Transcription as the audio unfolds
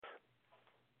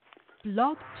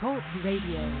Blog Talk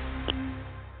Radio.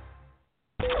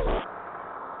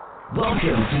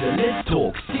 Welcome to the Let's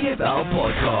Talk CFL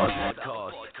podcast.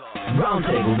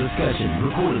 Roundtable discussion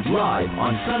recorded live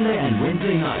on Sunday and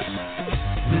Wednesday nights.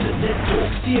 Visit Let's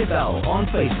Talk CFL on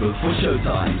Facebook for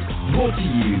showtimes. Brought to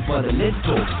you by the Let's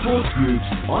Talk Sports Groups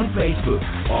on Facebook.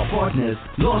 Our partners,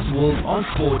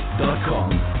 LostWorldOnSport.com.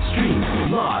 Stream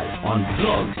live on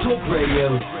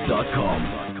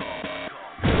blogtalkradio.com.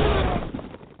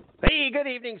 Hey, good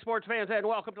evening, sports fans, and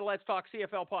welcome to Let's Talk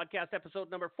CFL podcast,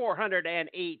 episode number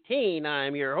 418.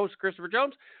 I'm your host, Christopher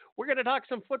Jones. We're going to talk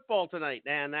some football tonight,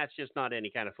 and that's just not any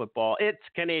kind of football. It's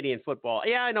Canadian football.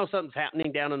 Yeah, I know something's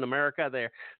happening down in America.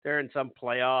 They're in some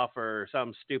playoff or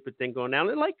some stupid thing going down.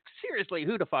 And like, seriously,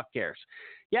 who the fuck cares?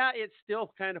 Yeah, it's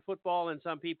still kind of football, and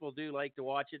some people do like to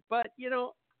watch it. But, you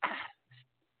know,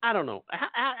 I don't know.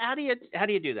 How do you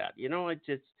do that? You know, it's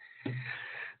just...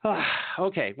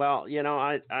 Okay, well, you know,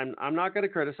 I'm not going to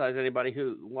criticize anybody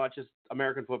who watches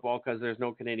American football because there's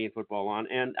no Canadian football on.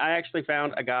 And I actually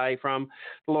found a guy from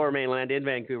the Lower Mainland in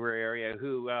Vancouver area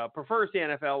who prefers the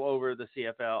NFL over the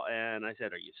CFL. And I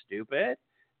said, "Are you stupid?"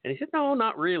 And he said, "No,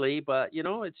 not really, but you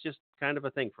know, it's just kind of a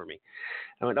thing for me."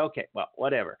 I went, "Okay, well,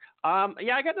 whatever."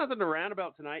 Yeah, I got nothing to rant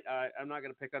about tonight. I'm not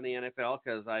going to pick on the NFL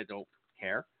because I don't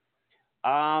care.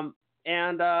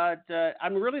 And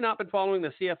I'm really not been following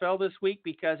the CFL this week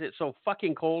because it's so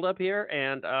fucking cold up here,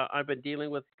 and I've been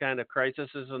dealing with kind of crises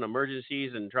and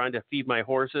emergencies and trying to feed my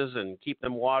horses and keep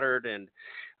them watered and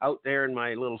out there in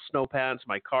my little snow pants,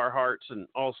 my Carhartts and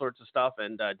all sorts of stuff,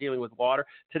 and dealing with water.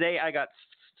 Today I got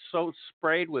soaked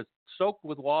with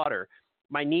water.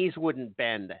 My knees wouldn't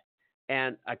bend,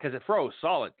 and because it froze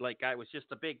solid, like I was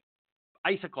just a big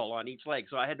icicle on each leg,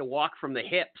 so I had to walk from the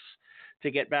hips to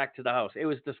get back to the house. It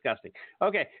was disgusting.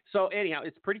 Okay, so anyhow,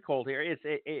 it's pretty cold here.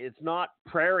 It's not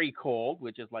prairie cold,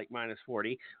 which is like minus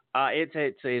 40.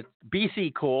 It's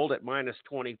BC cold at minus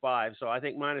 25. So I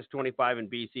think minus 25 in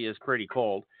BC is pretty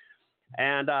cold.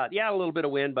 And yeah, a little bit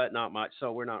of wind, but not much.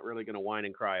 So we're not really going to whine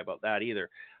and cry about that either.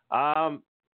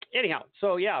 Anyhow,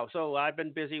 so I've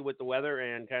been busy with the weather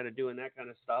and kind of doing that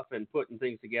kind of stuff and putting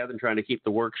things together and trying to keep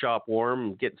the workshop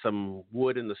warm, getting some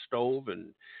wood in the stove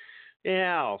and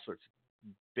yeah, all sorts of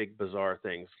big bizarre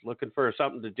things. Looking for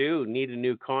something to do, need a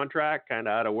new contract, kind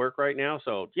of out of work right now.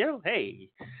 So, you know, hey,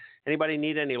 anybody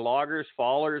need any loggers,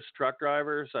 fallers, truck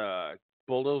drivers,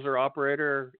 bulldozer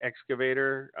operator,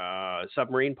 excavator,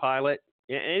 submarine pilot,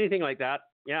 anything like that?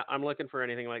 Yeah, I'm looking for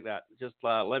anything like that. Just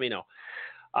let me know.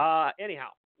 Anyhow,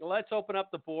 let's open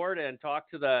up the board and talk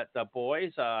to the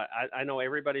boys. I know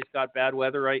everybody's got bad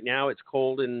weather right now. It's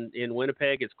cold in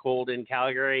Winnipeg. It's cold in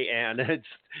Calgary, and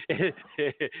it's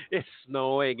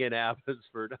snowing in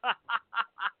Abbotsford.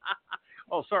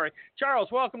 Oh, sorry.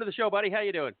 Charles, welcome to the show, buddy. How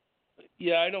you doing?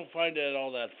 Yeah, I don't find it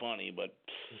all that funny, but,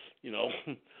 you know,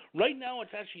 right now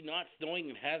it's actually not snowing.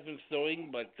 It has been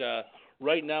snowing, but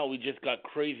right now we just got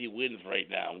crazy winds right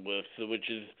now,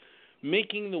 which is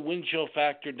making the wind chill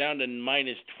factor down to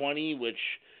minus 20, which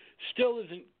still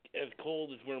isn't as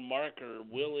cold as where Mark or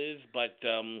Will is, but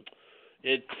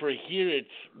for here it's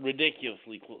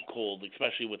ridiculously cold,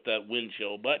 especially with that wind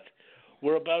chill. But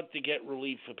we're about to get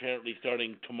relief apparently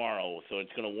starting tomorrow, so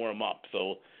it's going to warm up.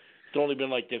 So it's only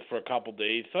been like this for a couple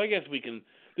days. So I guess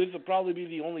this will probably be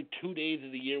the only 2 days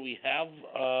of the year we have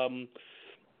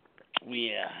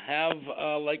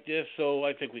like this, so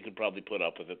I think we could probably put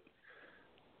up with it.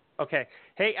 Okay.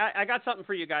 Hey, I got something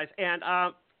for you guys, and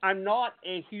I'm not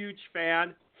a huge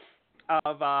fan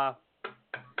of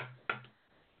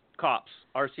cops,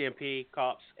 RCMP,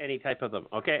 cops, any type of them,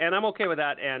 okay? And I'm okay with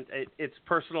that, and it's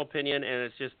personal opinion, and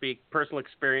it's just personal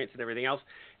experience and everything else.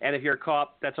 And if you're a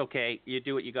cop, that's okay. You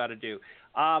do what you got to do.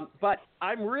 But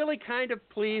I'm really kind of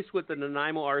pleased with the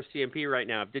Nanaimo RCMP right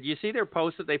now. Did you see their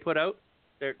post that they put out?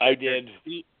 I did.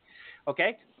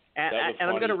 Okay. And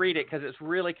I'm going to read it because it's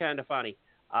really kind of funny.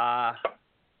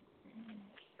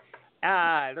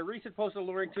 The recent post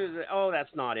alluring to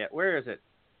that's not it. Where is it?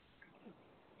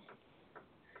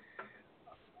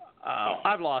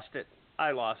 I've lost it.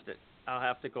 I'll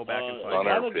have to go back and find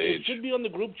it. On our page. It should be on the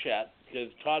group chat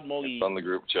because Todd Mogi. It's on the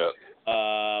group chat.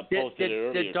 Posted it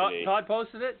earlier today. Todd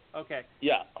posted it? Okay.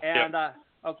 Yeah. And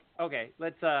okay,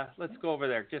 let's go over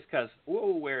there just because.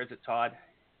 Whoa, where is it, Todd?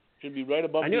 Should be right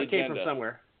above the agenda. I knew it came from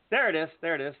somewhere. There it is.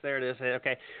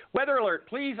 Okay. Weather alert.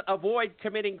 Please avoid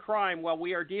committing crime while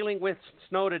we are dealing with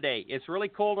snow today. It's really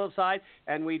cold outside,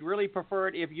 and we'd really prefer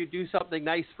it if you do something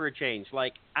nice for a change,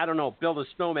 like, I don't know, build a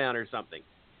snowman or something.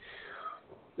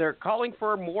 They're calling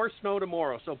for more snow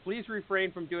tomorrow, so please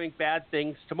refrain from doing bad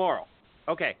things tomorrow.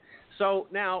 Okay. So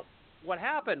now what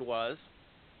happened was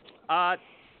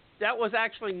that was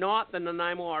actually not the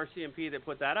Nanaimo RCMP that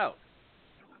put that out.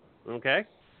 Okay.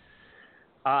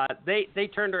 They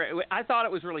turned around. I thought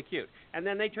it was really cute, and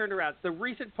then they turned around. The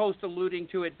recent post alluding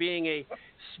to it being a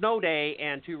snow day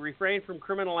and to refrain from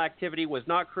criminal activity was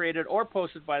not created or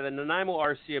posted by the Nanaimo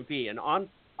RCMP, an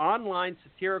online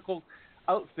satirical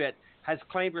outfit has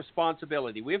claimed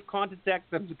responsibility. We have contacted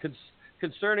them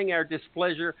concerning our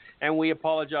displeasure, and we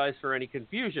apologize for any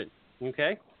confusion.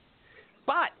 Okay,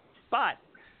 but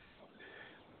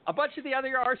a bunch of the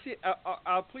other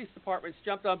police departments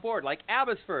jumped on board, like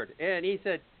Abbotsford, and he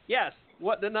said, yes,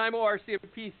 what the Nanaimo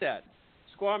RCMP said.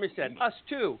 Squamish said, us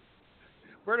too.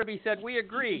 Burnaby said, we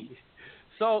agree.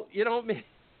 So,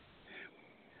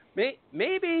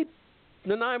 maybe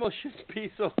Nanaimo shouldn't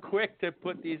be so quick to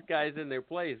put these guys in their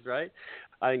place, right?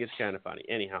 I think it's kind of funny.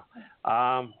 Anyhow,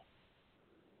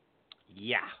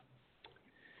 yeah.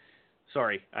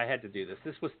 Sorry, I had to do this.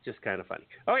 This was just kind of funny.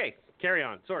 Okay, carry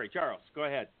on. Sorry, Charles, go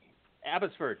ahead.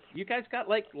 Abbotsford, you guys got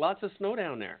lots of snow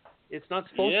down there. It's not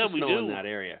supposed to snow in that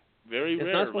area. Very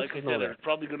rare. Like I said, it's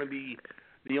probably going to be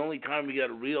the only time we got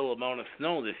a real amount of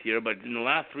snow this year. But in the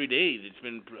last 3 days, it's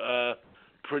been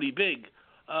pretty big.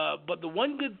 But the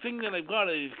one good thing that I've got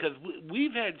is because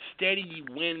we've had steady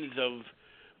winds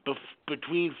of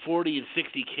between 40 and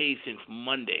 60 km since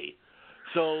Monday.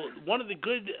 So one of the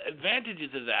good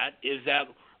advantages of that is that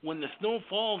when the snow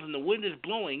falls and the wind is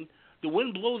blowing, the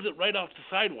wind blows it right off the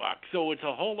sidewalk. So it's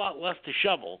a whole lot less to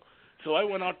shovel. So I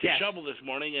went out to shovel this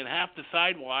morning, and half the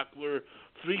sidewalk,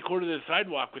 three-quarters of the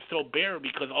sidewalk was still bare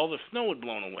because all the snow had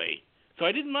blown away. So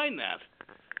I didn't mind that.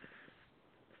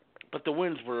 But the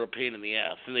winds were a pain in the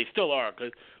ass, and they still are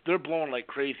because they're blowing like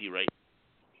crazy right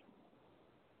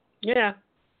now. Yeah.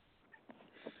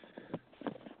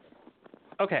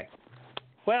 Okay.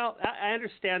 Well, I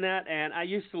understand that, and I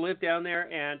used to live down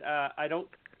there, and I don't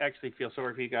actually feel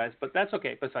sorry for you guys, but that's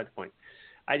okay. Beside the point.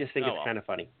 I just think it's kind of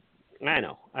funny. I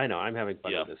know. I'm having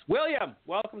fun with this. William,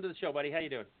 welcome to the show, buddy. How you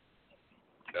doing?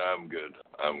 I'm good.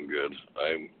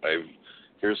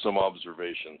 Here's some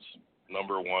observations.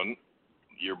 Number one,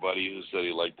 your buddy who said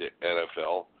he liked the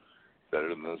NFL better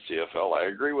than the CFL. I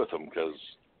agree with him because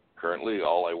currently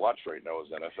all I watch right now is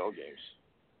NFL games.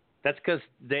 That's because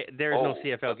there's no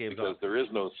CFL games because on. There is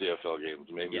no CFL games.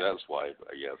 Maybe that's why,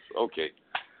 I guess. Okay.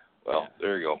 Well,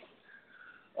 there you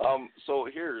go. So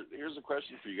here's a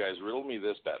question for you guys. Riddle me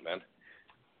this, Batman.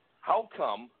 How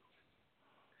come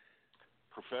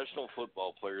professional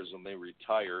football players, when they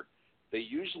retire, they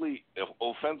usually,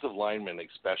 offensive linemen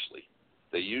especially,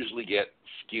 they usually get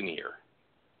skinnier?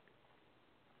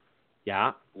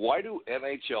 Yeah. Why do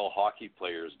NHL hockey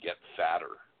players get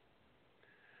fatter?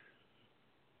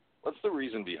 What's the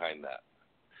reason behind that?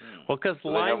 Well, because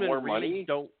linemen really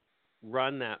don't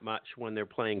run that much when they're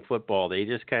playing football. They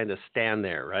just kind of stand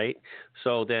there, right?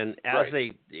 So then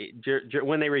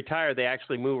when they retire, they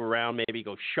actually move around, maybe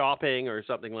go shopping or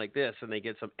something like this, and they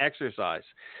get some exercise.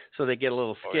 So they get a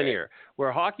little skinnier.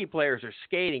 Where hockey players are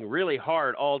skating really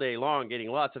hard all day long,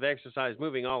 getting lots of exercise,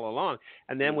 moving all along.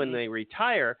 And then when they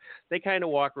retire, they kind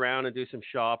of walk around and do some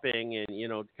shopping and,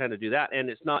 kind of do that. And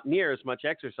it's not near as much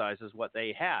exercise as what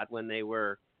they had when they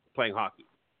were playing hockey.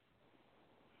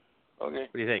 Okay.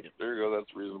 What do you think? There you go. That's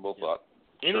a reasonable thought.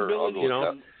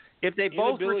 If they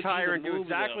both retire and do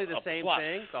exactly the same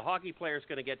thing, the hockey player's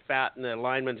going to get fat and the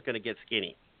lineman's going to get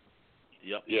skinny.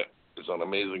 Yep. Yeah, it's an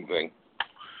amazing thing.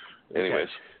 Anyways,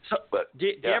 so do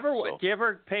you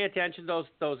ever pay attention to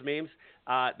those memes?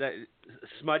 The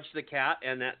Smudge the cat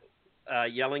and that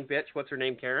yelling bitch. What's her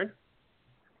name? Karen.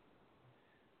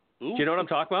 Ooh. Do you know what I'm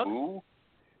talking about? Ooh.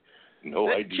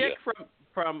 No idea. Chick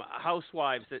from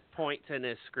Housewives that points and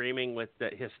is screaming with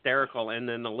the hysterical, and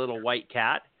then the little white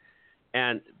cat,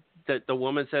 and the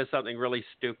woman says something really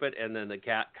stupid, and then the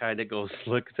cat kind of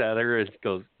looks at her and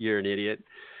goes, "You're an idiot."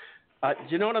 Do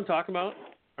you know what I'm talking about?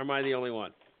 Or am I the only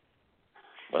one?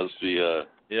 Must be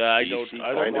I know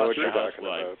what you're talking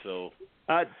about. So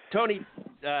Tony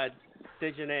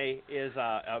Dejanay is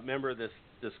a member of this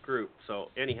group. So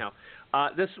anyhow,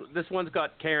 this one's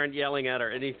got Karen yelling at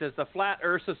her, and he says the Flat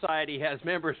Earth Society has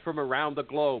members from around the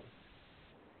globe,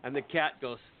 and the cat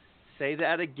goes, "Say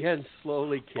that again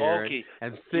slowly, Karen,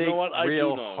 and think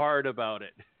real hard about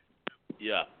it."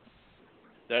 Yeah,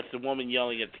 that's the woman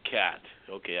yelling at the cat.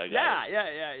 Okay, I got it.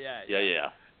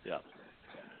 Yeah.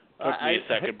 Took me a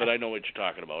second, but I know what you're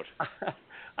talking about.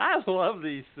 I love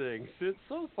these things. It's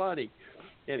so funny.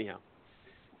 Anyhow,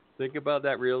 think about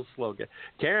that real slogan.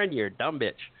 Karen, you're a dumb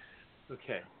bitch.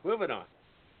 Okay, moving on.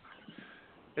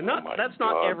 And that's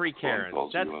not every Karen.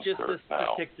 That's just this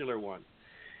particular one.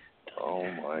 Oh,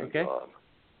 my God.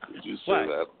 Did you say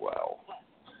that? Wow.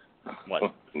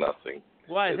 What? Nothing.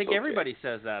 Well, I It's think okay. everybody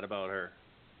says that about her.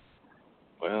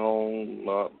 Well,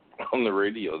 not on the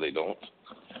radio, they don't.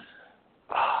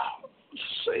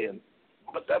 Just saying.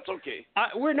 But that's okay.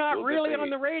 We're not You'll really get the on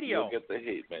the radio. You'll get the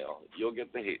hate mail. You'll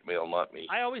get the hate mail, not me.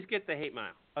 I always get the hate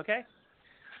mail, okay?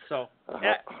 So,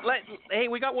 Uh-huh. hey,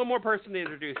 we got one more person to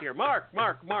introduce here. Mark,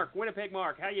 Winnipeg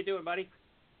Mark. How you doing, buddy?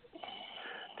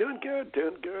 Doing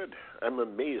good. I'm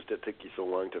amazed it took you so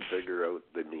long to figure out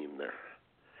the meme there.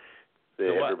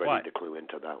 What? To clue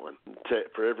into that one.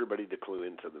 For everybody to clue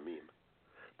into the meme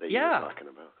that you Yeah. were talking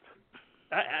about.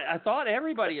 I thought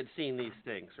everybody had seen these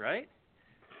things, right?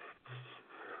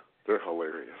 They're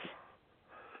hilarious.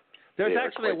 There's They are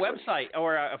actually a quite website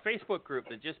or a Facebook group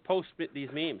that just posts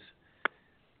these memes.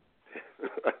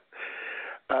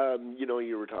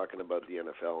 You were talking about the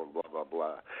NFL and blah, blah,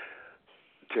 blah.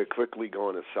 To quickly go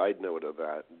on a side note of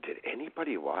that, did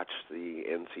anybody watch the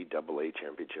NCAA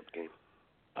championship game?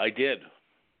 I did.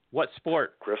 What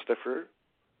sport? Christopher?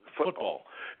 Football.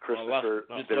 Christopher,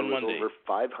 just there on was Monday. over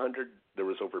 500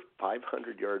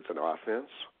 yards in offense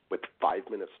with 5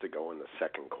 minutes to go in the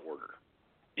second quarter.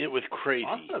 It was crazy.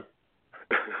 Awesome.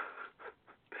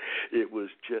 It was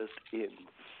just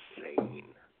insane.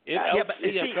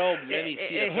 CFL, many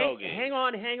CFL games.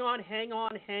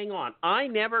 Hang on. I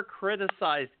never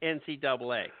criticized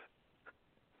NCAA.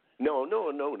 No,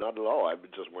 not at all. I was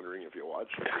just wondering if you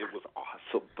watched it. It was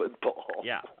awesome football.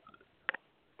 Yeah.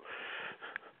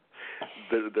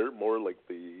 They're more like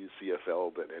the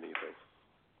CFL than anything.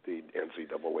 The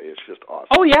NCAA is just awesome.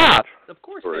 Oh, yeah. Of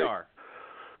course they are.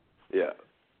 Yeah.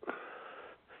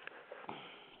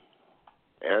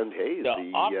 And, hey,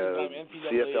 oftentimes the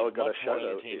CFL is got a much more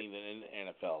shutout. entertaining than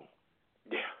NFL.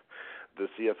 Yeah. The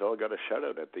CFL got a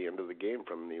shutout at the end of the game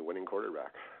from the winning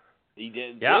quarterback. He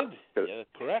did? Yeah. Yeah, that's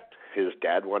correct. His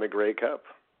dad won a Grey Cup,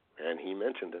 and he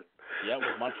mentioned it. Yeah,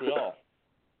 with Montreal.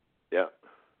 Yeah.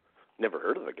 Never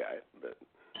heard of the guy, but...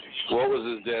 What was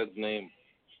his dad's name?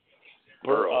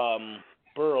 Burrows.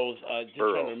 Burrows. Just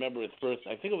Burrow. trying to remember his first.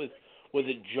 I think it was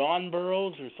it John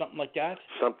Burrows or something like that?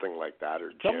 Something like that,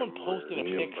 or Someone Jim posted a or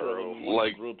Jim picture Burrow. in one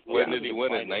Like, group. when did he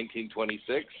win it?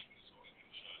 1926?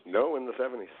 No, in the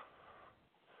 70s.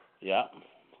 Yeah.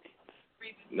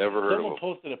 Never heard Someone of him.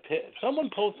 posted a pic. Someone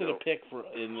posted a pic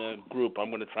in the group. I'm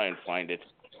going to try and find it.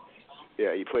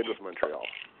 Yeah, he played with Montreal.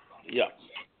 Yeah.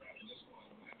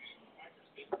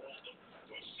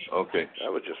 Okay. That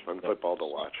was just fun football to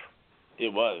watch.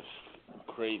 It was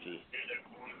crazy.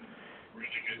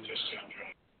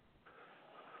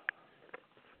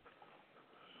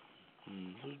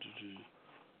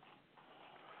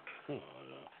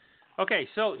 Okay,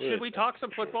 so should we talk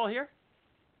some football here?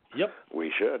 Yep.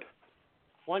 We should.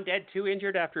 1 dead, 2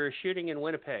 injured after a shooting in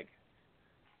Winnipeg.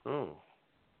 Oh.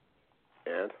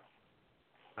 And?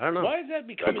 I don't know. Why is that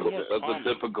becoming more That's common?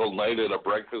 a typical night at a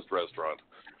breakfast restaurant.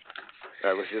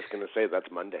 I was just going to say that's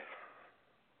Monday.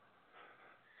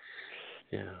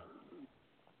 Yeah.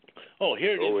 Oh,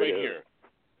 here it is right yeah. here.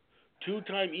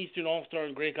 2-time Eastern All-Star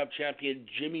and Grey Cup champion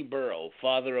Jimmy Burrow,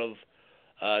 father of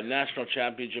national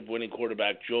championship winning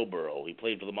quarterback Joe Burrow. He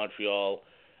played for the Montreal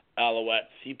Alouettes.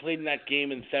 He played in that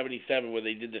game in '77 where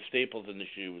they did the staples in the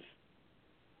shoes.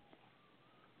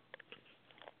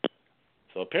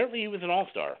 So apparently he was an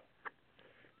all-star.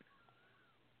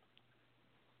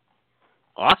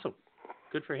 Awesome.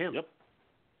 Good for him. Yep.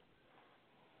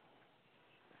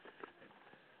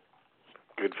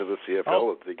 Good for the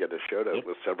CFL if they get a shout-out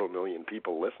with several million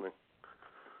people listening.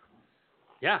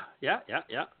 Yeah. Yep.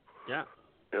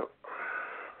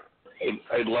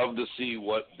 I'd love to see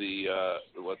what the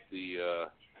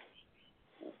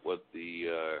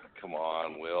come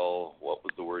on, Will. What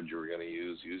was the word you were going to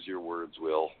use? Use your words,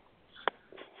 Will.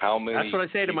 How many? That's what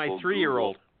I say to my people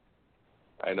 3-year-old.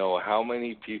 I know how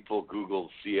many people Googled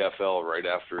CFL right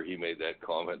after he made that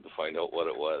comment to find out what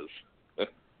it was.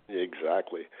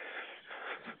 Exactly.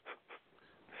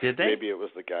 Did they? Maybe it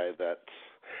was the guy that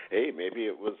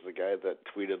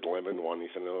tweeted Lemon wanting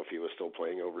to know if he was still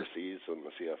playing overseas in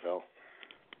the CFL.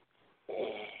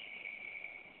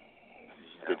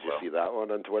 Did you see that one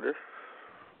on Twitter?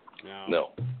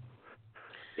 No.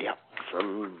 Yeah.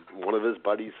 One of his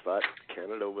buddies thought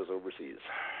Canada was overseas.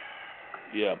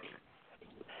 Yeah.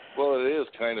 Well, it is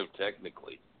kind of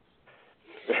technically.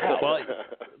 Well,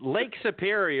 Lake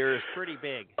Superior is pretty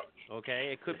big, okay?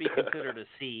 It could be considered a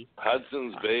sea.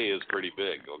 Hudson's Bay is pretty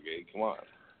big, okay? Come on.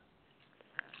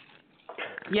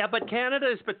 Yeah, but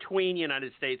Canada is between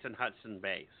United States and Hudson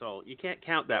Bay, so you can't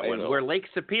count that I one. know. Where Lake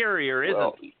Superior isn't.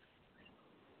 Well,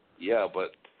 yeah,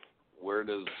 but where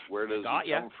does Got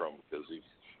he ya. come from? Because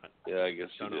yeah, I guess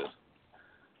he Don't did. know.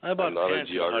 How about I'm not a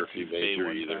Kansas geography Hudson's Bay major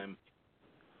one either. time?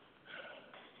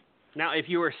 Now, if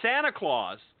you were Santa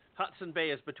Claus, Hudson Bay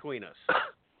is between us.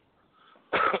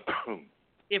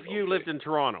 If you lived in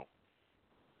Toronto.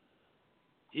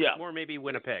 Yeah. Or maybe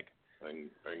Winnipeg. I'm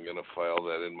going to file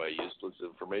that in my useless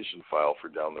information file for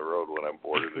down the road when I'm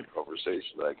bored in a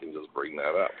conversation. I can just bring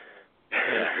that up.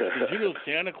 Yeah. Did you know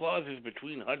Santa Claus is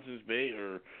between Hudson's Bay,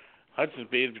 or Hudson's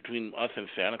Bay is between us and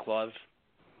Santa Claus?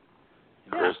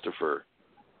 Yeah.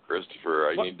 Christopher,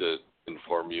 I need to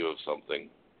inform you of something.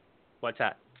 What's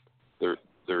that? There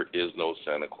is no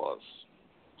Santa Claus.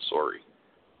 Sorry.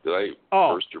 Did I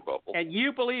burst your bubble? And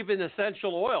you believe in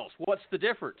essential oils. What's the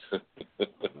difference?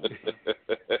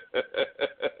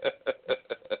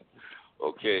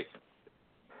 Okay.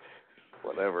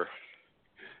 Whatever.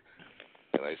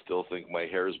 And I still think my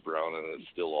hair's brown and it's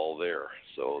still all there.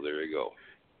 So there you go.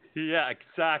 Yeah,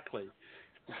 exactly.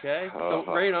 Okay? Don't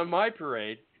rain on my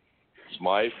parade. It's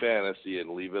my fantasy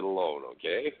and leave it alone,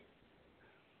 okay?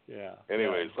 Yeah.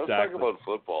 Anyways, yeah, exactly. Let's talk about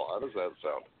football. How does that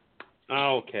sound?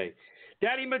 Okay.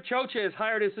 Danny Machocha is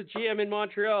hired as the GM in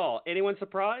Montreal. Anyone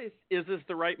surprised? Is this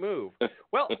the right move?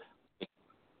 Well,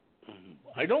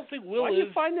 I don't think Will why is. do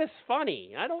you find this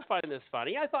funny? I don't find this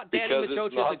funny. I thought Danny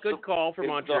Machocha is a good call for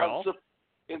Montreal.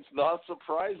 It's not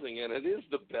surprising, and it is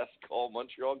the best call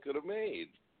Montreal could have made.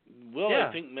 Will,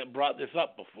 I think, brought this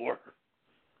up before.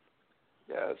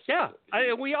 Yes. Yeah,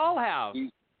 we all have.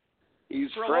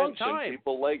 He's for French, a long time. and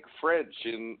people like French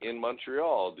in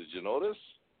Montreal. Did you notice?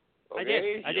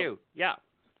 Okay. I do. Yeah.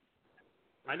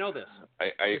 I know this.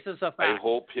 This is a fact. I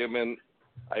hope him and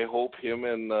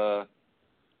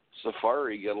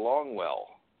Safari get along well.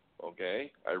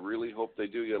 Okay? I really hope they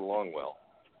do get along well.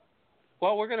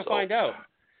 Well, we're going to find out.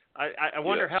 I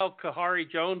wonder how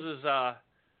Kahari Jones's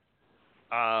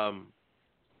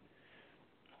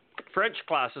French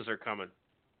classes are coming.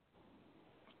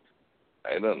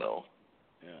 I don't know.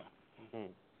 Yeah.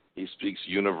 Mm-hmm. He speaks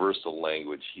universal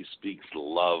language. He speaks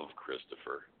love,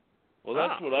 Christopher. Well,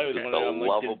 that's what I was wondering. He's a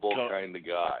lovable kind of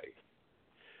guy.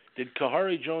 Did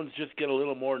Kahari Jones just get a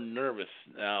little more nervous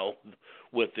now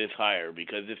with this hire?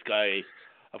 Because this guy,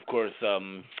 of course,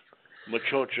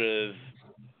 Machocha's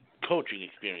coaching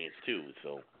experience too.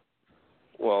 So.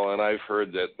 Well, and I've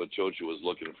heard that Machocha was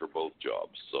looking for both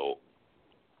jobs. So.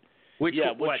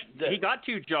 He got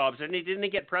 2 jobs, and didn't he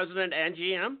get president and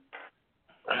GM?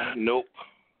 Nope.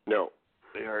 No.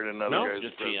 They hired another guy as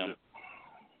just president.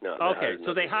 GM. No. Okay,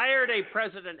 so they hired a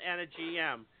president and a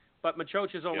GM, but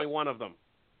Machocha's only one of them.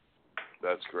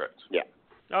 That's correct. Yeah.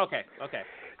 Okay.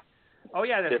 Oh,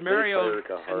 yeah, that's Mario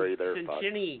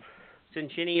Cincinnati.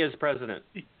 Cincinnati is president.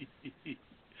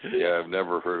 Yeah, I've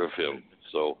never heard of him,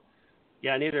 so.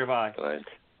 Yeah, neither have I.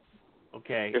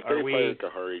 Okay, if they fire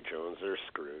Kahari Jones, they're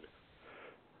screwed.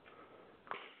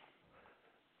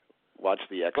 Watch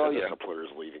the ex-Players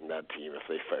leaving that team if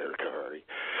they fire Kahari.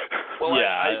 Well,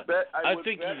 yeah, I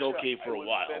think he's okay for a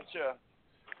while.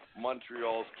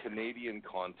 Montreal's Canadian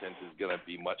content is going to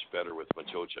be much better with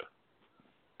Machocha.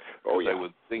 Oh, yeah. I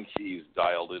would think he's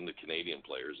dialed into Canadian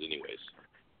players anyways.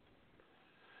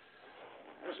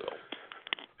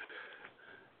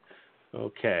 So.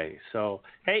 Okay, so,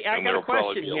 hey, I got a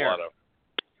question here.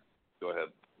 Go ahead.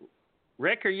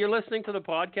 Rick, are you listening to the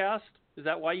podcast? Is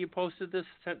that why you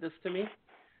sent this to me?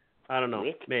 I don't know.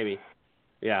 Rick? Maybe.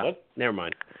 Yeah. What? Never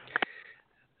mind.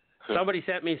 Somebody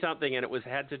sent me something, and it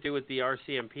had to do with the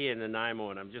RCMP and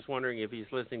Nanaimo, and I'm just wondering if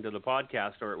he's listening to the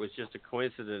podcast or it was just a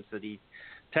coincidence that he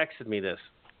texted me this.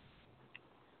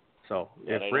 So,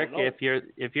 Rick, if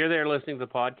you're there listening to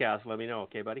the podcast, let me know,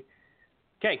 okay, buddy?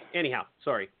 Okay. Anyhow,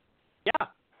 sorry. Yeah.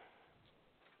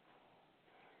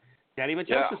 Danny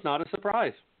Machocha is not a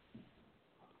surprise.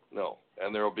 No,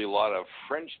 and there will be a lot of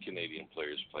French-Canadian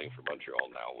players playing for Montreal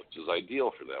now, which is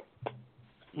ideal for them.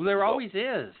 Well, there always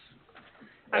is.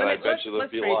 And I bet you there'll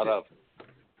be a lot of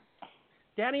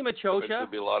Danny Machocha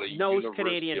knows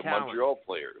Canadian of talent. Montreal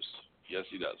players. Yes,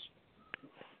 he does.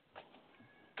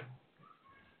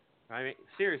 I mean,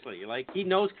 seriously, he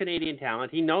knows Canadian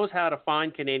talent. He knows how to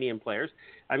find Canadian players.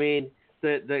 I mean,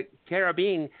 the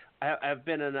Caribbean have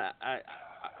been a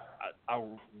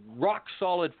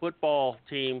rock-solid football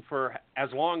team for as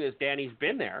long as Danny's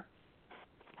been there.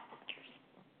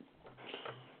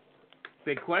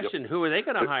 Big question, Who are they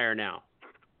going to hire now?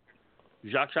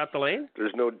 Jacques Chapdelaine?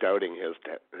 There's no doubting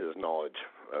his knowledge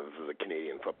of the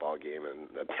Canadian football game and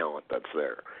the talent that's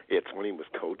there. It's when he was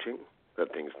coaching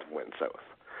that things went south.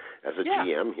 As a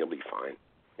GM, he'll be fine.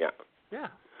 Yeah. Yeah.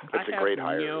 It's a great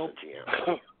hire as a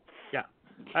GM. Yeah.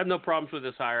 I have no problems with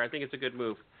this hire. I think it's a good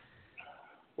move.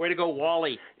 Way to go,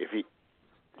 Wally. If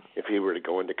he were to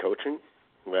go into coaching,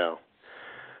 well,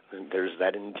 There's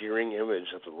that endearing image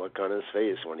of the look on his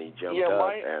face when he jumped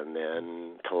up and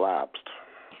then collapsed.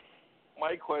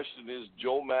 My question is,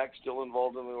 Joe Mack still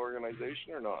involved in the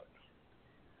organization or not?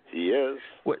 He is.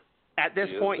 At this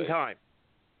point in time.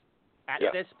 At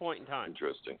this point in time.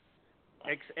 Interesting.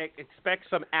 Expect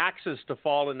some axes to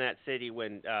fall in that city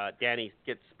when Danny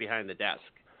gets behind the desk.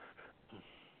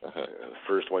 The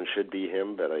first one should be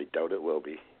him, but I doubt it will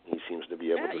be. He seems to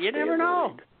be able to stay you never in the know.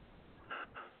 lead.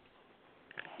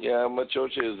 Yeah,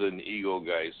 Machocha is an ego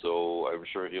guy, so I'm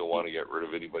sure he'll want to get rid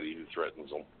of anybody who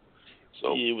threatens him.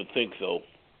 So you would think so.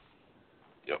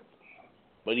 Yep.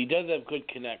 But he does have good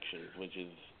connections, which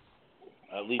is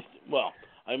at least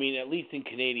in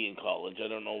Canadian college. I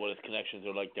don't know what his connections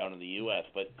are like down in the U.S.,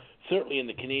 but certainly in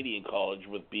the Canadian college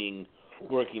with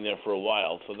working there for a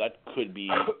while, so that could be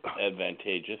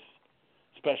advantageous,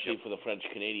 especially for the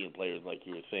French-Canadian players like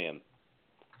you were saying.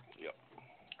 Yep.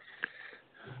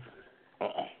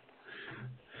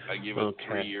 I give it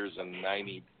 3 years and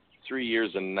 90%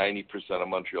 of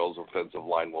Montreal's offensive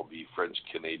line will be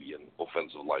French-Canadian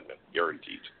offensive linemen,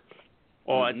 guaranteed.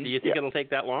 Oh, do you think it'll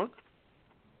take that long?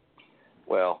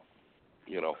 Well,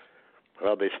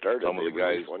 Well, they started. Some of the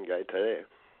guys. One guy today.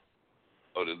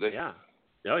 Oh, did they? Yeah.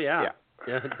 Oh, yeah.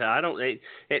 I don't.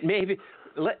 It may be.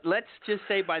 Let's just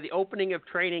say by the opening of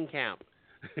training camp.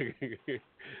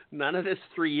 None of this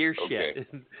 3-year shit.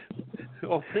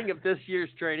 Opening of this year's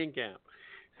training camp.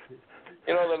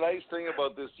 The nice thing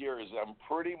about this year is I'm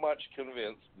pretty much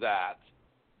convinced that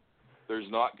there's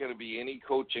not going to be any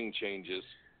coaching changes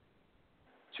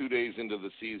 2 days into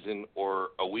the season or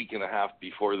a week and a half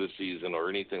before the season or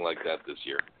anything like that this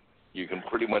year. You can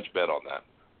pretty much bet on that.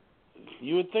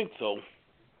 You would think so.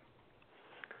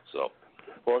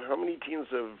 Well, how many teams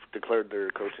have declared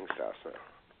their coaching staffs now?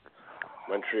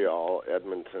 Montreal,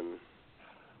 Edmonton,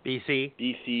 BC,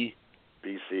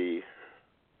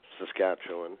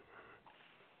 Saskatchewan.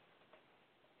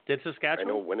 Did Saskatchewan?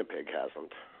 I know Winnipeg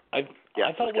hasn't. I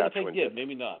thought Winnipeg did.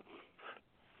 Maybe not.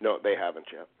 No, they haven't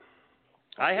yet.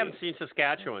 I haven't seen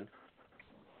Saskatchewan.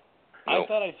 I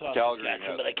thought I saw Calgary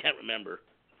Saskatchewan, but I can't remember.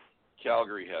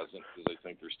 Calgary hasn't because I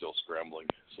think they're still scrambling.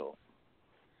 So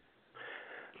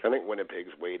I think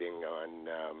Winnipeg's waiting on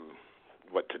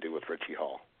what to do with Richie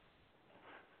Hall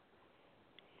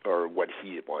or what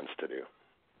he wants to do.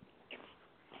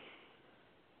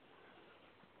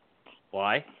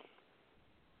 Why?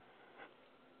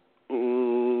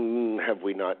 Have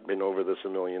we not been over this a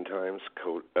million times?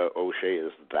 O'Shea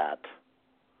is that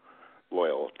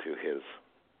loyal to his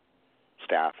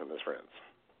staff and his friends.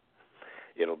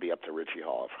 It'll be up to Richie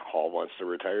Hall. If Hall wants to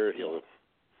retire, he'll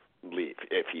leave.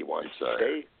 If he wants to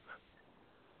stay,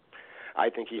 I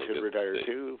think he should retire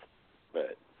too,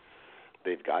 but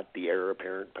they've got the heir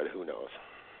apparent, but who knows?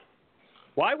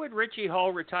 Why would Richie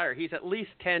Hall retire? He's at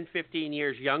least 10, 15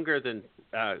 years younger than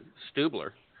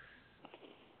Stubler.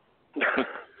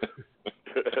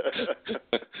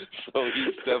 So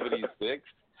he's 76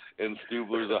 and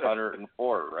Stubler's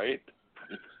 104, right?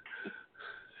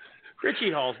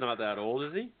 Richie Hall's not that old,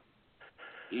 is he?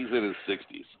 He's in his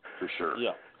 60s, for sure.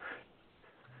 Yeah.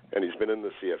 And he's been in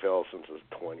the CFL since his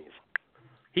 20s.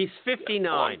 He's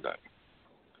 59. Yeah,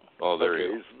 oh, there he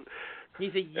is.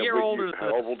 He's a year older than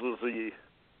How old was he?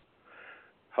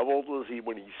 How old was he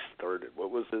when he started? What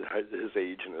was his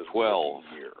age in his 12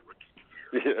 year?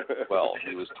 12.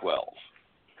 He was 12.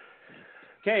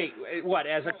 Okay, what,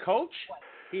 as a coach?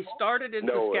 He started in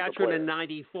Saskatchewan in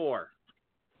 94.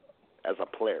 As a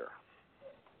player.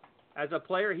 As a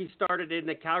player, he started in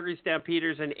the Calgary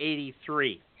Stampeders in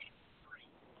 83.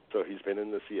 So he's been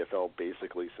in the CFL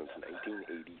basically since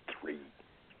 1983.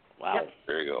 Wow. Yep.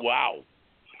 There you go. Wow.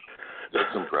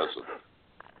 That's impressive.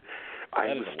 I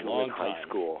That was is a still long in high time.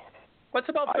 school. What's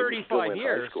about I was still 35 in high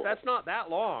years? school. That's not that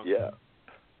long. Yeah.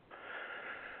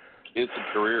 It's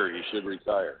a career. He should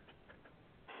retire.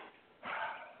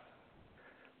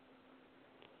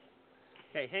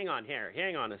 Hey, hang on here.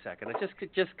 Hang on a second. Just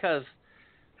because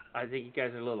I think you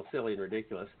guys are a little silly and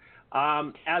ridiculous.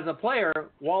 As a player,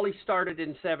 Wally started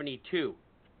in 72.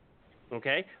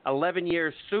 Okay? 11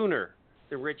 years sooner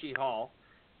than Richie Hall,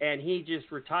 and he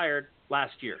just retired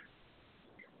last year.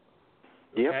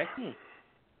 Okay? Yep.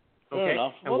 Okay.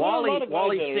 enough. And Well, there are a lot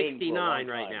Wally's of guys that are in for a 69 long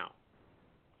right time. now.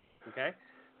 Okay.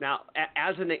 Now,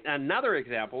 as another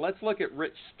example, let's look at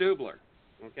Rich Stubler.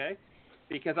 Okay,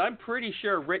 because I'm pretty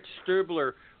sure Rich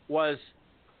Stubler was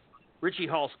Richie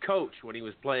Hall's coach when he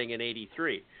was playing in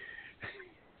 '83.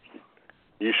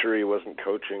 You sure he wasn't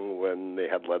coaching when they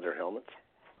had leather helmets?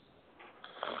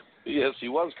 Yes, he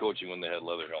was coaching when they had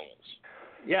leather helmets.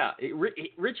 Yeah,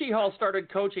 Richie Hall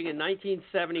started coaching in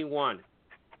 1971.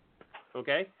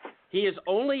 Okay, He is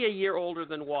only a year older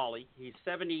than Wally. He's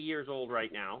 70 years old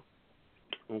right now.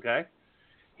 Okay?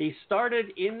 He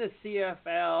started in the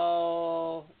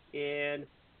CFL in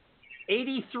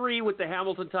 83 with the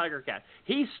Hamilton Tiger Cats.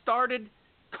 He started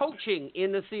coaching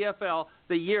in the CFL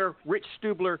the year Rich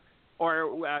Stubler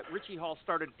or Richie Hall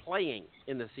started playing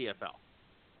in the CFL.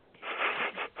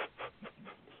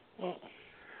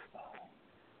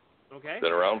 Okay?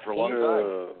 Been around for a long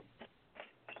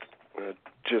time.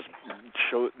 Just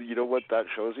show, you know what that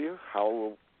shows you?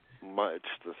 How much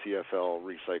the CFL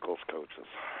recycles coaches.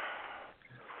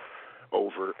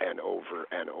 Over and over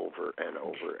and over and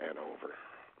over and over.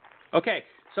 Okay,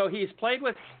 so he's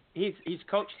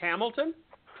coached Hamilton,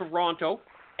 Toronto,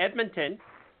 Edmonton,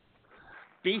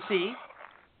 BC,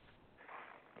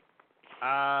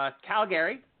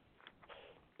 Calgary,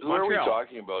 Who are we Montreal.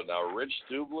 talking about now? Rich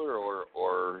Stubler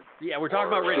or Yeah, we're talking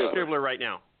about Rich Stubler right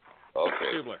now.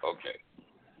 Okay. Stubler. Okay.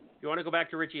 If you want to go back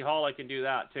to Richie Hall, I can do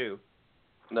that too.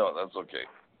 No, that's okay.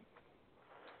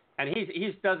 And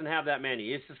he doesn't have that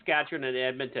many. He's Saskatchewan and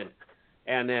Edmonton,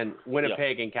 and then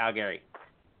Winnipeg and Calgary.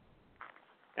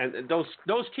 And those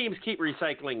teams keep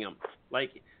recycling him.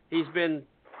 Like he's been,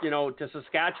 to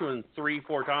Saskatchewan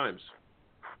 3-4 times.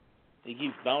 He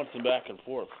keeps bouncing back and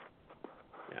forth.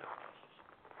 Yeah.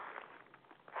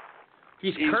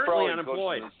 He's currently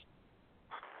unemployed.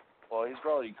 He's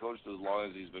probably coached as long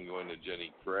as he's been going to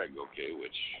Jenny Craig, okay,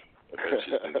 which I bet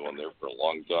she's been going there for a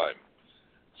long time.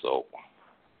 So,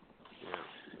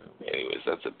 anyways,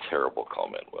 that's a terrible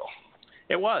comment, Will.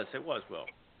 It was, Will.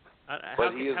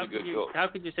 But he is a good coach. How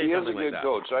could you say he something like that? He is a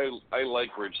good coach. I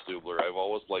like Rich Stubler. I've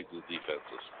always liked his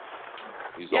defenses.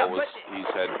 He's had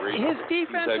great. His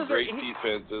defenses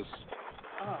defenses.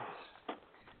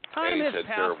 Time And has he's had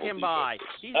passed terrible him by.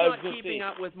 defenses. He's not keeping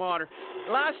up with modern.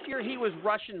 Last year he was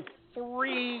rushing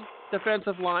 3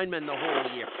 defensive linemen the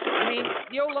whole year. I mean,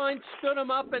 the O-line stood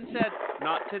him up and said,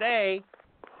 "Not today."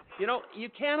 You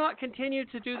cannot continue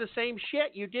to do the same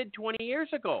shit you did 20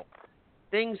 years ago.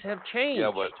 Things have changed.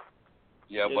 Yeah,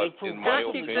 but in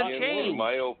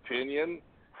my opinion,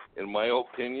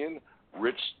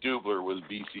 Rich Stubler was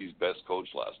BC's best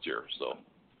coach last year. So.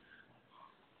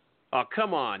 Oh,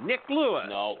 come on. Nick Lewis.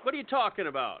 No. What are you talking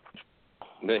about?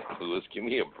 Nick Lewis, give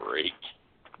me a break.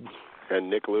 And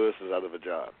Nick Lewis is out of a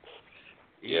job.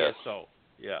 Yes. So,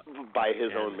 yeah. By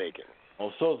his own making.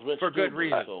 Oh, so is Rich For good Stubler,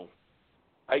 reason. So.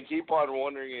 I keep on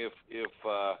wondering if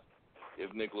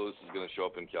Nick Lewis is going to show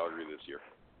up in Calgary this year.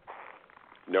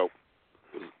 Nope.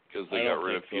 Because they got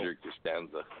rid of Peter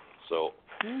Costanza. So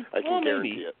I can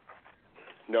guarantee it.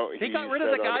 No, he got rid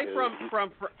of the guy from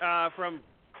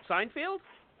Seinfeld?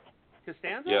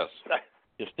 Costanza? Yes.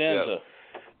 Costanza. Yes.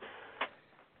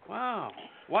 Wow.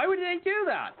 Why would they do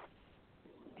that?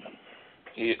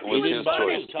 It was his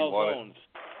choice. Telephones.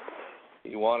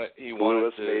 He wanted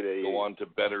to go on to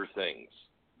better things.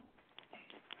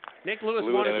 Nick Lewis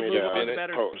wanted to move on to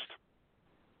better post.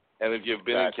 And if you've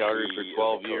been in Calgary for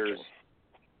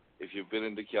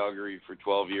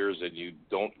 12 years, and you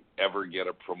don't ever get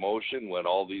a promotion when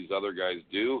all these other guys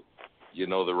do, you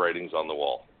know the writing's on the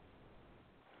wall.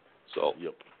 So.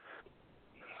 Yep.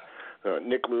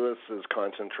 Nick Lewis is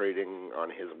concentrating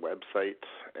on his website,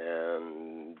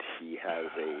 and he has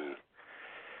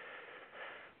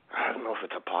I don't know if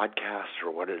it's a podcast or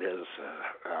what it is,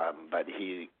 but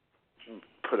he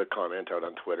put a comment out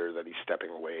on Twitter that he's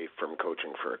stepping away from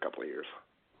coaching for a couple of years.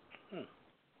 So.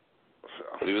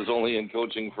 But he was only in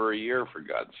coaching for a year, for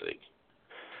God's sake.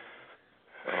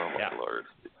 Oh, my Lord.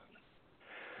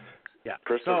 Yeah.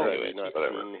 Christopher, have you not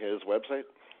seen his website?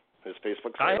 His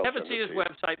Facebook site? I haven't seen his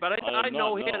website, but I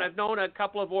know him. I've known a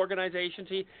couple of organizations.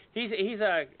 He's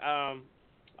a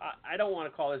I don't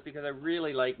want to call this because I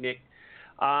really like Nick.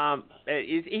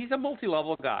 He's a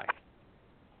multi-level guy.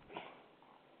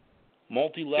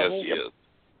 Multi-level? Yes, he is.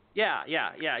 Yeah.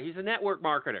 He's a network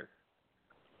marketer.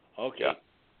 Okay. Yeah.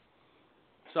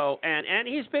 So and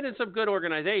he's been in some good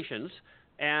organizations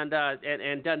and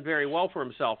done very well for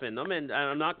himself in them. And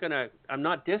I'm not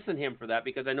dissing him for that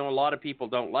because I know a lot of people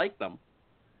don't like them.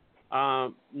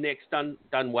 Nick's done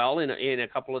well in a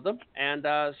couple of them, and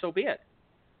so be it.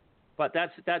 But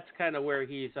that's kind of where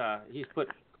he's put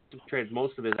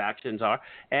most of his actions are,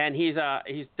 and he's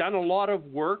done a lot of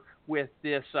work with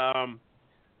this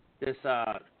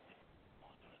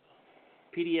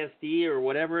PTSD or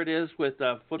whatever it is with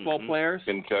football players.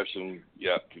 Concussion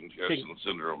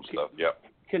syndrome stuff. Yep.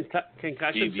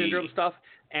 Concussion syndrome stuff,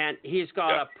 and he's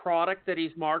got a product that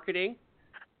he's marketing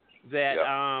that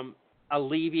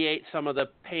alleviates some of the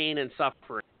pain and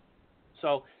suffering.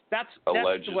 So that's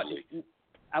allegedly.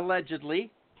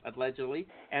 allegedly. allegedly,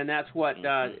 and that's what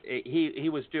he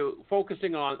was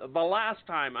focusing on the last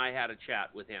time I had a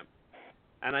chat with him.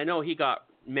 And I know he got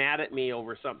mad at me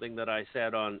over something that I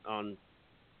said on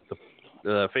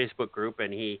the Facebook group,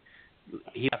 and he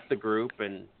left the group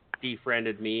and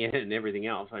defriended me and everything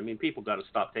else. I mean, people got to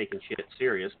stop taking shit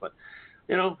serious, but,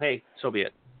 hey, so be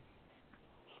it.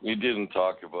 You didn't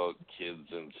talk about kids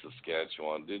in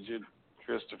Saskatchewan, did you,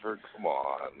 Christopher? Come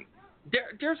on.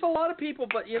 There's a lot of people,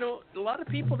 but, a lot of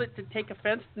people that take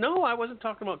offense. No, I wasn't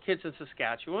talking about kids in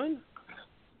Saskatchewan.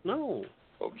 No.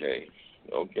 Okay.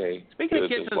 Speaking Good, of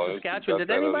kids as long in as you Saskatchewan, got did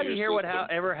that out of anybody your hear what system.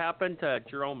 ever happened to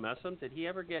Jerome Messam? Did he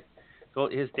ever go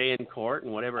his day in court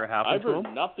and whatever happened I've to him?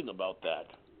 heard nothing about that.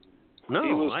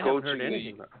 No, I haven't heard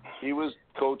anything about it. He was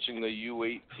coaching the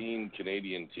U18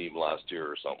 Canadian team last year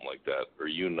or something like that, or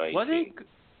U19. Was he?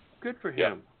 Good for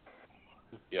him.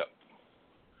 Yeah,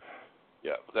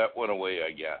 that went away,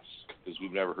 I guess, because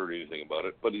we've never heard anything about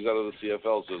it. But he's out of the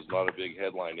CFL, so it's not a big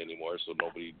headline anymore, so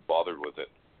nobody bothered with it.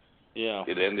 Yeah.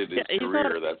 It ended his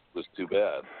career. That was too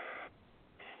bad.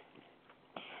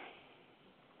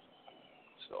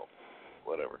 So,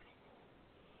 whatever.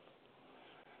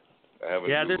 I haven't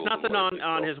Yeah, there's Googled nothing him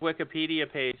on his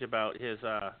Wikipedia page about his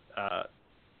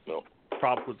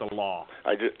problems with the law.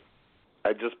 I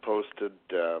just posted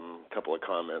a couple of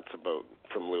comments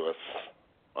from Lewis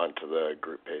onto the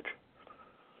group page,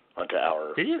 onto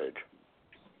our Did you? page.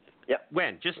 Yeah.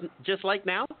 When? Just like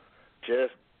now?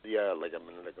 Like a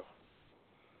minute ago.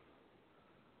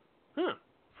 Huh.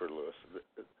 For Lewis.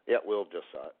 Yeah, Will just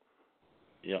saw it.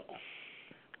 Yeah.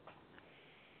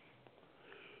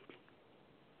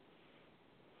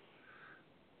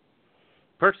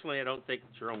 Personally, I don't think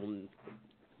Jerome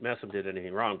Messam did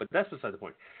anything wrong, but that's beside the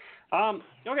point.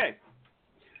 Okay.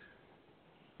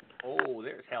 Oh,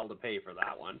 there's hell to pay for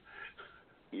that one.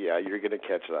 Yeah, you're going to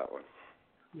catch that one.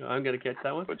 I'm going to catch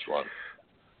that one? Which one?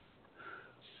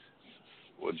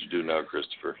 What'd you do now,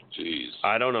 Christopher? Jeez.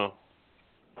 I don't know.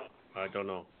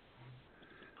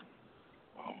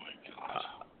 Oh, my God.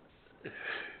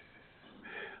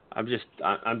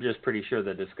 I'm just pretty sure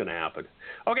that it's going to happen.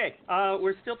 Okay,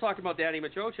 we're still talking about Danny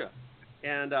Machocha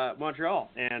and Montreal.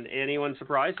 And anyone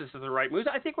surprised this is the right move?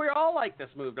 I think we all like this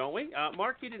move, don't we?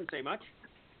 Mark, you didn't say much.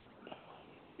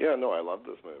 Yeah, no, I love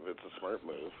this move. It's a smart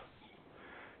move.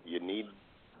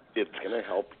 It's going to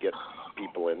help get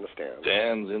people in the stands.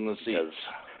 Stands in the seats.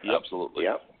 Absolutely.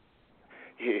 Yep.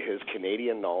 His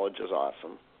Canadian knowledge is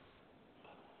awesome.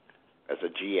 As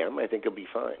a GM, I think he'll be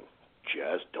fine.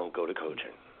 Just don't go to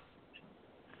coaching.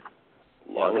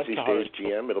 As long as he stays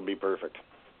GM, it'll be perfect.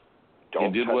 He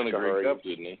did win a Grey Cup,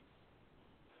 didn't he?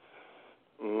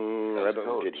 I don't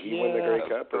know. Did he win the Grey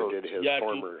Cup or did his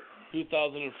former?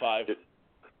 2005.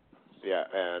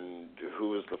 And who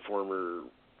was the former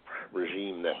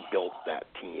regime that built that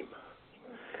team?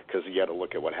 Because you got to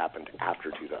look at what happened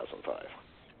after 2005.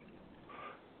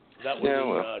 That would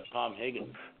be Tom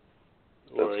Hagen.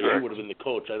 Or he would have been the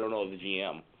coach. I don't know, the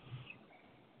GM.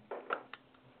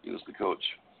 He was the coach.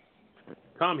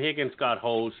 Tom Higgins got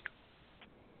hosed.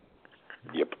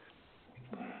 Yep.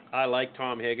 I like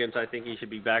Tom Higgins. I think he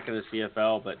should be back in the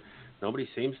CFL, but nobody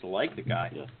seems to like the guy.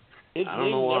 Yeah. His I don't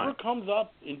name know why. never comes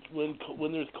up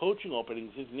when there's coaching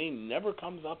openings. His name never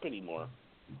comes up anymore.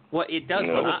 Well, it does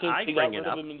when I bring it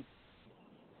up.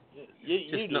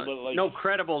 No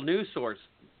credible news source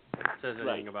says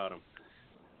anything about him.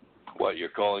 What, you're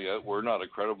calling it? We're not a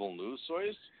credible news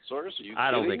source? Are you I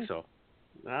don't kidding? think so.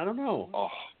 I don't know. Oh.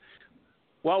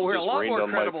 Well, we're a lot more rained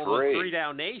on my credible than parade. Three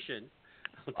Down Nation.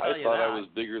 I thought I was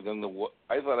bigger than the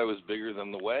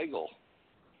Waggle.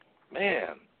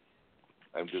 Man,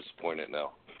 I'm disappointed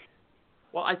now.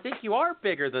 Well, I think you are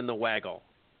bigger than the Waggle.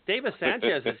 Davis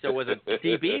Sanchez was a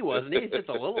DB, wasn't he? He's just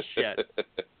a little shit.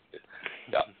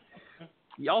 Yeah.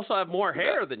 You also have more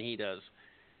hair than he does.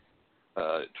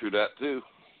 True that too.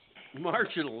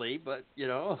 Marginally, but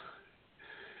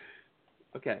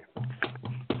Okay.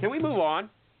 Can we move on?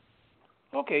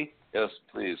 Okay. Yes,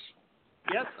 please.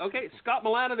 Yes, okay. Scott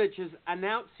Milanovich has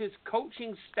announced his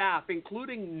coaching staff,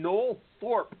 including Noel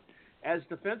Thorpe, as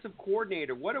defensive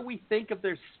coordinator. What do we think of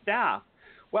their staff?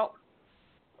 Well,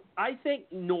 I think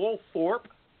Noel Thorpe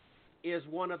is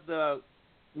one of the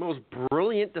most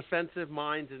brilliant defensive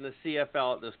minds in the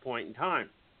CFL at this point in time.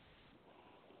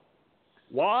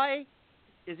 Why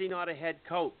is he not a head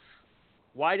coach?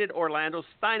 Why did Orlando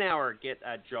Steinauer get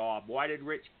a job? Why did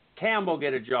Rich Campbell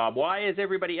get a job? Why is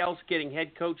everybody else getting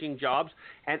head coaching jobs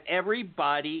and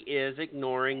everybody is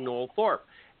ignoring Noel Thorpe?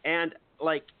 And,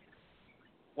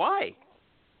 why?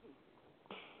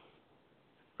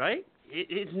 Right?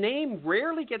 his name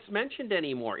rarely gets mentioned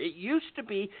anymore. It used to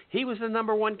be he was the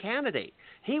number one candidate.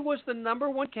 He was the number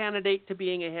one candidate to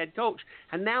being a head coach,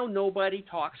 and now nobody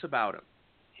talks about him.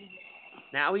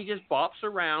 Now he just bops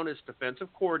around as defensive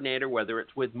coordinator, whether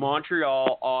it's with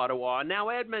Montreal, Ottawa, now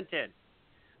Edmonton.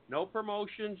 No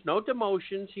promotions, no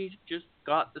demotions. He's just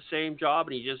got the same job,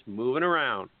 and he's just moving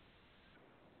around.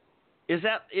 Is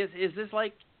this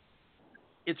like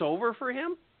it's over for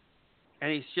him?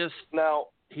 And he's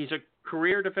a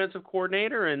career defensive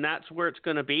coordinator, and that's where it's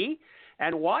going to be?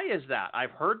 And why is that?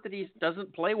 I've heard that he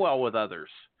doesn't play well with others.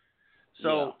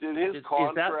 So did his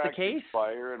contract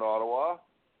expire in Ottawa?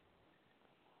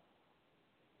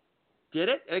 Did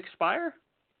it expire?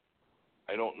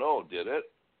 I don't know. Did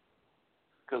it?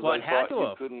 Because I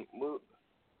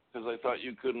thought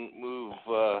you couldn't move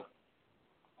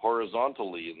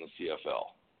horizontally in the CFL.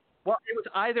 Well, it was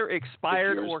either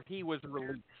expired or he was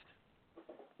released.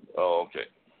 Oh, okay.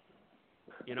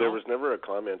 You know? There was never a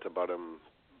comment about him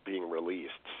being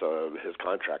released, so his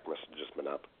contract must have just been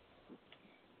up.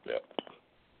 Yeah.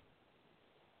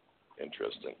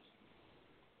 Interesting.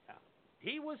 Yeah.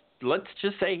 He was, let's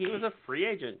just say he was a free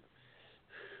agent.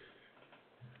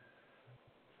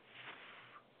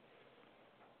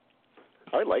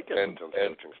 I like Edmonton's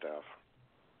coaching staff.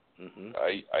 Mm-hmm.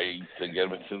 I think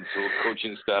Edmonton's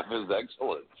coaching staff is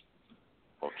excellent.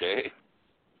 Okay.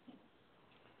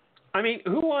 I mean,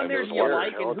 who on there do you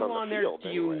like, and who on there do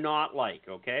you not like?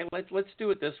 Okay, let's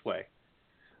do it this way.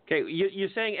 Okay, you're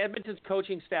saying Edmonton's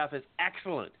coaching staff is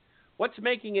excellent. What's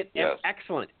making it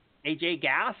excellent? AJ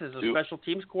Gass is a special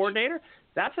teams coordinator.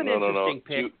 That's an interesting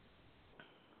pick.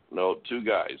 Two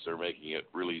guys are making it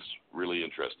really, really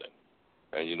interesting.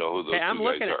 And you know who those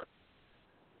two guys are?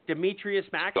 Demetrius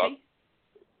Maxey?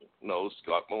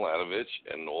 Scott Milanovich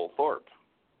and Noel Thorpe.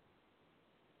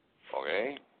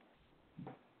 Okay?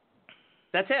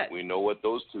 That's it. We know what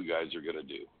those two guys are going to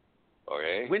do.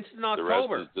 Okay? Winston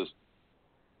October. The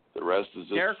rest is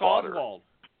just Derek fodder. Oswald.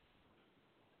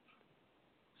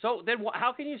 So then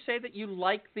how can you say that you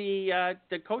like the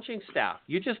coaching staff?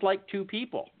 You just like two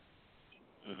people.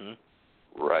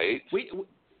 Mm-hmm. Right.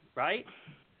 Right?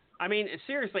 I mean,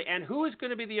 seriously, and who is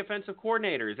going to be the offensive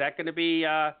coordinator? Is that going to be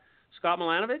Scott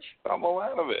Milanovich? Scott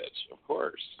Milanovich, of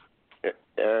course.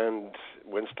 And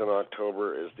Winston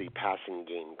October is the passing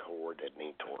game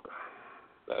coordinator.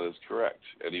 That is correct.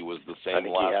 And he was the same I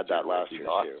think he had that last year,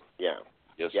 too. Yeah.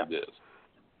 Yes, he did.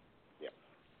 Yeah.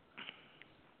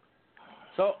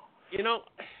 So,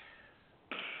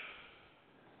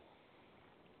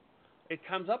 it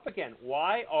comes up again.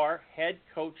 Why are head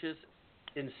coaches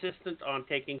insistent on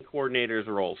taking coordinators'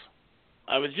 roles?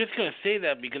 I was just going to say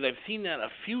that because I've seen that a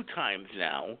few times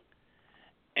now,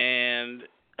 and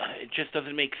it just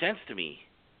doesn't make sense to me.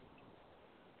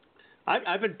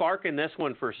 I've been barking this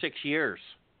one for 6 years.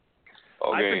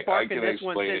 Okay, I've been barking this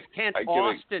one since Kent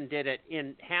Austin did it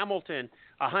in Hamilton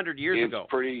 100 years ago.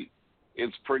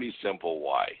 It's pretty simple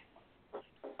why.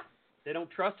 They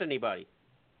don't trust anybody.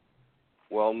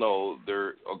 Well, no,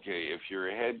 if you're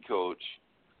a head coach,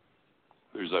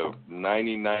 there's a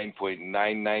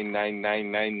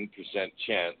 99.99999%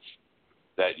 chance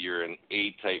that you're an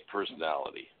A-type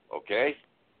personality, okay?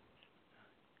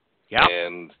 Yeah.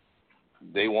 And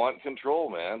they want control,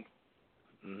 man.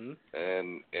 Mm-hmm.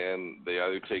 And they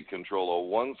either take control of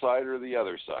one side or the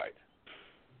other side.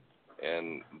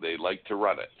 And they like to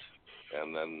run it.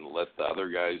 And then let the other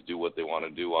guys do what they want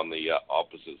to do on the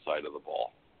opposite side of the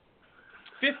ball.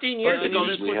 15 years ago,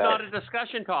 this was not a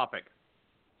discussion topic.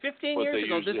 15 years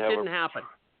ago, this didn't happen.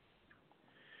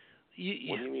 What do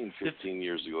you mean 15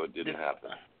 years ago it didn't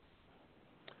happen?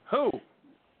 Who?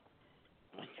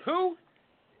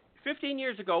 15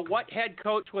 years ago, what head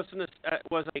coach was a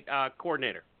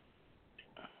coordinator?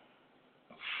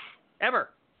 Ever?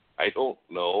 I don't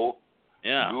know.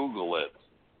 Yeah. Google it.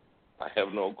 I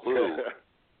have no clue.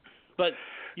 But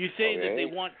you say that they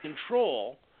want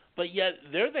control, but yet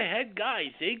they're the head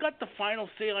guys. They got the final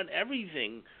say on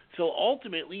everything. So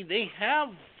ultimately, they have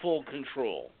full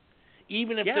control,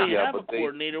 even if they have a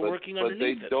coordinator working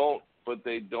underneath it. But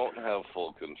they don't have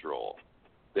full control.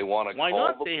 They want to Why call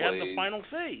not? the They plays. have the final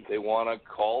say. They want to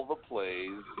call the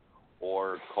plays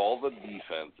or call the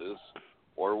defenses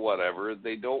or whatever.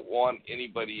 They don't want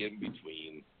anybody in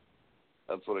between.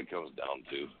 That's what it comes down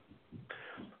to.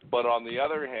 But on the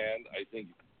other hand, I think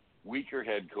weaker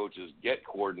head coaches get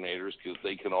coordinators because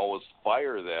they can always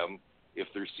fire them if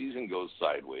their season goes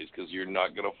sideways, because you're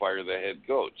not going to fire the head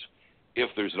coach if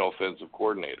there's an offensive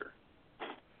coordinator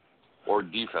or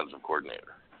defensive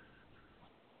coordinator.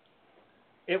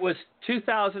 It was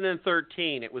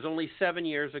 2013. It was only 7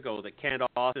 years ago that Kent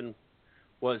Austin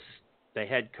was the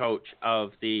head coach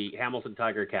of the Hamilton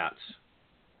Tiger Cats.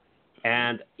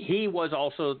 And he was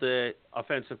also the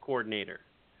offensive coordinator.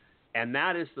 And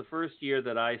that is the first year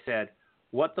that I said,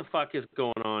 what the fuck is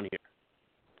going on here?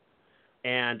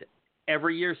 And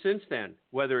every year since then,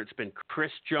 whether it's been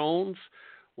Chris Jones,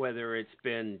 whether it's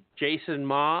been Jason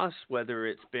Moss, whether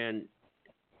it's been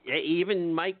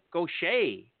even Mike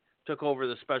O'Shea took over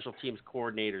the special teams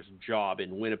coordinator's job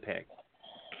in Winnipeg.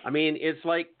 I mean, it's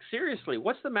like, seriously,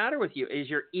 what's the matter with you? Is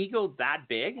your ego that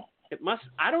big? It must.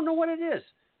 I don't know what it is.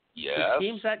 Yes. The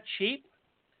team's that cheap?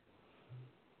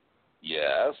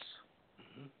 Yes.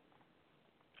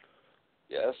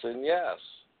 Yes and yes.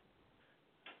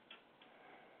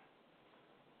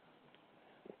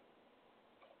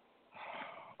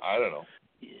 I don't know.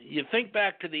 You think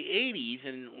back to the '80s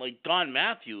and like Don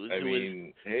Matthews,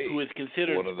 who was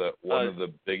considered one of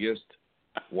the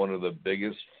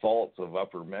biggest faults of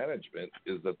upper management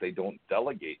is that they don't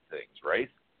delegate things, right?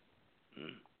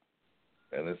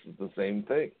 And this is the same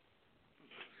thing.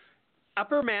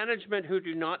 Upper management who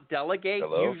do not delegate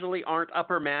usually aren't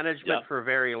upper management for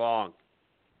very long.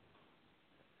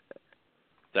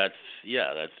 That's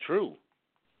true.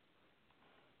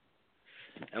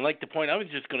 And like the point I was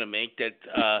just going to make,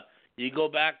 that you go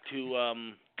back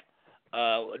to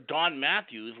Don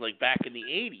Matthews, like back in the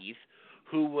 '80s,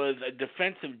 who was a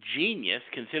defensive genius,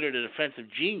 considered a defensive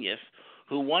genius,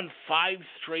 who won 5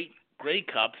 straight Grey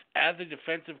Cups as a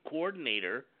defensive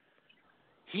coordinator.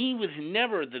 He was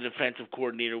never the defensive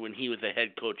coordinator when he was the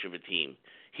head coach of a team.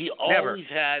 He always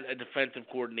had a defensive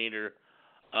coordinator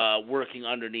working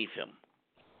underneath him.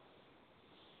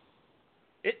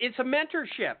 It's a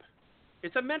mentorship.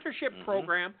 It's a mentorship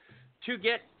program to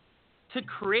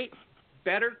create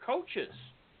better coaches.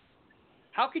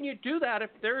 How can you do that if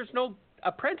there's no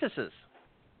apprentices?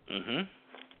 Mm-hmm.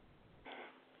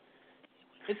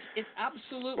 It's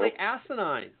absolutely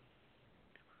asinine.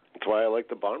 That's why I like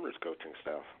the Bombers coaching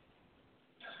staff.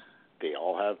 They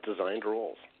all have designed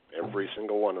roles, every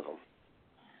single one of them.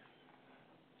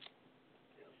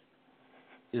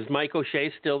 Is Mike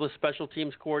O'Shea still the special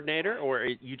teams coordinator, or are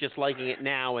you just liking it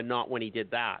now and not when he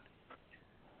did that?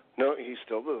 No, he's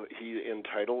still he in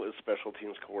title is special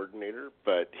teams coordinator,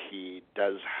 but he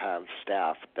does have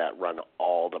staff that run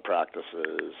all the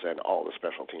practices and all the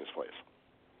special teams plays.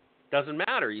 Doesn't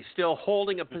matter. He's still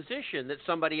holding a position that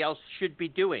somebody else should be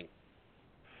doing.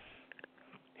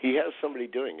 He has somebody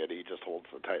doing it. He just holds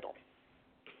the title.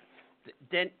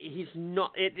 Then he's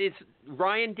not. It's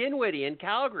Ryan Dinwiddie in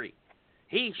Calgary.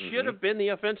 He should have been the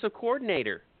offensive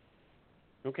coordinator.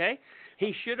 Okay?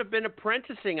 He should have been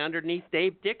apprenticing underneath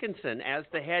Dave Dickinson as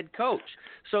the head coach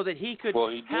so that he could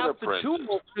have the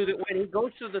tools so that when he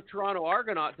goes to the Toronto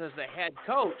Argonauts as the head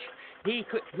coach, he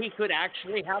could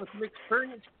actually have some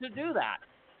experience to do that.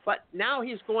 But now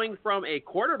he's going from a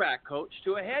quarterback coach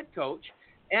to a head coach,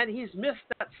 and he's missed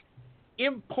that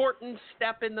important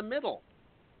step in the middle.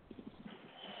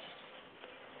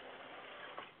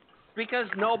 Because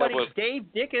Dave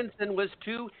Dickinson was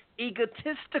too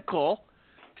egotistical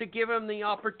to give him the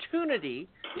opportunity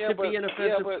to be an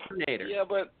offensive coordinator. Yeah,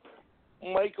 but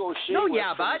Mike O'Shea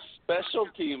went from special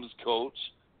teams coach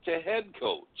to head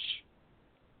coach.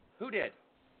 Who did?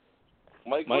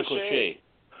 Mike O'Shea.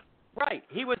 Right.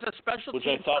 He was a special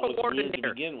teams coordinator. Was weird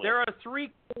to begin with. There are 3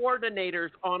 coordinators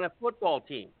on a football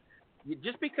team.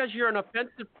 Just because you're an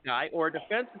offensive guy or a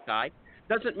defensive guy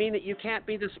doesn't mean that you can't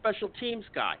be the special teams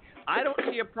guy. I don't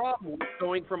see a problem with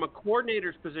going from a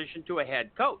coordinator's position to a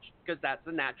head coach because that's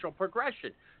the natural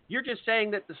progression. You're just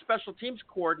saying that the special teams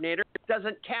coordinator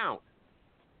doesn't count.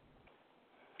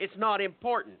 It's not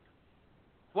important.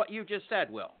 What you just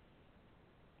said, Will.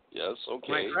 Yes,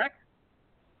 okay. Am I correct?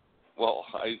 Well,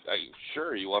 I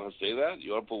sure, you want to say that?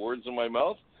 You want to put words in my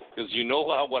mouth? Because you know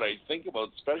what I think about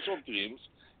special teams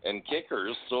and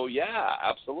kickers, so yeah,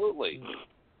 absolutely.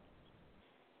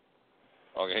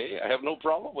 Okay, I have no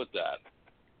problem with that.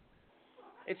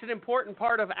 It's an important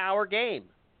part of our game.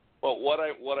 But what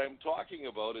I'm talking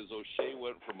about is O'Shea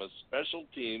went from a special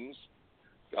teams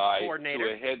guy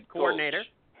to a head coach.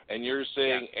 And you're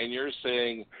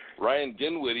saying Ryan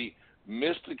Dinwiddie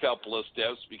missed a couple of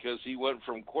steps because he went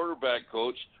from quarterback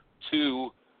coach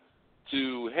to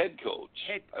head coach.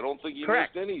 I don't think he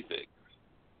missed anything.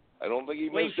 I don't think he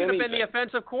missed anything. He should have been the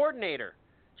offensive coordinator.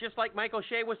 Just like Mike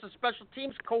O'Shea was the special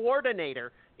teams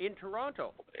coordinator in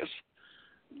Toronto.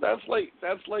 That's like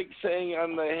saying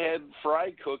I'm the head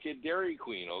fry cook at Dairy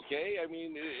Queen. Okay, I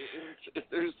mean,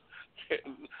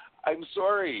 I'm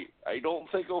sorry, I don't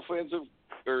think offensive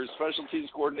or special teams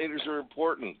coordinators are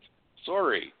important.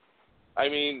 Sorry, I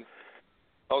mean,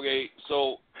 okay,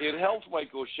 so it helped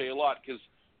Mike O'Shea a lot because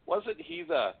wasn't he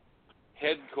the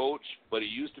head coach, but he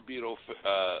used to be a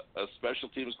special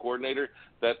teams coordinator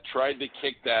that tried to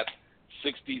kick that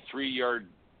 63-yard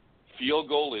field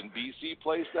goal in BC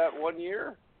Place that one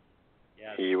year?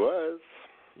 Yeah. He was.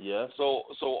 Yes. So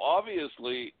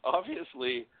obviously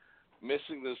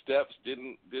missing the steps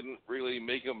didn't really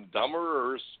make him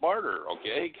dumber or smarter,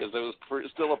 okay? Because it was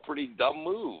still a pretty dumb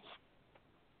move.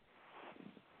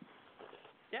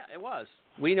 Yeah, it was.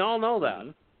 We all know that.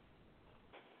 Mm-hmm.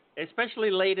 Especially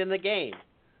late in the game.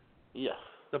 Yes.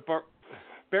 The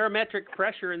barometric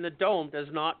pressure in the dome does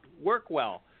not work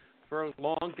well for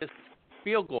long distance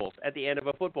field goals at the end of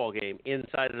a football game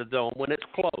inside of the dome when it's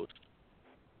closed.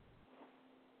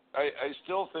 I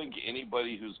still think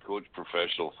anybody who's coached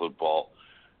professional football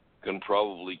can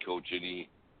probably coach any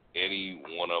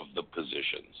one of the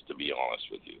positions, to be honest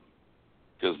with you,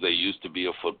 because they used to be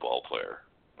a football player.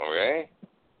 Okay.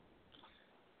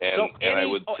 And I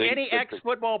would think any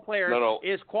ex-football player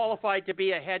is qualified to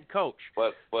be a head coach.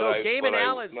 But Damon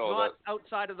Allen's not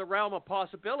outside of the realm of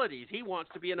possibilities. He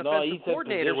wants to be an offensive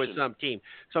coordinator with some team.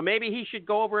 So maybe he should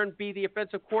go over and be the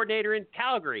offensive coordinator in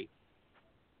Calgary.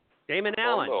 Damon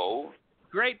Allen. No.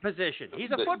 Great position. He's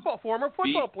a former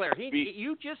football player.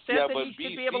 You just said that he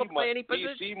should be able to play any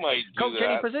position. Coach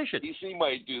any position. BC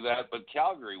might do that, but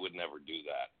Calgary would never do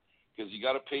that because you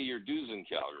got to pay your dues in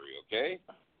Calgary, okay?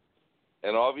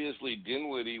 And obviously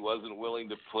Dinwiddie wasn't willing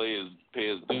to pay his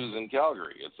dues in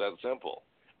Calgary. It's that simple.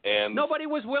 And nobody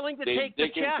was willing to take the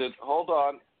check. Hold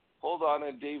on,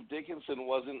 and Dave Dickinson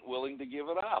wasn't willing to give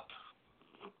it up.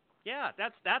 Yeah,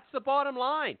 that's the bottom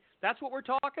line. That's what we're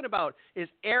talking about, is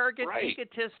arrogant,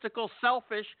 egotistical,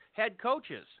 selfish head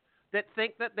coaches that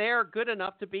think that they are good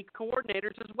enough to be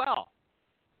coordinators as well.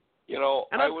 You know,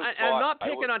 and I'm not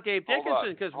picking on Dave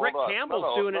Dickinson because Rick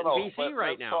Campbell's doing it in BC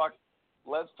right now.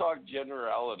 Let's talk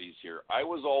generalities here. I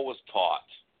was always taught,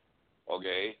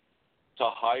 okay,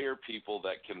 to hire people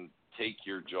that can take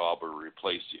your job or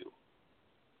replace you.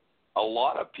 A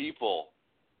lot of people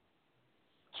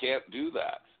can't do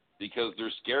that because they're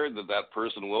scared that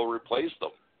person will replace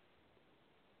them.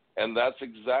 And that's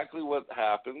exactly what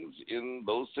happens in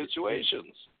those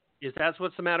situations. Is that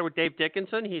what's the matter with Dave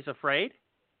Dickinson? He's afraid?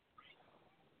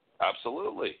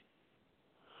 Absolutely.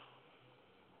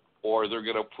 Or they're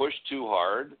going to push too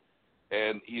hard,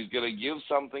 and he's going to give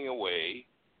something away.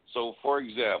 So, for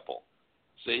example,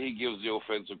 say he gives the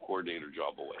offensive coordinator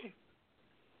job away,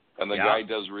 and the guy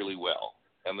does really well,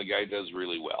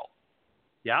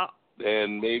 Yeah.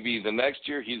 Then maybe the next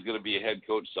year he's going to be a head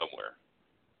coach somewhere,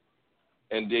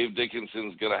 and Dave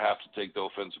Dickinson's going to have to take the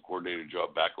offensive coordinator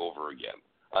job back over again.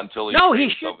 Until he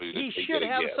should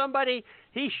have somebody.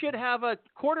 He should have a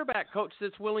quarterback coach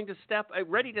that's willing to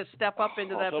ready to step up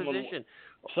into that position.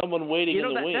 Someone waiting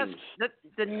in the wings. That's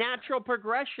the natural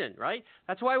progression, right?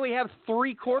 That's why we have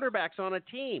 3 quarterbacks on a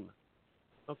team.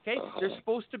 Okay, there's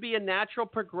supposed to be a natural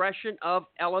progression of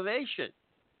elevation.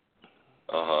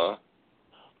 But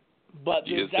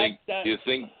do you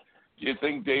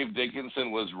think Dave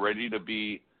Dickinson was ready to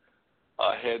be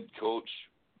a head coach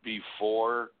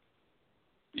before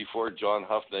John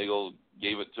Huffnagel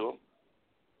gave it to him?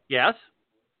 Yes.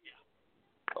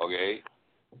 Okay.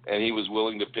 And he was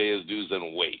willing to pay his dues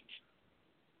and wait.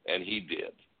 And he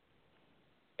did.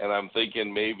 And I'm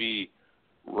thinking maybe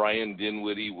Ryan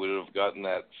Dinwiddie would have gotten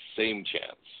that same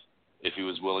chance if he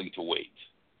was willing to wait.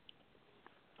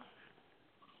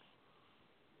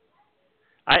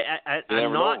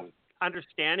 I'm not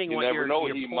understanding what your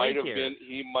point he might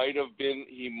have been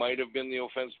the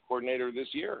offensive coordinator this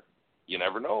year. You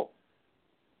never know.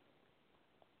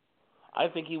 I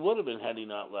think he would have been had he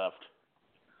not left.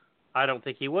 I don't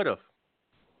think he would have.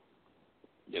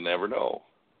 You never know.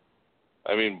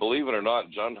 I mean, believe it or not,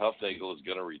 John Huffnagel is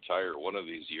going to retire one of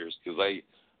these years because I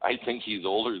think he's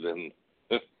older than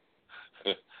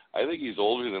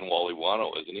Wally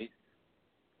Wano, isn't he?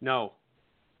 No,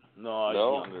 he's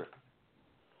younger.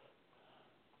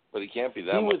 But he can't be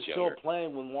that much younger. He was still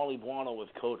playing when Wally Buono was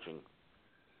coaching.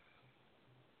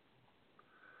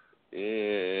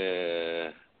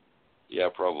 Yeah,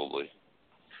 probably.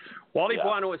 Wally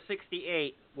Buono is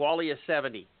 68. Wally is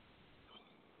 70.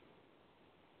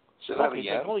 Say that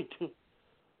again. Only 2.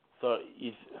 So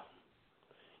you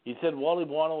said Wally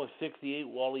Buono was 68.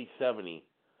 Wally's 70.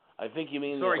 I think you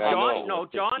mean. Sorry,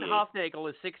 John Huffnagel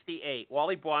is 68.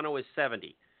 Wally Buono is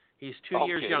 70. He's 2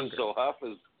 years younger. So Huff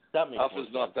is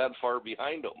not that far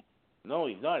behind him. No,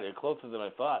 he's not. They're closer than I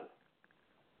thought.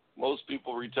 Most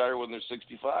people retire when they're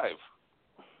 65.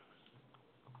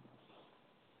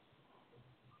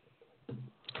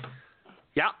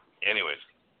 Yeah. Anyways.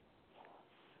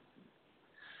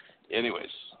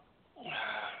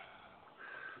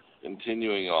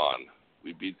 Continuing on.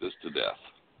 We beat this to death.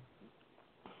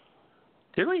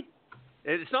 Did we?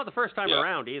 It's not the first time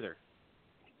around either.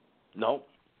 No.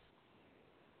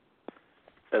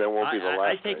 And it won't be the last.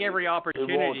 I take every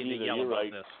opportunity to yell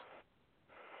about this.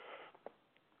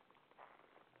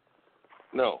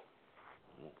 No.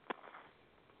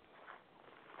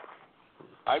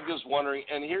 I'm just wondering,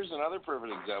 and here's another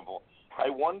perfect example. I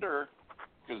wonder,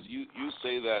 because you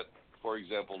say that, for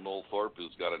example, Noel Thorpe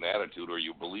has got an attitude, or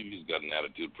you believe he's got an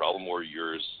attitude problem, or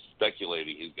you're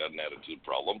speculating he's got an attitude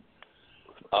problem.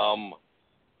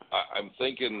 I'm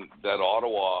thinking that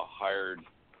Ottawa hired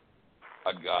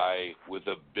a guy with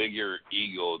a bigger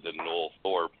ego than Noel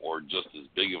Thorpe, or just as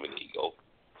big of an ego.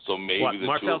 So maybe the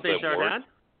Marcel two of them Desjardins?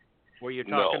 Were you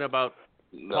talking about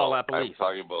Paul LaPolice? I'm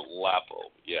talking about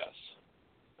Lapo, yes.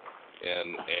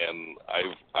 And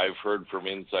I've heard from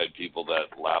inside people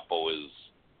that Lapo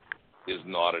is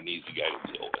not an easy guy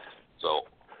to deal with. So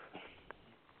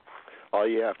all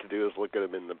you have to do is look at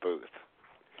him in the booth.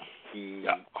 He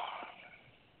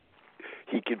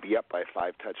could be up by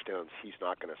 5 touchdowns. He's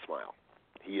not going to smile.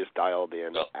 He is dialed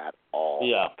in at all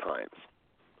times.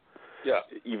 Yeah.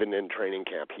 Even in training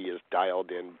camp, he is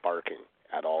dialed in, barking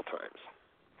at all times.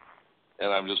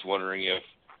 And I'm just wondering if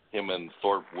him and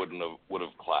Thorpe would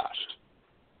have clashed.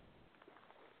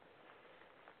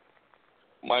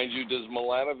 Mind you, does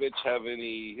Milanovic have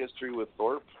any history with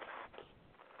Thorpe?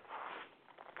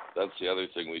 That's the other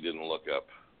thing we didn't look up.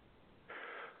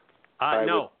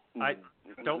 No, I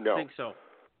don't think so.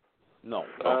 No.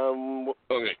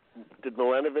 Okay. Did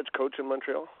Milanovic coach in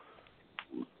Montreal?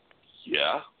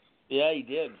 Yeah. Yeah, he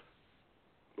did.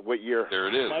 What year? There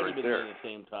it is, Might right have been there. at the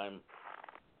same time.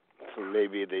 So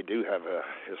maybe they do have a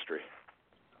history.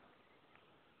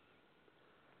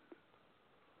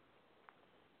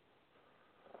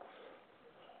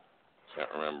 Can't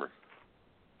remember.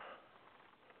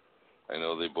 I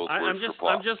know they both worked for Pop.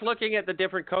 I'm just looking at the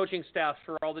different coaching staffs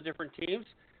for all the different teams.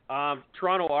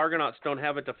 Toronto Argonauts don't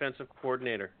have a defensive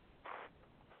coordinator.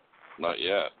 Not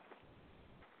yet.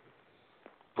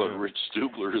 But Rich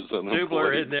Stubler is unemployed.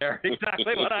 Stubler in there.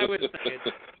 Exactly what I was saying.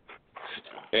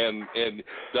 And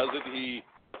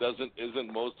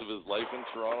isn't most of his life in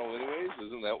Toronto anyways?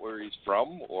 Isn't that where he's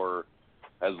from, or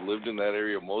has lived in that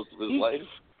area most of his life?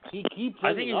 He keeps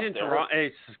I think he's in there. Toronto,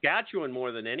 Saskatchewan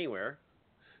more than anywhere.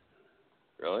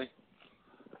 Really?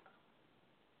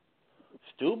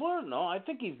 Stubler? No, I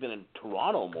think he's been in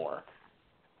Toronto more.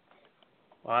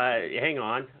 Hang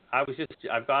on.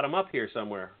 I've got him up here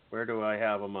somewhere. Where do I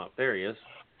have him up? There he is.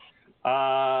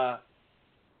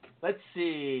 Let's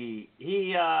see.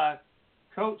 He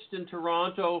coached in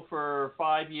Toronto for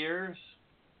 5 years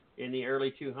in the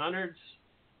early 200s.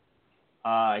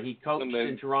 He coached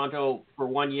in Toronto for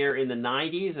 1 year in the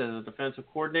 90s as a defensive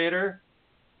coordinator.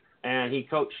 And he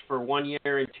coached for 1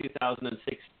 year in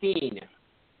 2016.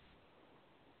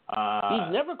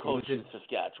 He's never coached in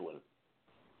Saskatchewan.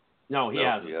 No, he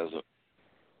hasn't. He hasn't.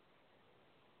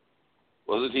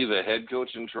 Wasn't he the head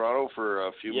coach in Toronto for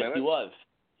a few minutes? Yes, he was.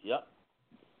 Yep.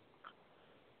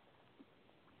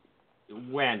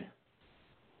 When?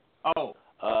 Oh,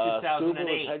 Stubler 2008.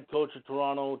 was head coach of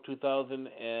Toronto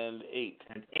 2008.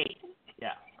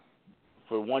 Yeah.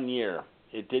 For 1 year.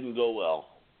 It didn't go well.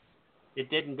 It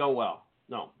didn't go well,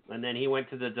 no. And then he went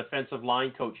to the defensive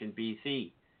line coach in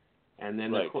BC, and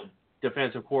then the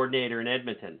defensive coordinator in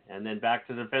Edmonton, and then back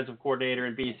to the defensive coordinator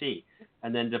in BC,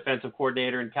 and then defensive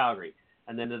coordinator in Calgary,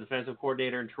 and then the defensive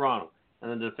coordinator in Toronto, and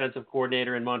then the defensive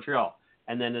coordinator in Montreal,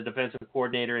 and then the defensive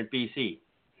coordinator in BC.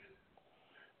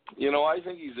 You know, I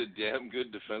think he's a damn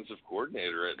good defensive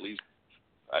coordinator. At least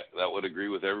that would agree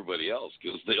with everybody else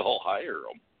because they all hire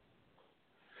him.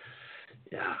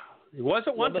 Yeah. It was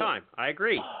at one time. I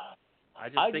agree. I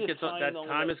think that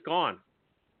time is gone.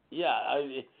 Yeah,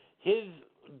 his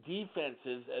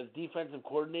defenses as defensive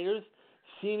coordinators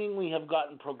seemingly have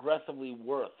gotten progressively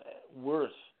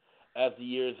worse as the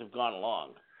years have gone along.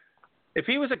 If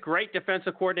he was a great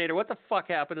defensive coordinator, what the fuck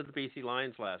happened to the BC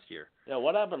Lions last year? Yeah,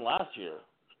 what happened last year?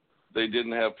 They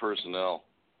didn't have personnel.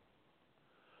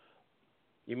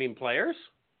 You mean players?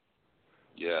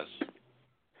 Yes.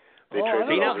 Hamilton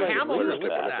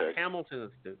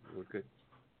were good.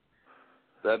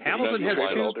 Hamilton has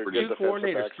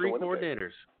three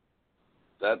coordinators.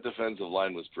 That defensive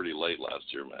line was pretty late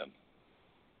last year, man.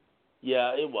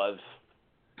 Yeah, it was.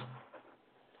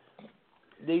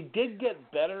 They did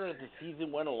get better as the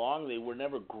season went along. They were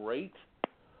never great,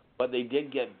 but they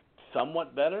did get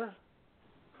somewhat better.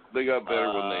 They got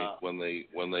better when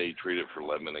they traded for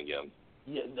Ledman again.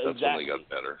 Yeah, that's when they got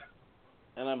better.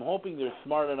 And I'm hoping they're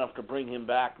smart enough to bring him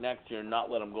back next year and not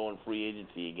let him go in free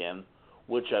agency again,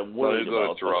 which I worried about. He'll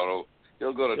go to Toronto.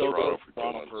 He'll go to Toronto for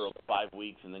 2 months. For 5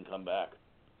 weeks and then come back.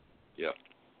 Yeah.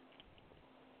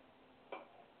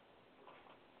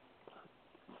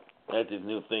 That's his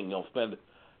new thing. He'll spend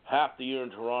half the year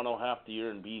in Toronto, half the year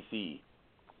in BC.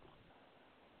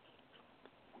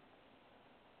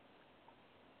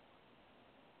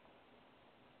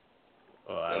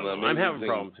 I'm having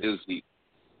problems.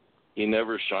 He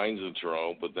never shines in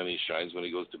Toronto, but then he shines when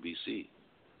he goes to BC.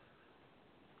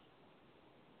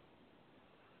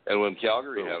 And when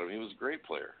Calgary had him, he was a great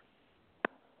player.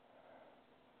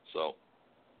 So.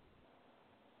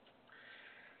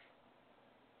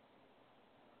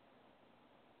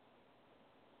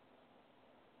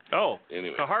 Oh,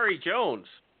 anyway. Kahari Jones.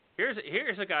 Here's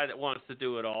a guy that wants to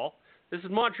do it all. This is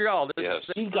Montreal. This is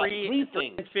He's got three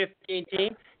things. 15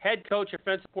 team, head coach,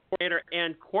 offensive coordinator,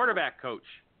 and quarterback coach.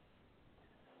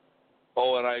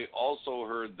 Oh, and I also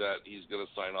heard that he's going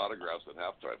to sign autographs at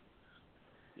halftime.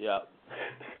 Yeah.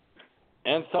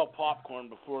 And sell popcorn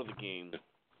before the game.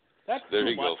 That's there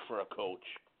too you much go. for a coach.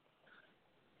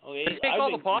 Okay, They take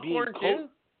all the popcorn too?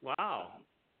 Wow.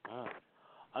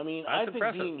 I mean, That's I think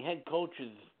impressive. being head coach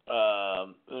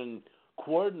and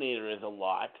coordinator is a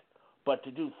lot, but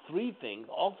to do three things,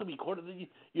 also be coordinator,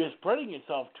 you're spreading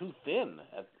yourself too thin,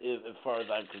 as far as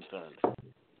I'm concerned.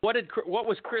 What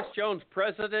was Chris Jones,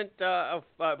 president of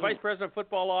vice president of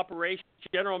football operations,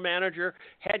 general manager,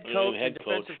 head coach, and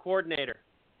defensive coordinator?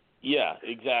 Yeah,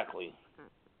 exactly.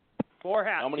 4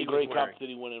 hats. How many Grey Cups did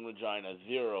he win in Regina?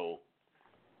 0.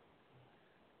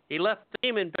 He left the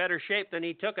team in better shape than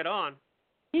he took it on.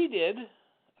 He did.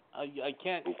 I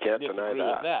can't disagree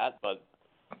with that, but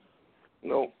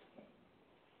no.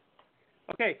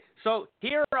 Okay, so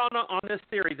here on this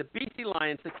theory, the BC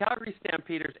Lions, the Calgary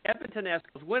Stampeders, Edmonton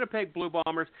Eskimos, Winnipeg Blue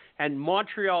Bombers, and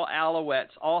Montreal Alouettes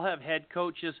all have head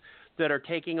coaches that are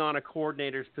taking on a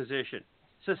coordinator's position.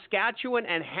 Saskatchewan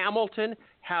and Hamilton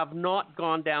have not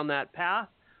gone down that path.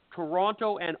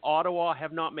 Toronto and Ottawa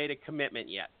have not made a commitment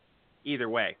yet. Either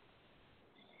way.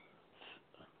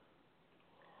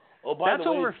 Oh, by that's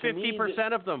the way, over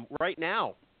 50% of them right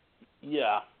now.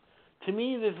 Yeah. To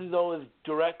me, this is always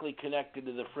directly connected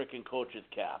to the frickin' coach's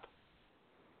cap.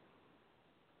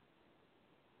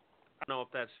 I don't know if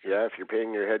that's true. Yeah, if you're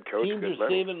paying your head coach Teams good are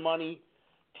money. saving money.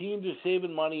 Teams are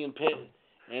saving money and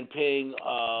paying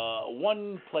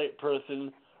one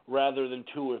person rather than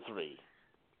 2 or 3.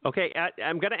 Okay,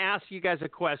 I'm going to ask you guys a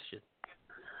question.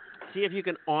 See if you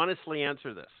can honestly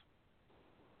answer this.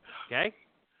 Okay?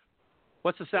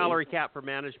 What's the salary cap for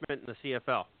management in the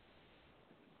CFL?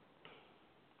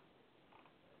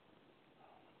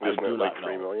 Isn't it like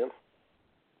 $3 million?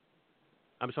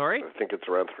 I'm sorry? I think it's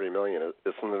around $3 million. Isn't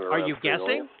it around Are you $3 guessing?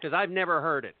 million? Because I've never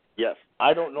heard it. Yes.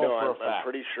 I don't know for a fact. I'm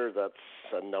pretty sure that's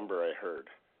a number I heard,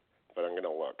 but I'm going to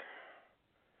look.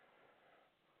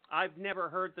 I've never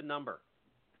heard the number.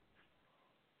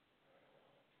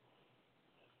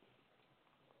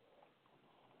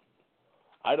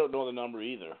 I don't know the number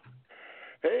either.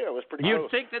 Hey, I was pretty You'd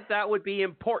close. think that would be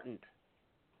important.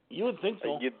 You would think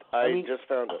so. I just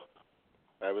found it.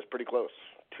 I was pretty close.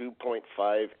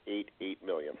 $2.588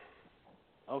 million.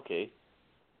 Okay.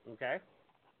 Okay.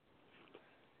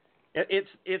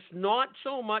 It's not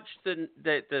so much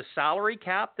the salary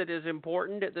cap that is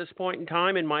important at this point in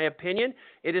time, in my opinion.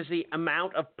 It is the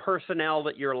amount of personnel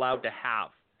that you're allowed to have.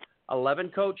 11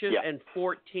 coaches and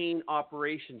 14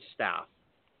 operations staff.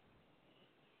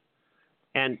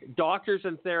 And doctors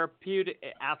and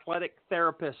athletic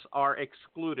therapists are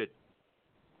excluded.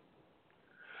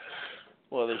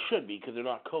 Well, they should be because they're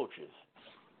not coaches.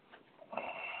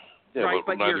 Yeah, right,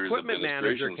 but neither your is equipment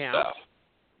manager administration counts. staff.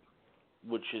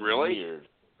 Which is Really? weird.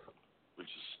 Which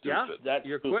is stupid. Yeah,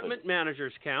 your equipment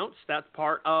managers counts. That's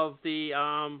part of the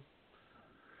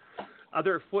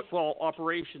other football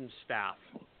operations staff.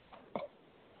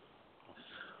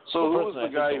 So who Well, was personally,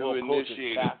 the guy I think who the whole coach's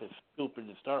initiated? cap is stupid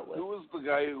to start with. Who was the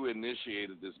guy who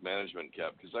initiated this management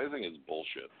cap? Because I think it's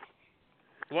bullshit.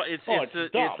 Well, it's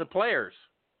the players.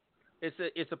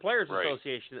 It's the players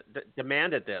association that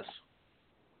demanded this.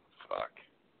 Fuck,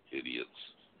 idiots.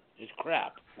 It's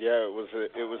crap. Yeah, it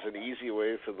was an easy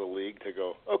way for the league to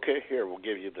go, okay, here, we'll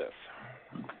give you this.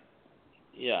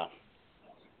 Yeah.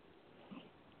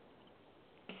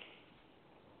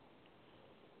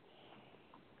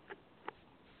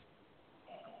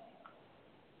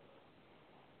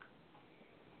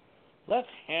 Let's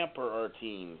hamper our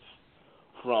teams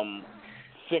from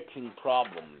fixing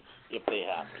problems if they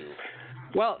have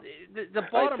to. Well, the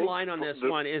bottom line on this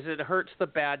one is it hurts the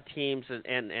bad teams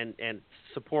and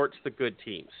supports the good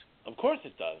teams. Of course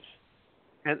it does.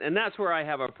 And that's where I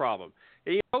have a problem.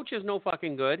 The coach is no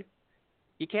fucking good.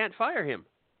 You can't fire him.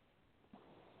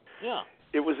 Yeah.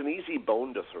 It was an easy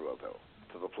bone to throw, though,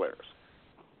 to the players.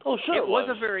 Oh, sure It was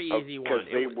a very easy one. Because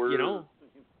they were, you know,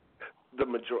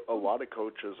 a lot of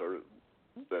coaches, or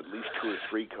at least 2 or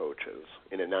 3 coaches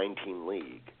in a 9-team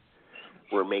league,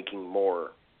 were making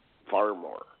far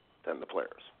more than the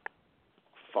players.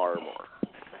 Far more.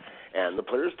 And the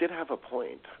players did have a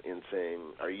point in saying,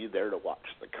 are you there to watch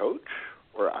the coach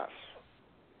or us?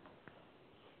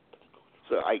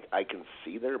 So I can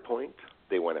see their point.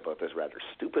 They went about this rather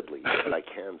stupidly, but I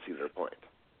can see their point.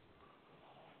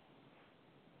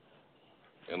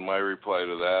 And my reply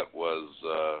to that was,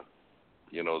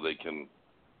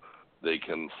 they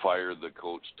can fire the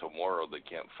coach tomorrow. They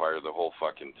can't fire the whole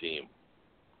fucking team.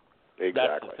 Exactly.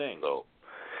 That's the thing. So,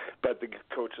 but the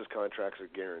coaches' contracts are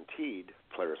guaranteed.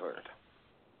 Players aren't.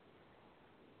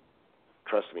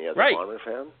 Trust me, as a Bonner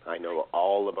fan, I know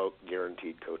all about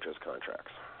guaranteed coaches'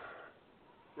 contracts.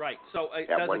 Right. So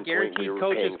does a guaranteed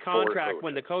coach's contract,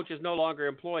 when the coach is no longer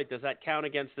employed, does that count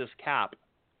against this cap?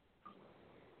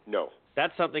 No.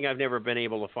 That's something I've never been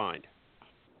able to find.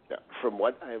 Yeah. From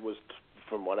what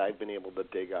I've been able to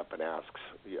dig up and ask,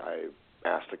 I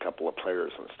asked a couple of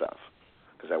players and stuff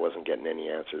because I wasn't getting any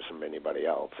answers from anybody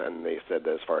else, and they said,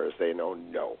 as far as they know,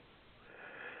 no.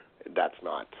 That's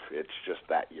not. It's just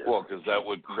that year. Well, because that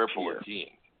would cripple a team.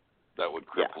 That would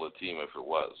cripple a team if it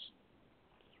was.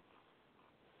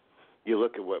 You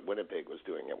look at what Winnipeg was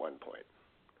doing at one point.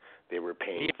 They were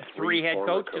paying 3 head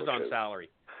coaches on salary.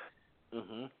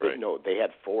 Mm-hmm. Right. No, they had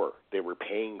 4. They were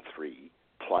paying 3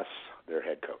 plus their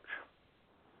head coach.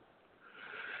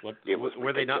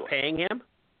 Were they not paying him?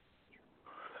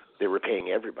 They were paying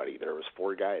everybody. There was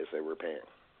 4 guys they were paying.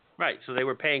 Right, so they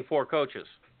were paying 4 coaches.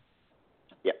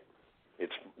 Yeah,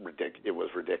 it was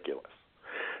ridiculous.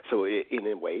 So in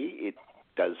a way, it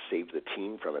does save the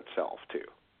team from itself too.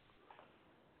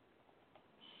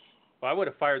 Well, I would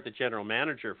have fired the general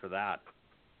manager for that.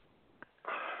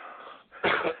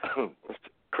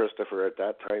 Christopher, at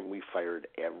that time, we fired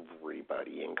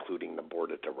everybody, including the board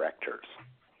of directors.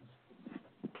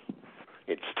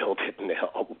 It still didn't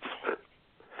help.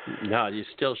 No, you're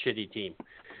still a shitty team.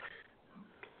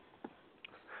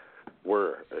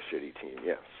 We're a shitty team,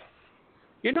 yes.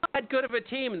 You're not that good of a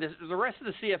team. The rest of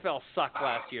the CFL sucked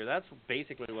last year. That's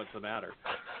basically what's the matter.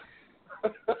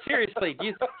 Seriously,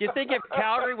 do you think if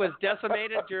Calgary was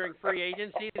decimated during free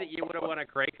agency that you would have won a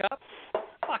Grey Cup?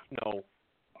 Fuck no.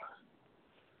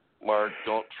 Mark,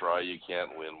 don't try. You can't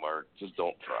win, Mark. Just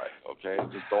don't try, okay?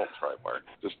 Just don't try, Mark.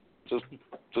 Just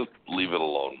leave it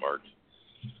alone, Mark.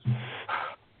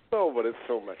 Oh, but it's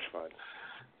so much fun.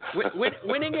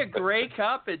 Winning a Grey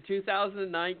Cup in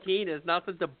 2019 is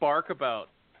nothing to bark about.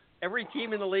 Every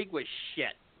team in the league was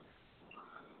shit.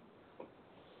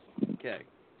 Okay.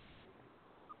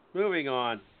 Moving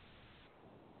on.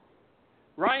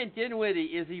 Ryan Dinwiddie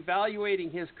is evaluating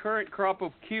his current crop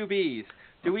of QBs.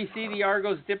 Do we see the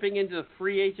Argos dipping into the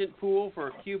free agent pool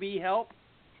for QB help?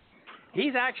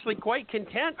 He's actually quite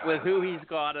content with who he's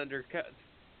got under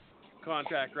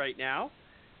contract right now.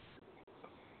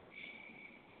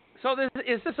 So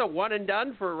is this a one and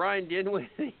done for Ryan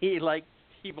Dinwiddie like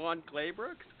Yvonne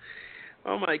Claybrooks?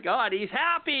 Oh, my God. He's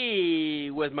happy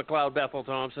with McLeod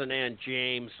Bethel-Thompson and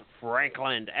James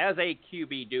Franklin as a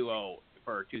QB duo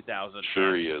for 2020.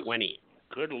 Sure he is.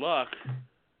 Good luck.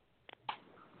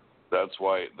 That's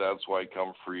why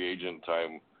come free agent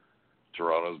time,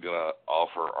 Toronto's going to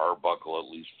offer Arbuckle at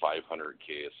least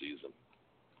 $500K a season.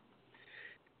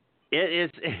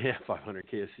 It is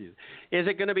 $500K a season. Is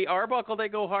it going to be Arbuckle they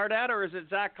go hard at, or is it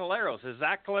Zach Collaros? Is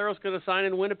Zach Collaros going to sign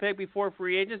in Winnipeg before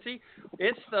free agency?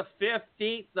 It's the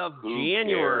 15th of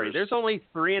January. Cares? There's only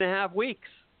 3.5 weeks.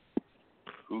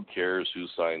 Who cares who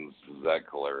signs Zach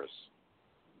Collaros?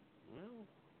 Well,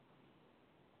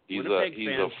 he's Winnipeg a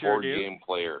fans sure do. 4-game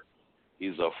player.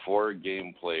 He's a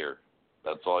 4-game player.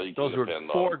 That's all you Those can depend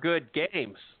were 4 on. good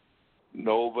games.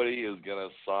 Nobody is going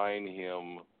to sign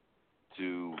him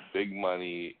to big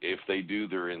money. If they do,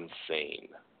 they're insane.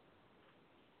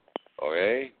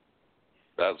 Okay?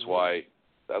 That's why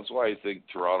I think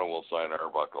Toronto will sign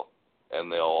Arbuckle,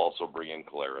 and they'll also bring in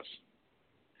Collaros.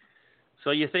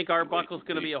 So you think Arbuckle's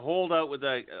going to be a holdout with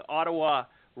the Ottawa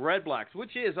Red Blacks,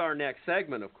 which is our next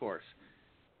segment, of course.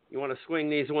 You want to swing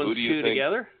these two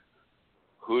together?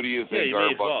 Who do you think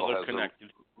Arbuckle has?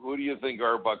 Connected. Who do you think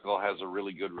Arbuckle has a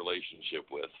really good relationship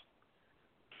with?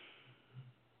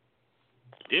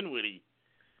 Dinwiddie.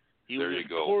 He there was you a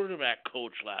go. quarterback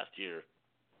coach last year.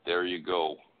 There you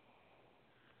go.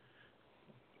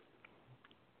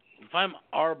 If I'm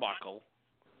Arbuckle,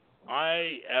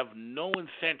 I have no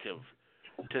incentive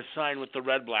to sign with the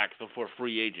Red Blacks before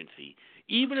free agency.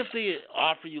 Even if they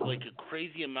offer you like a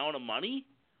crazy amount of money,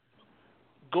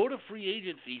 go to free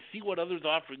agency, see what others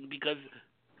offering, because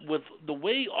with the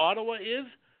way Ottawa is,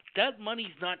 that money's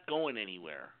not going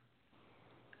anywhere.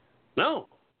 No.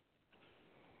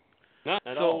 Not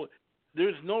at all. So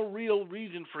there's no real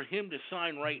reason for him to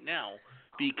sign right now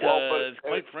because,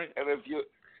 quite frankly,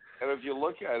 and if you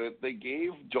look at it, they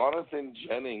gave Jonathan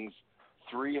Jennings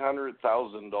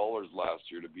 $300,000 last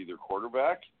year to be their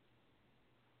quarterback,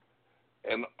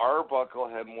 and Arbuckle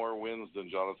had more wins than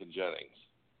Jonathan Jennings,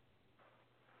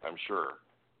 I'm sure.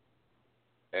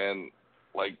 And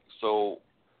so,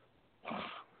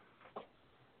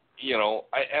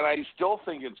 I still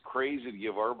think it's crazy to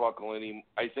give Arbuckle any.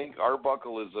 I think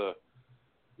Arbuckle is a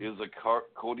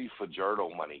Cody Fajardo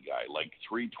money guy, like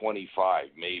 $325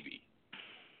 maybe,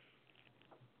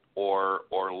 or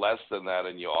less than that,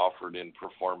 and you offered in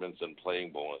performance and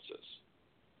playing bonuses.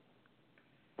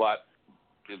 But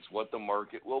it's what the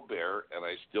market will bear, and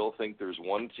I still think there's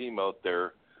one team out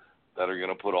there that are going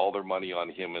to put all their money on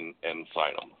him and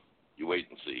sign him. You wait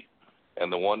and see.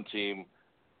 And the one team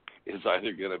is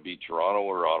either going to be Toronto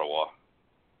or Ottawa.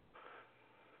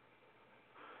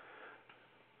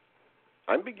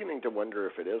 I'm beginning to wonder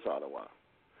if it is Ottawa,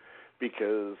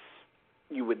 because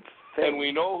you would think. And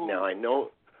we know. Now I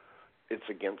know it's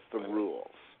against the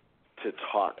rules to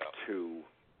talk to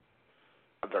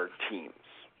their teams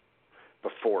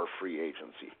before free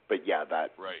agency, but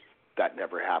that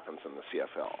never happens in the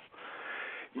CFL.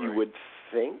 You would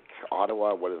think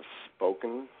Ottawa would have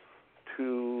spoken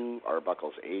to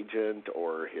Arbuckle's agent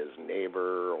or his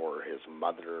neighbor or his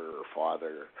mother or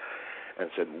father and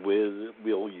said,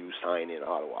 will you sign in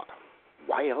Ottawa?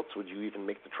 Why else would you even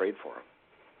make the trade for him?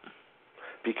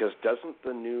 Because doesn't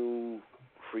the new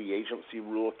free agency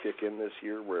rule kick in this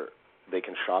year where they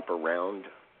can shop around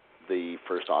the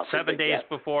first offer 7 days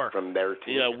before from their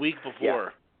team? Yeah, a week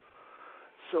before. Yeah.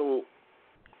 So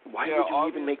why would you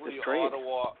even make this trade?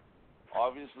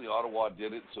 Obviously, Ottawa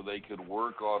did it so they could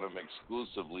work on him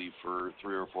exclusively for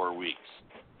 3 or 4 weeks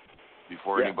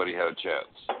before anybody had a chance.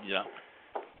 Yeah.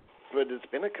 But it's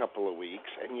been a couple of weeks,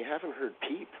 and you haven't heard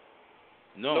peep.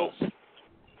 No. Nope.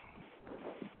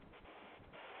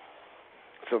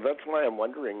 So that's why I'm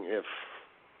wondering if,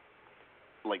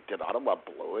 did Ottawa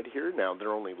blow it here? Now,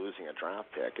 they're only losing a draft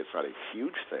pick. It's not a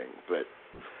huge thing, but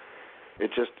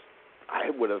it just,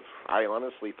 I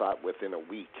honestly thought within a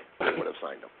week they would have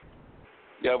signed him.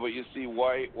 Yeah, but you see,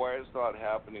 why it's not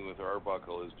happening with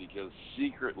Arbuckle is because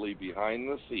secretly behind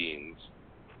the scenes,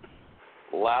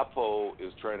 Lapo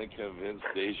is trying to convince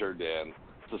Desjardins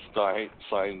to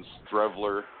sign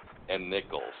Strevler and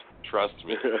Nichols. Trust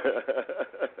me.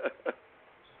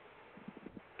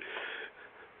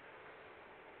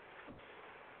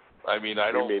 I mean,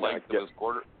 I don't like them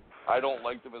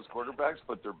as quarterbacks,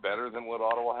 but they're better than what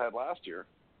Ottawa had last year.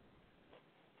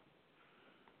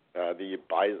 The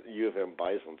U of M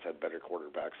Bisons had better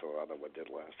quarterbacks than Ottawa did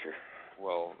last year.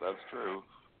 Well, that's true.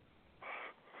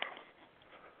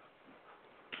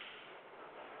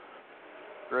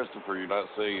 Christopher, you're not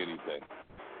saying anything.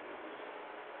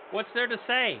 What's there to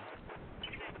say?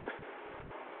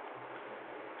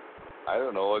 I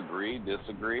don't know. Agree,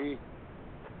 disagree?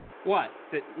 What?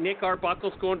 That Nick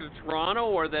Arbuckle's going to Toronto,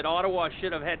 or that Ottawa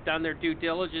should have had done their due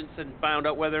diligence and found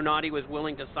out whether or not he was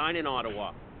willing to sign in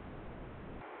Ottawa?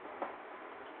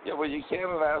 Yeah, well, you can't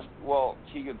have asked. Well,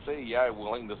 he could say, "Yeah, I'm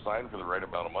willing to sign for the right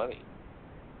amount of money."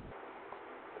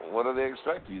 What do they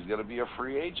expect? He's going to be a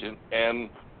free agent, and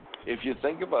if you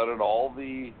think about it, all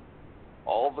the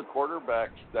quarterbacks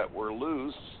that were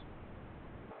loose,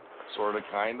 sort of,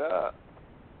 kinda,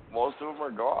 most of them are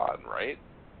gone, right?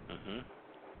 Mm-hmm.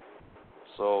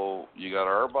 So you got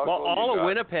Arbuckle. Well, all of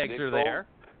Winnipeg's Nichols, are there.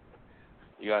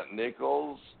 You got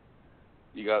Nichols.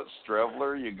 You got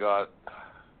Strevler. You got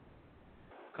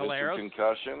Caleros.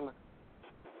 Concussion,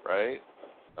 right?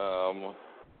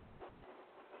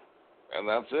 And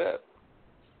that's it.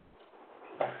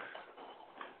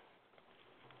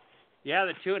 Yeah,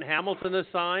 the two in Hamilton is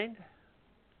signed.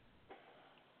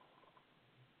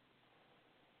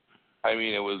 I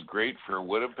mean, it was great for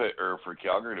Winnipeg or for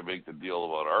Calgary to make the deal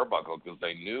about Arbuckle because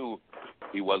they knew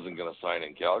he wasn't going to sign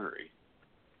in Calgary.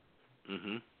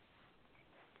 Mm-hmm.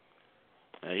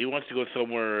 He wants to go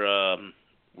somewhere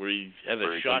where he has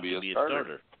a shot to be a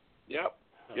starter. Yep.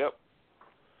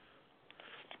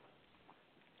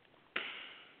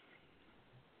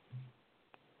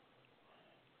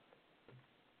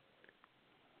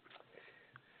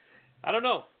 I don't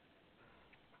know.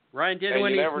 Ryan did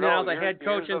when he's now the head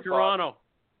coach in Toronto.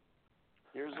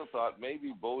 Here's a thought.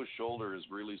 Maybe Bo's shoulder is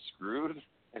really screwed,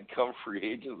 and come free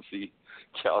agency,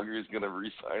 Calgary's going to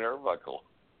re-sign Arbuckle.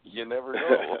 You never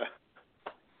know.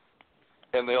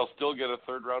 And they'll still get a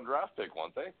third-round draft pick,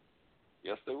 won't they?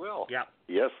 Yes, they will. Yeah.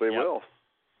 Yes, they will.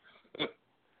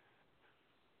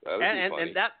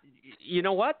 And that, you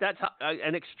know what? That's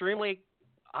an extremely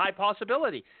high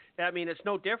possibility. I mean, it's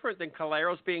no different than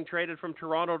Caleros being traded from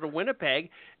Toronto to Winnipeg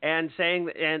and saying,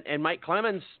 and Mike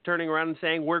Clemens turning around and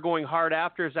saying, we're going hard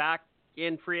after Zach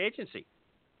in free agency.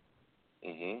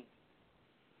 Mm-hmm.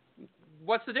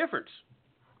 What's the difference?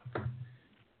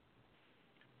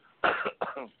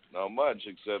 Not much,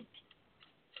 except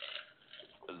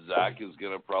Zach is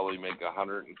going to probably make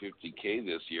 $150K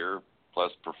this year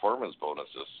plus performance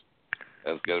bonuses.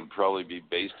 And it's going to probably be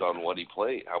based on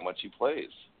how much he plays.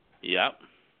 Yep.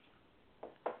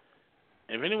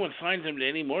 If anyone signs him to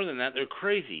any more than that, they're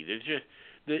crazy. There's just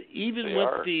the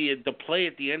play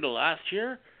at the end of last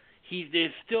year,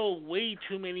 there's still way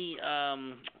too many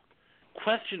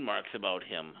question marks about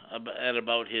him and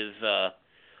about his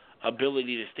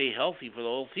ability to stay healthy for the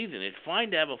whole season. It's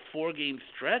fine to have a 4-game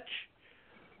stretch,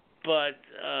 but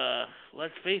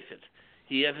let's face it,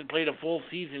 he hasn't played a full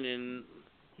season in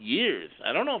years.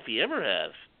 I don't know if he ever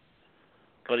has,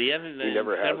 but he hasn't in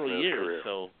several years. Career.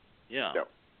 So, yeah. Yep.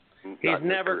 He's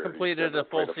never completed a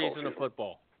full season of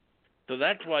football. So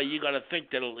that's why you got to think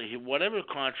that whatever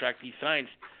contract he signs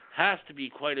has to be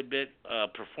quite a bit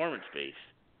performance-based.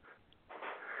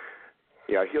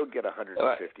 Yeah, he'll get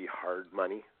 150 hard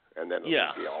money, and then it'll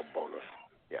be all bonus.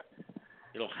 Yeah.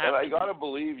 It'll have. And I got to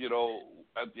believe,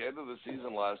 at the end of the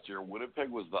season last year, Winnipeg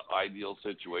was the ideal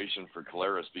situation for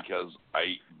Caleros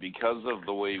because of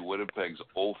the way Winnipeg's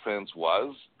offense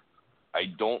was. I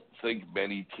don't think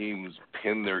many teams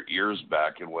pinned their ears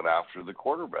back and went after the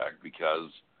quarterback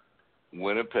because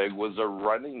Winnipeg was a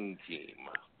running team,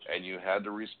 and you had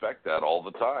to respect that all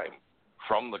the time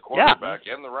from the quarterback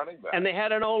and the running back. And they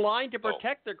had an O-line to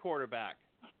protect their quarterback.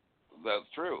 That's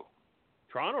true.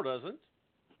 Toronto doesn't.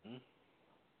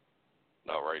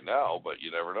 Not right now, but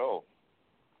you never know.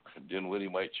 Dinwiddie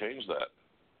might change that.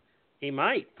 He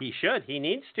might. He should. He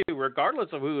needs to, regardless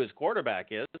of who his quarterback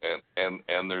is.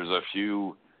 And there's a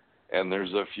few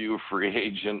free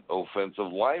agent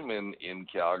offensive linemen in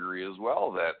Calgary as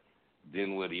well that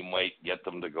Dinwiddie might get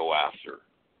them to go after.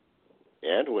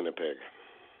 And Winnipeg.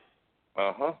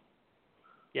 Uh-huh.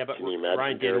 Yeah, but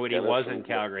Ryan Dinwiddie was in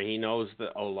Calgary. He knows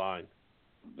the O-line.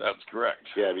 That's correct.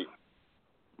 Yeah,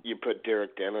 you put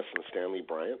Derek Dennis and Stanley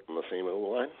Bryant on the same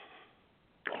O-line?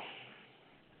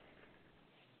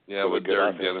 Yeah, but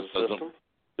Derek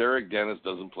Dennis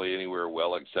doesn't play anywhere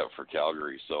well except for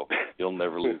Calgary, so he'll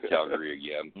never leave Calgary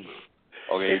again.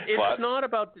 Okay, it's not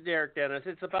about Derek Dennis.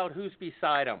 It's about who's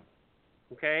beside him.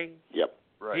 Okay? Yep.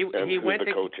 Right. He went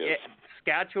to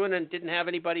Saskatchewan and didn't have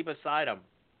anybody beside him.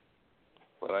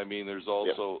 But I mean, there's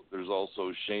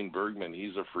also Shane Bergman.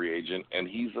 He's a free agent, and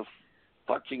he's a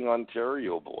fucking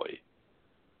Ontario boy.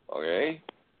 Okay.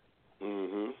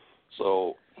 Mhm.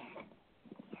 So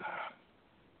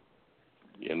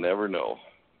you never know.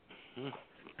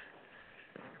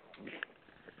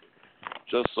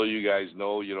 Just so you guys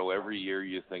know, every year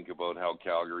you think about how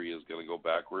Calgary is going to go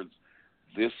backwards.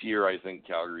 This year, I think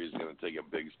Calgary is going to take a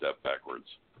big step backwards.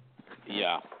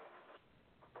 Yeah.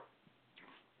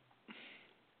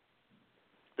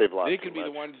 They've lost. They could be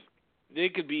the ones. They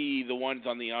could be the ones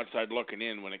on the outside looking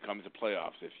in when it comes to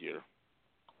playoffs this year.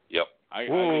 Yep. I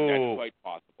think that's quite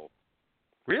possible.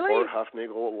 Really? Or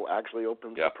Huffnagel will actually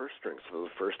open the purse strings for the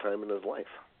first time in his life.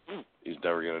 He's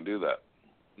never going to do that.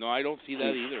 No, I don't see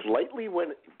that either. He slightly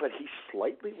went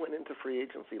into free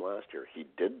agency last year. He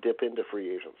did dip into free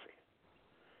agency.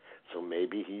 So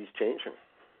maybe he's changing.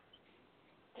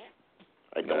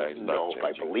 I don't know if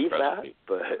I believe that,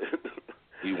 but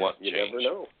he wants you change. never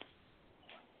know.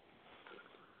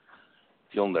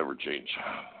 He'll never change.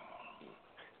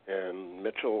 And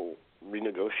Mitchell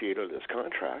renegotiated his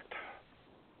contract.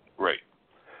 Right.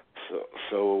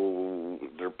 So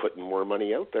they're putting more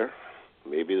money out there.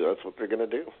 Maybe that's what they're going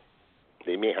to do.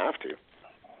 They may have to.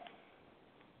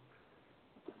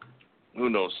 Who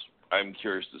knows? I'm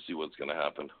curious to see what's going to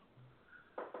happen.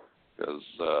 Because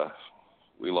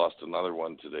we lost another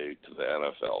one today to the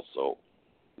NFL. So.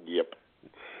 Yep.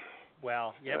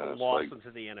 Well, you haven't lost them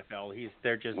to the NFL.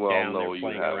 They're just down there no,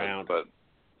 playing around. But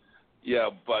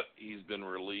he's been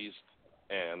released,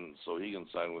 and so he can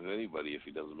sign with anybody if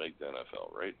he doesn't make the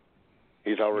NFL, right?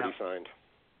 He's already signed.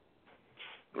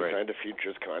 He Right. signed a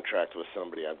futures contract with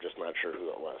somebody. I'm just not sure who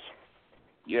it was.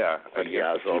 Yeah, but he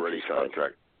has already signed.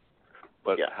 Contract.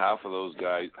 But half of those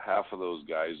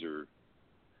guys are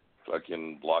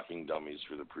fucking blocking dummies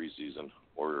for the preseason,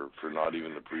 or for not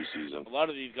even the preseason. A lot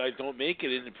of these guys don't make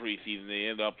it in the preseason. They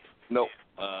end up No.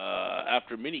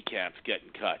 After mini camps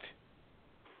getting cut.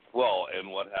 Well, and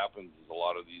what happens is a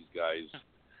lot of these guys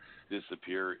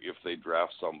disappear if they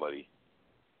draft somebody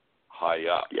high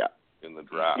up in the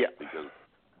draft because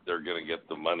they're going to get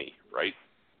the money, right?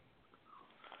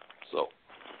 So.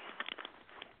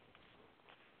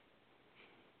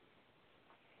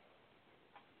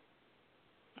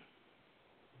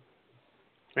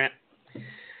 Yeah.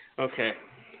 Okay.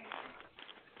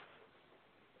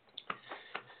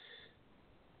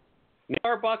 Nick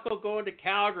Arbuckle going to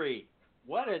Calgary.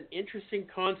 What an interesting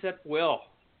concept, Will.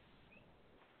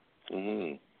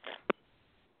 Mm-hmm.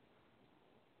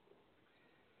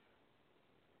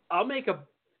 I'll make a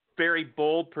very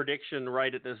bold prediction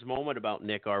right at this moment about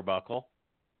Nick Arbuckle.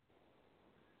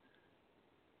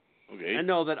 Okay. I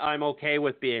know that I'm okay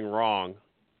with being wrong.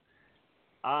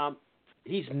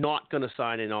 He's not going to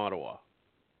sign in Ottawa.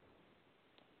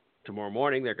 Tomorrow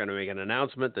morning, they're going to make an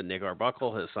announcement that Nick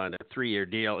Arbuckle has signed a 3-year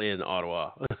deal in Ottawa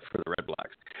for the Red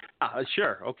Blacks.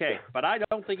 Sure, okay, but I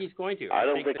don't think he's going to. I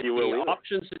don't think he will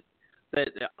either.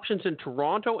 The options in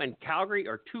Toronto and Calgary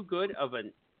are too good of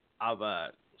a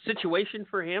situation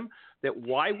for him that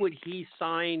why would he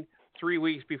sign 3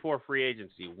 weeks before free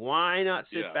agency? Why not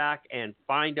sit back and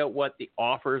find out what the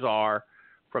offers are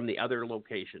from the other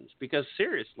locations? Because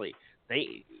seriously,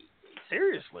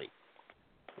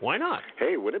 why not?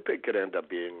 Hey, Winnipeg could end up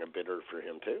being a bidder for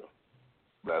him too.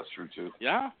 That's true too.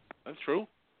 Yeah, that's true.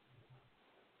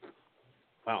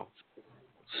 Wow.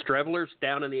 Streveler's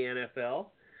down in the NFL.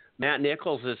 Matt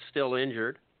Nichols is still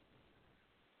injured,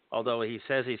 although he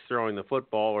says he's throwing the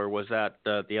football, or was that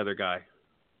the other guy?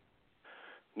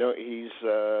 No, he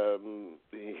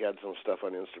had some stuff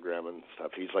on Instagram and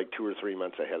stuff. He's like 2 or 3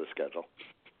 months ahead of schedule.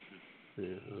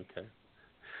 Yeah, okay.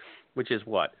 Which is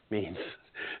what means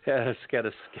get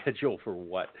a schedule for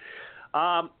what?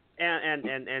 And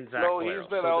Zach No,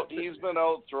 Valero. he's been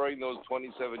out throwing those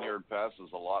 27-yard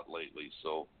passes a lot lately,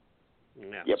 so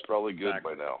it's probably good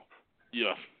by now.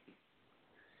 Yeah.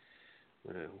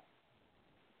 Well,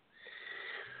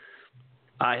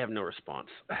 I have no response.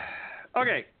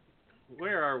 Okay,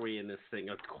 where are we in this thing?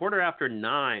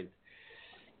 9:15.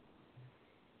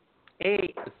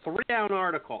 A 3-down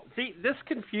article. See, this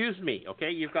confused me, okay?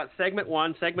 You've got segment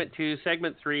 1, segment 2,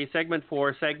 segment 3, segment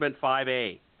 4, segment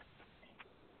 5A.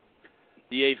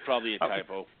 The 8's probably a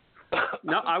typo.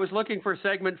 No, I was looking for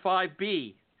segment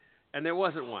 5B, and there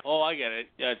wasn't one. Oh, I get it.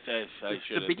 I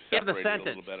should have separated the sentence. a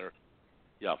little better.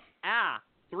 Yeah.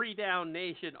 3-down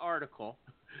Nation article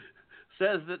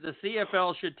says that the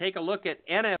CFL should take a look at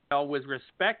NFL with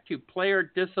respect to player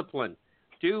discipline.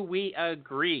 Do we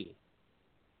agree?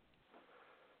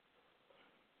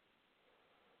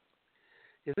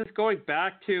 Is this going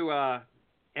back to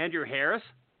Andrew Harris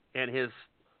and his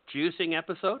juicing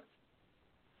episode?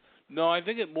 No, I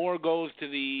think it more goes to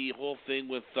the whole thing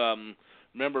with.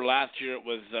 Remember last year it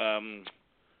was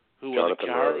who was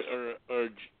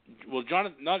it?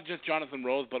 Jonathan, not just Jonathan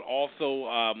Rose, but also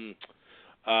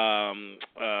Vernon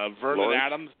Lawrence?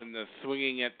 Adams and the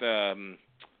swinging at the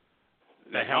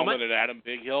helmet at Adam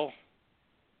Bighill.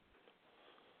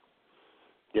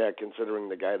 Yeah, considering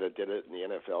the guy that did it in the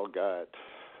NFL got,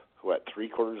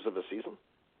 3/4 of a season?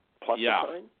 Plus a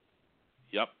fine?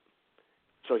 Yep.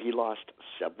 So he lost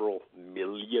several $1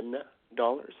 million?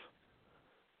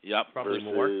 Yep. Probably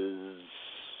more.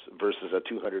 Versus a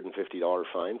 $250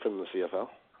 fine from the CFL?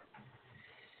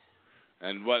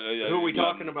 And what? Who are we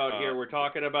talking about here? We're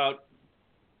talking about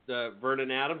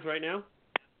Vernon Adams right now?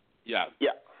 Yeah. Yeah.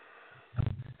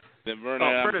 Then Vernon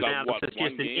Adams is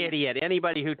just an idiot.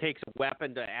 Anybody who takes a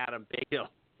weapon to Adam Bighill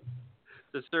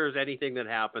deserves anything that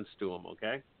happens to him,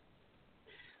 okay?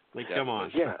 Come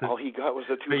on. Yeah, all he got was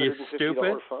a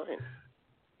 $250 fine.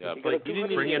 Yeah, but he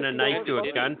didn't bring in a knife to a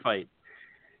gunfight.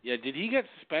 Yeah, did he get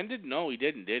suspended? No, he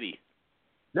didn't, did he?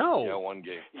 No. Yeah, 1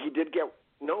 game. He did get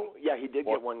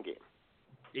get 1 game.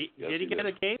 Did he get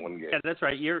a game? 1 game. Yeah, that's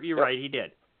right. You're right, he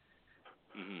did.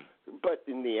 Mm-hmm. But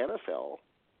in the NFL,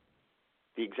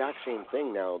 the exact same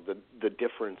thing now. The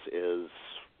difference is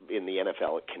in the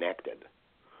NFL it connected.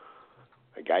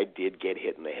 A guy did get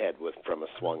hit in the head from a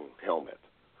swung helmet.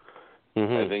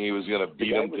 Mm-hmm. I think he was going to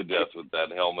beat him to death with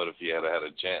that helmet if he had had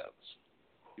a chance.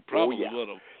 He probably would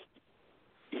have.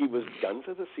 He was done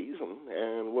for the season,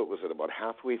 and what was it, about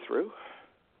halfway through?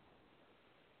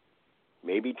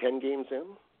 Maybe 10 games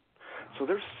in? So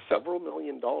there's several $1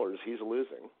 million he's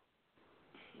losing.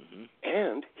 Mm-hmm.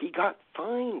 And he got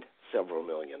fined several $1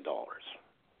 million.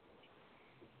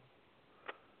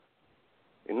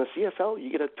 In the CFL,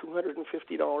 you get a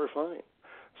 $250 fine.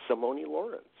 Simone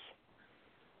Lawrence.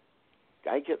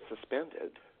 Guy gets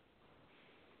suspended.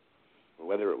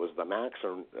 Whether it was the max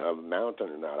or amount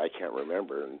or not, I can't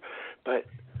remember. But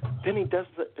Then he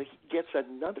gets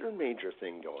another major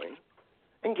thing going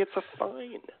and gets a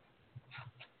fine.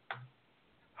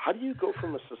 How do you go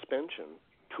from a suspension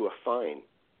to a fine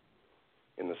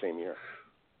in the same year?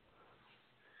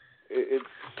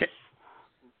 Okay.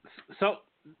 So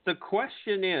the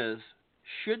question is,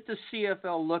 should the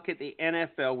CFL look at the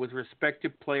NFL with respect to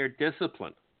player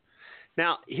discipline?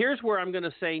 Now, here's where I'm going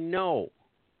to say no.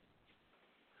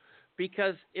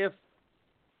 Because if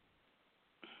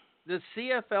the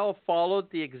CFL followed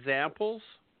the examples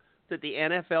that the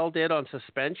NFL did on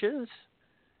suspensions,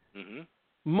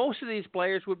 most of these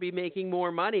players would be making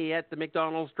more money at the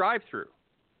McDonald's drive-thru.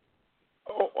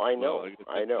 Oh, I know. Well,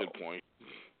 I know. Good point.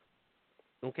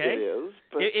 Okay? It is.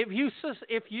 But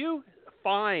If you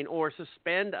fine or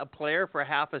suspend a player for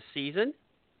half a season,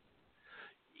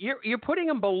 you're putting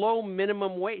them below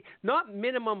minimum wage, not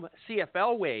minimum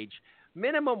CFL wage,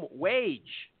 minimum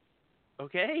wage.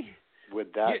 Okay?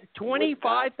 Would that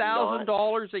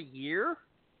 $25,000 a year?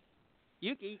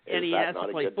 And he has not to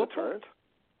a play good football. deterrent?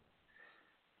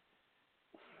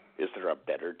 Is there a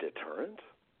better deterrent?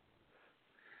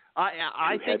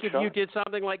 I think if you headshots? did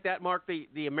something like that, Mark,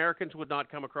 the Americans would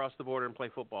not come across the border and play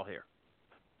football here.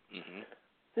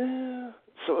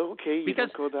 So, okay, you Because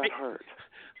don't go that hard.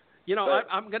 You know, But-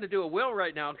 I'm going to do a will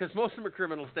right now because most of them are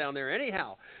criminals down there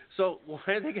anyhow. So why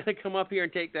are they going to come up here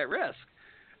and take that risk?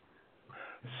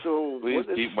 So Please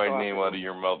keep my name out of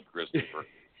your mouth, Christopher.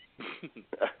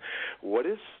 What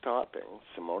is stopping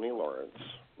Simone Lawrence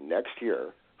next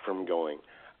year from going,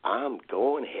 I'm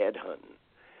going headhunting?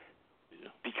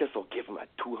 Because they'll give him a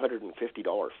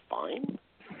 $250 fine?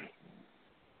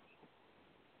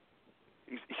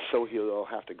 So he'll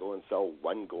have to go and sell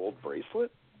one gold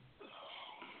bracelet?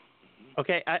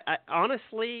 Okay, I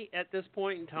honestly, at this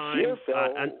point in time,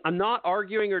 CFL. I'm not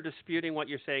arguing or disputing what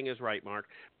you're saying is right, Mark.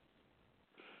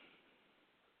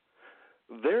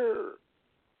 The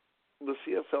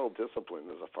CFL discipline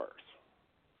is a farce.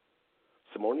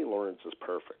 Simone Lawrence is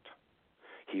perfect.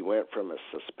 He went from a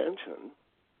suspension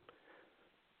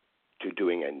to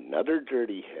doing another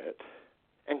dirty hit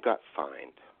and got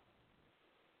fined.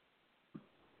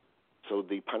 So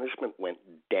the punishment went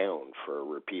down for a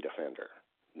repeat offender,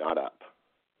 not up.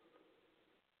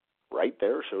 Right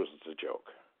there shows it's a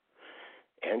joke.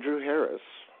 Andrew Harris,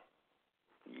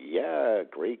 yeah,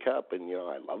 Grey Cup, and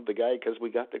I love the guy because we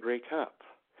got the Grey Cup.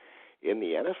 In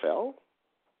the NFL,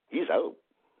 he's out.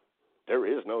 There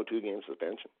is no 2-game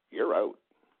suspension. You're out.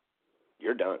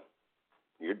 You're done.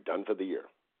 You're done for the year.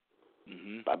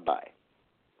 Bye-bye.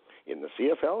 In the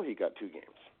CFL, he got 2 games.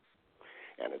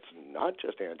 And it's not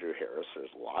just Andrew Harris.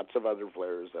 There's lots of other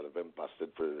players that have been busted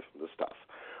for the stuff.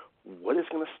 What is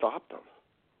going to stop them?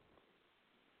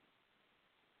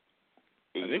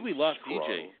 I think we lost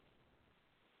DJ.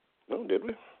 No, did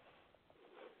we?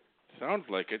 Sounds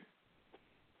like it.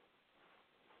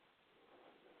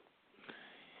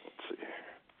 Let's see.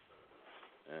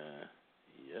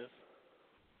 Yes.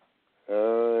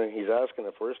 He's asking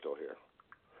if we're still here.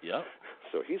 Yep.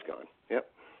 So he's gone. Yep.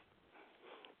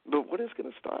 But what is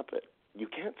going to stop it? You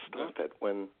can't stop it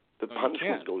when the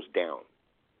punishment goes down.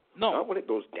 No. Not when it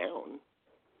goes down.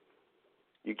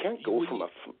 You can't go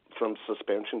from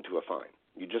suspension to a fine.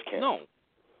 You just can't.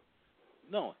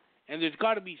 No. And there's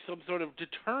got to be some sort of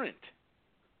deterrent.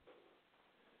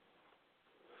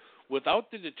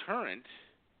 Without the deterrent,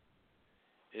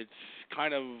 it's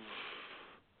kind of,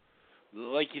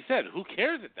 like you said, who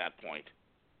cares at that point?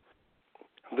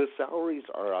 The salaries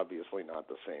are obviously not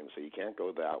the same, so you can't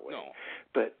go that way. No.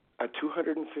 But a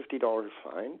 $250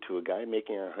 fine to a guy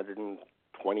making $120,000,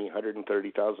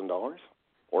 $130,000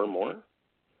 or more,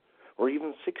 or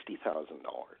even $60,000,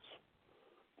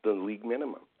 the league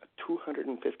minimum, a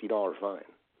 $250 fine.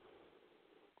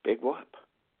 Big whoop.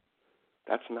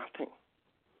 That's nothing.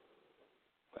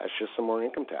 That's just some more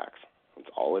income tax. That's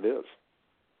all it is.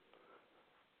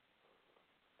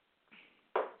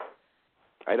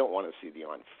 I don't want to see the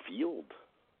on-field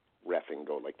reffing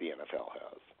go like the NFL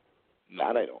has. No.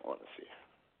 That I don't want to see.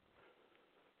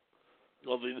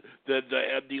 Well,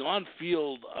 the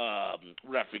on-field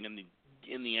reffing in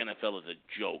the NFL is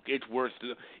a joke. It's worse.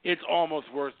 It's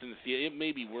almost worse than the CFL. It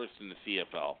may be worse than the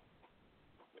CFL.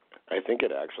 I think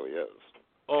it actually is.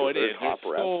 Oh, it is. Top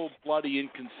They're so bloody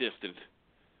inconsistent.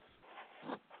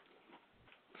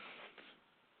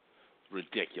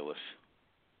 Ridiculous.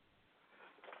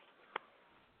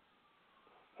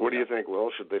 What do you think,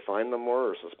 Will? Should they fine them more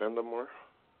or suspend them more?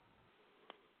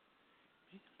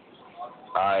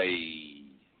 I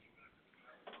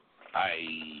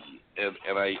get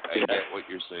what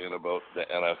you're saying about the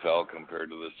NFL compared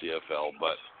to the CFL,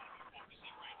 but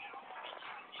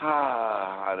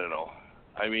I don't know.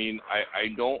 I mean, I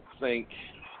don't think.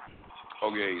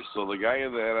 Okay, so the guy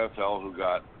in the NFL who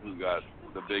got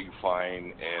the big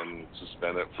fine and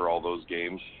suspended for all those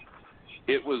games,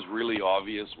 it was really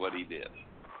obvious what he did.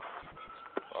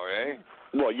 Okay?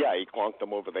 Well, yeah, he clonked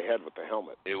him over the head with the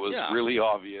helmet. It was really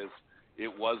obvious.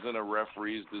 It wasn't a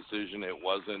referee's decision. It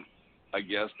wasn't a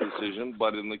guest decision.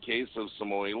 But in the case of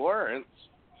Samoa Lawrence,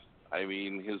 I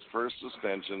mean, his first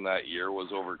suspension that year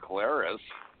was over Claris.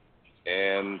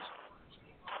 And,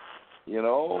 you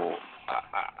know,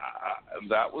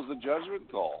 that was a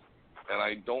judgment call. And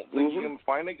I don't think you can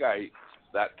find a guy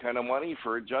that kind of money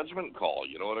for a judgment call.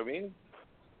 You know what I mean?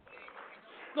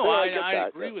 No, I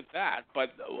agree with that,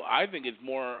 but I think it's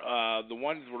more the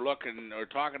ones we're looking or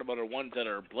talking about are ones that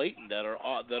are blatant, that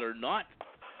are not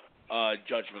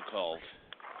judgment calls.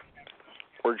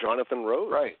 Or Jonathan Rose.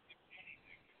 Right.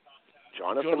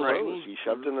 Jonathan Rose. He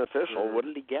shoved an official. What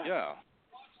did he get? Yeah.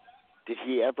 Did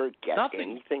he ever get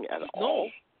anything at all? No.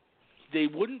 They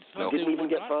wouldn't. No. He didn't even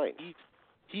get fined.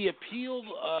 He appealed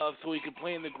so he could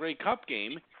play in the Grey Cup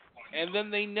game. And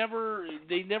then they never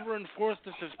enforced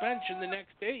the suspension the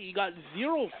next day. He got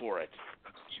 0 for it.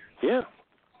 Yeah.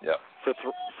 Yeah.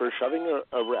 For shoving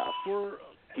a ref.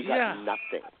 He got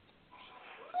nothing.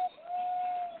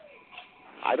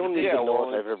 I don't even know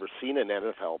if I've ever seen an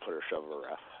NFL player shove a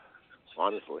ref.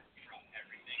 Honestly.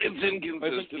 It's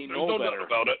inconsistent. There's no doubt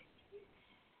about it.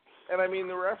 And I mean,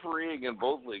 the refereeing in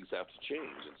both leagues have to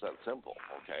change. It's that simple.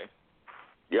 Okay.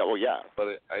 Yeah, well, yeah.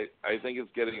 But I think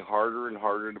it's getting harder and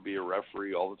harder to be a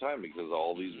referee all the time because of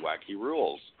all these wacky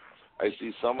rules. I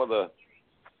see some of the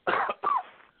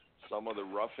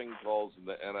roughing calls in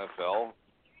the NFL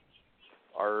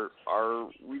are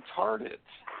retarded.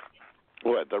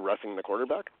 What, the roughing the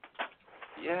quarterback?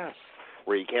 Yes.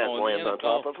 Where you can't land on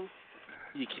top of him?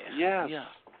 You can't. Yes. Yeah.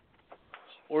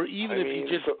 Or even if you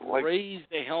just raise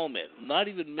the helmet, not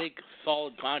even make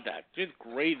solid contact, just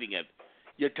grazing it.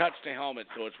 You touch the helmet,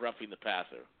 so it's roughing the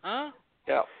passer. Huh?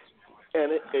 Yeah.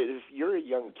 And if you're a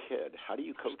young kid, how do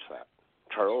you coach that?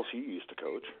 Charles, you used to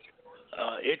coach.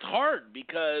 It's hard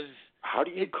because how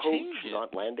do you coach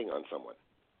not landing on someone?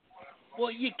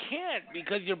 Well, you can't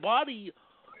because your body,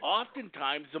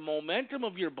 oftentimes, the momentum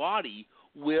of your body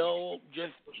will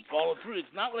just follow through.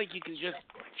 It's not like you can just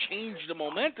change the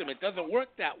momentum. It doesn't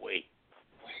work that way.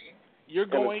 You're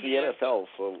going. And it's the NFL,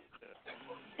 so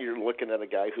you're looking at a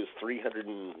guy who's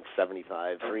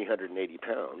 375, 380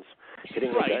 pounds, hitting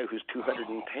a guy who's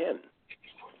 210.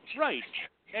 Right.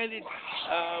 And it's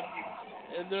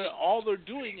all they're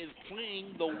doing is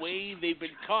playing the way they've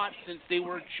been taught since they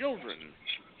were children.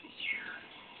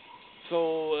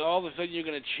 So all of a sudden you're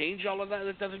going to change all of that?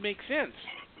 That doesn't make sense.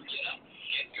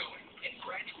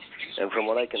 And from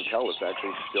what I can tell, it's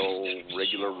actually still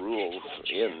regular rules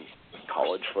in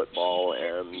college football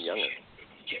and younger.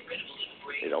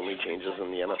 It only changes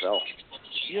in the NFL.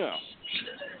 Yeah.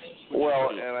 Well,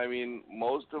 and I mean,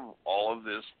 most of all of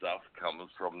this stuff comes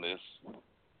from this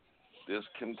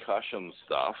concussion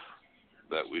stuff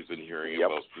that we've been hearing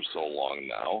about for so long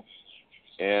now.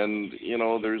 And, you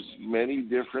know, there's many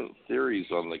different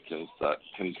theories on the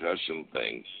concussion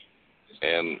thing.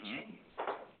 And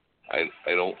I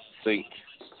don't think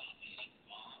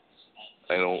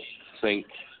I don't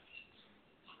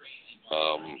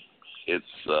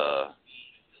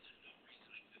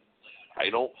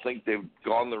think they've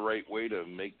gone the right way to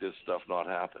make this stuff not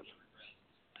happen.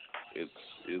 It's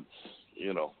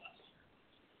you know,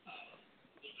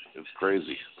 it's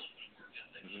crazy.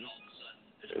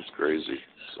 It's crazy.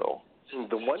 So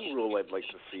the one rule I'd like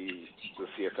to see the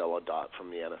CFL adopt from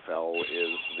the NFL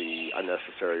is the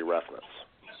unnecessary roughness,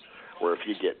 where if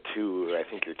you get 2, I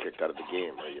think you're kicked out of the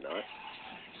game, are you not?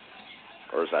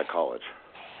 Or is that college?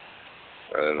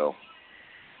 I don't know.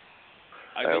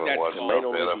 I haven't watched enough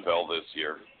NFL this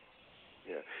year.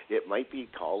 Yeah, it might be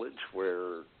college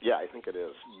where, I think it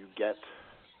is. You get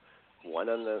one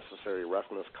unnecessary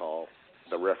roughness call.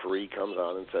 The referee comes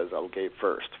on and says, okay,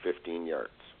 first, 15 yards.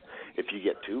 If you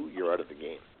get 2, you're out of the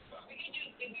game.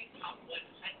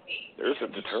 There's a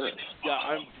deterrent. Yeah,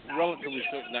 I'm relatively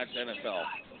certain that's NFL.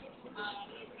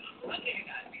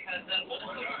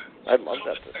 I love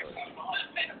that deterrent.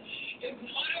 It's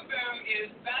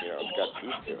got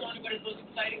teeth to it.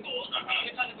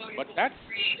 But that's...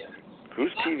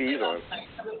 Whose TV's on?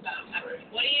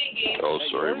 Oh,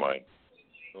 sorry, mine.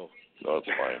 Oh. No, it's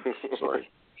mine. Sorry.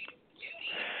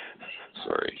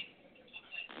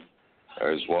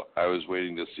 I was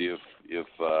waiting to see if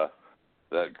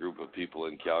that group of people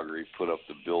in Calgary put up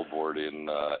the billboard in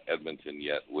Edmonton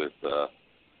yet with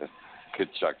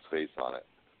Kachuk's face on it.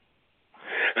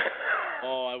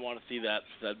 Oh, I want to see that.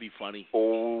 That'd be funny.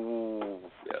 Oh,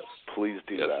 Yes. please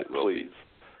do Yes, that, it will please.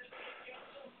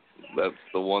 That's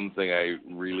the one thing I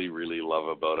really, really love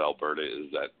about Alberta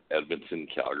is that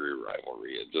Edmonton-Calgary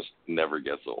rivalry. It just never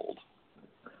gets old.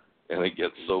 And it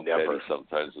gets so petty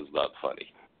sometimes it's not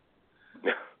funny.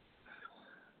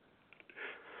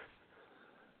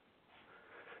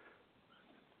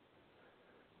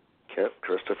 Can't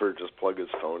Christopher just plug his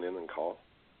phone in and call?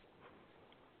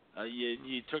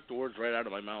 You took the words right out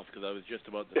of my mouth because I was just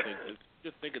about to think,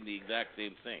 just thinking the exact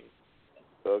same thing.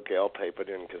 Okay, I'll type it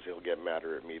in because he'll get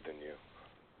madder at me than you.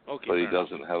 Okay, but he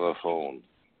doesn't have a phone.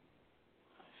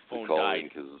 Phone died died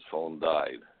because his phone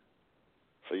died.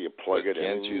 So you plug it in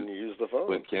and you use the phone.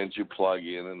 But can't you plug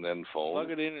in and then phone?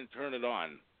 Plug it in and turn it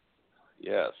on.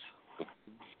 Yes.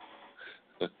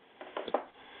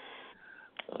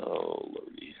 Oh,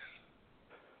 Lordy.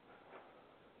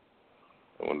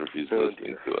 I wonder if he's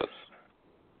listening to us.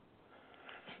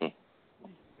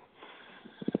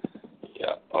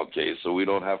 Yeah. Okay. So we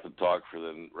don't have to talk for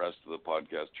the rest of the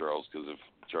podcast, Charles, because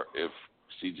if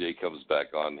CJ comes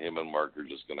back on, him and Mark are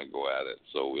just going to go at it.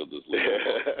 So we'll just leave it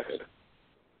alone.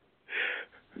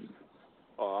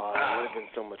 Oh, it would have been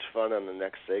so much fun on the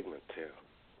next segment too.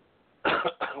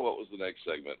 What was the next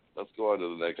segment? Let's go on to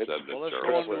the next segment, Well, let's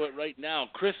Charles. go on to it right now.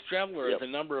 Chris Trevler has a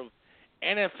number of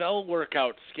NFL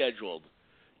workouts scheduled.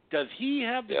 Does he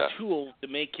have the tools to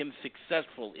make him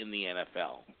successful in the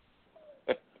NFL?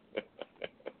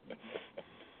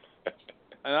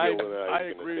 And I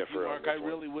agree with you, Mark. I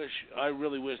really wish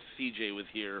CJ was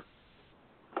here.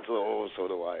 So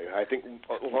do I. I think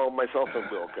myself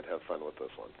and Will could have fun with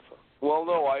this one. So. Well,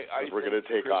 no, we're going to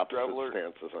take opposite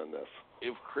stances on this.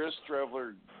 If Chris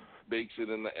Trevler makes it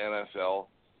in the NFL,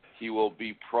 he will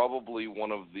be probably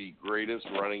one of the greatest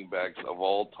running backs of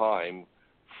all time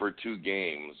for 2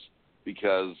 games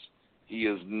because he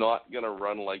is not going to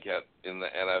run like that in the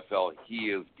NFL. He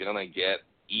is going to get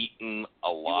eaten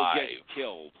alive. He will get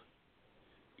killed.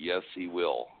 Yes, he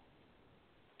will.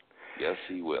 Yes,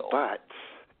 he will. But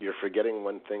you're forgetting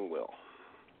one thing, Will.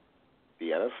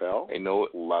 The NFL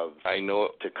loves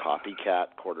to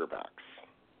copycat quarterbacks.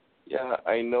 Yeah,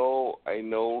 I know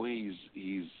he's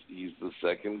the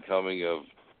second coming of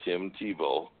Tim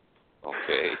Tebow,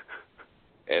 okay?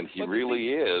 And he really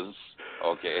is,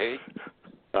 okay?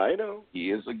 I know.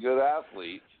 He is a good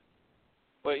athlete.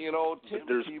 But, Tim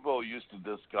Tebow used to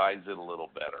disguise it a little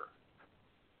better.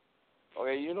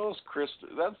 Okay,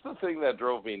 that's the thing that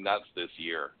drove me nuts this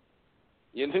year.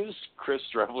 You knew Chris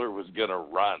Trevler was going to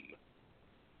run,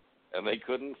 and they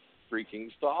couldn't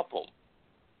freaking stop him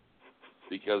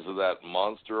because of that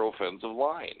monster offensive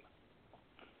line.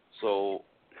 So,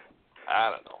 I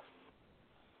don't know.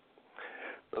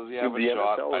 Does he have a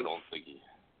shot? I don't think he...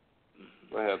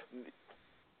 Go ahead.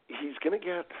 He's going to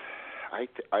get...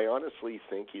 I honestly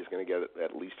think he's going to get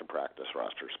at least a practice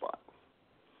roster spot.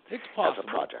 It's possible.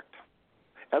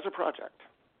 As a project.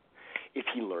 If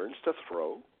he learns to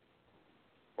throw,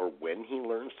 or when he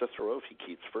learns to throw, if he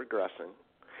keeps progressing,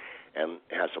 and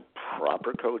has a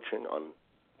proper coaching on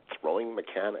throwing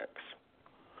mechanics,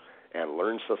 and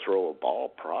learns to throw a ball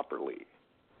properly,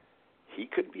 he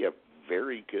could be a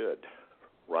very good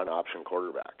run option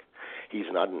quarterback. He's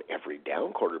not an every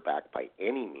down quarterback by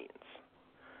any means.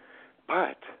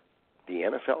 But the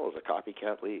NFL is a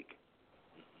copycat league.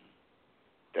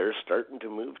 They're starting to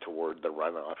move toward the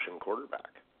run option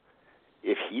quarterback.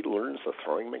 If he learns the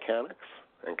throwing mechanics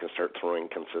and can start throwing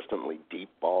consistently deep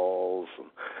balls,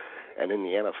 and in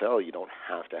the NFL you don't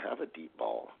have to have a deep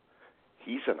ball,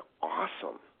 he's an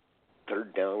awesome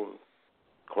third down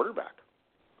quarterback.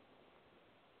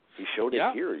 He showed it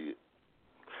here.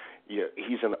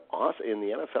 He's an awesome in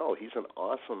the NFL. He's an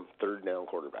awesome third down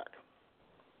quarterback.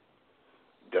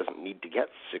 Doesn't need to get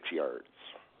 6 yards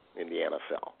in the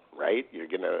NFL, right? You're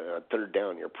gonna third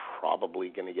down. You're probably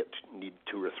gonna need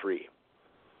 2 or 3.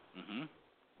 Mm-hmm.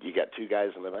 You got 2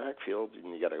 guys in the backfield,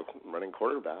 and you got a running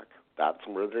quarterback. That's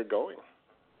where they're going.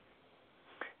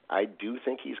 I do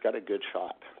think he's got a good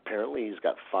shot. Apparently, he's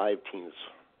got 5 teams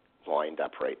lined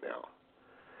up right now.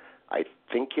 I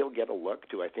think he'll get a look.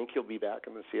 Do I think he'll be back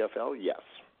in the CFL? Yes.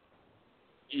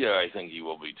 Yeah, I think he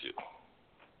will be too.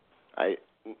 I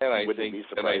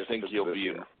think he'll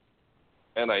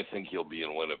be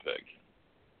in Winnipeg.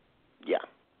 Yeah.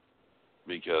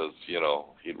 Because,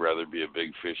 he'd rather be a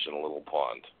big fish in a little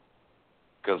pond.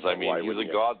 Because, he's a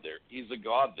god there. He's a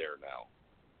god there now.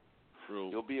 True.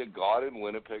 He'll be a god in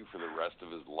Winnipeg for the rest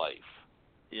of his life.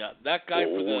 Yeah, that guy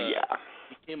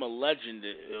became a legend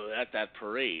at that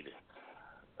parade.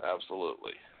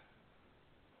 Absolutely.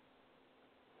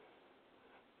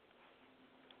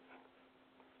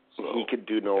 So, he could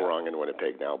do no wrong in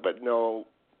Winnipeg now. But no,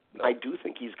 I do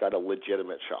think he's got a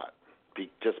legitimate shot,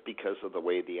 just because of the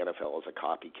way the NFL is a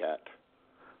copycat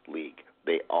league.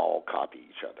 They all copy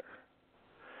each other.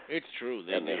 It's true.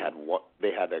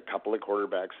 They had a couple of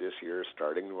quarterbacks this year,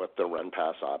 starting with the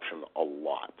run-pass option a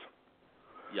lot.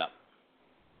 Yep.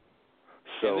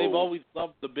 So and they've always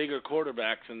loved the bigger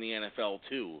quarterbacks in the NFL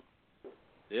too.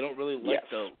 They don't really like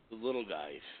the little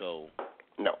guys. So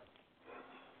no.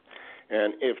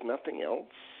 And if nothing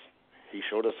else, he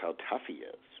showed us how tough he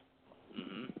is.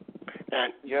 Mm-hmm.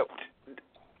 And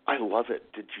I love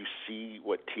it. Did you see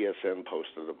what TSN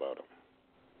posted about him?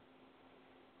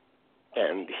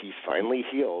 And he's finally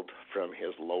healed from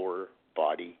his lower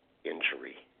body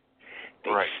injury.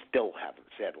 They still haven't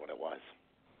said what it was.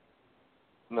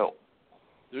 No.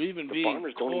 They're even being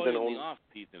coy in the off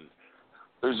season.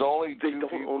 There's only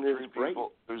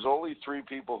There's only three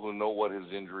people who know what his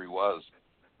injury was.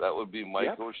 That would be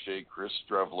Mike O'Shea, Chris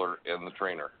Strevler, and the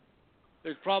trainer.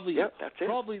 There's probably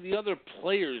the other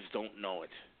players don't know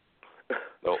it.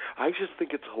 No. I just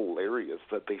think it's hilarious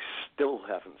that they still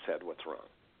haven't said what's wrong.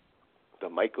 The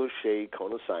Mike O'Shea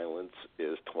cone of silence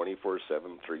is 24/7,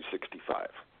 365.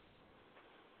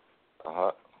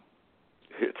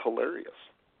 It's hilarious.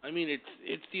 I mean,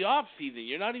 it's the off season.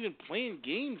 You're not even playing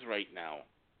games right now.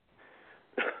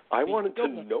 I wanted to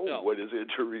know what his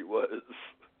injury was.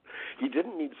 He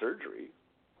didn't need surgery.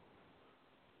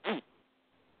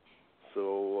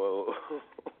 So,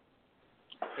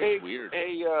 it's weird.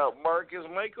 Hey, Mark, is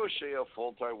Mike O'Shea a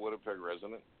full-time Winnipeg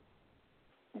resident?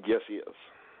 Yes, he is.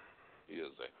 He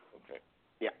is, okay.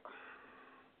 Yeah.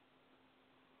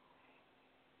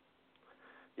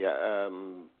 Yeah,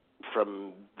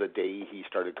 from the day he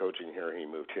started coaching here, he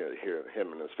moved here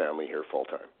him and his family here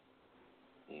full-time.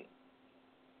 Yeah.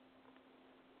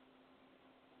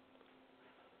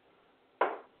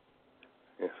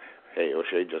 Hey,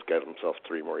 O'Shea just got himself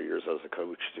 3 more years as a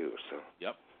coach, too, so.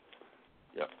 Yep.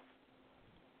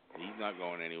 He's not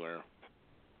going anywhere.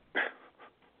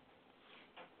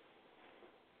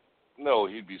 No,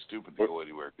 he'd be stupid to go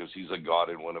anywhere because he's a god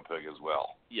in Winnipeg as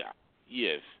well. Yeah, he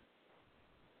is.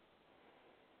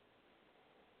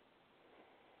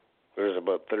 There's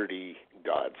about 30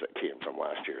 gods that came from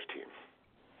last year's team.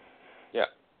 Yeah.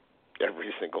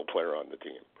 Every single player on the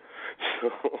team. So.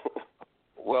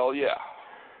 Well, yeah.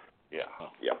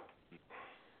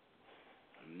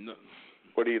 No.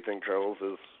 What do you think, Charles?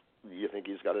 Do you think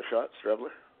he's got a shot,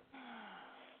 Strebler?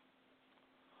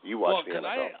 You watch the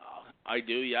NFL. I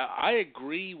do, yeah. I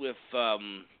agree with what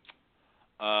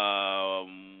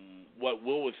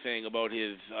Will was saying about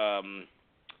his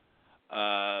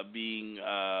being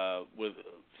with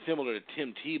similar to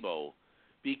Tim Tebow,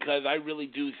 because I really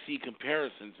do see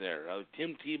comparisons there.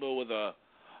 Tim Tebow was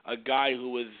a guy who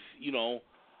was,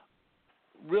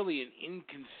 really an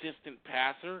inconsistent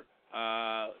passer.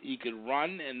 He could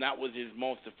run, and that was his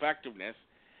most effectiveness.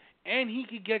 And he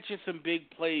could get you some big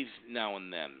plays now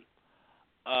and then.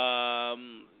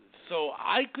 So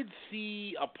I could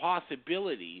see a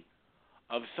possibility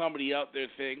of somebody out there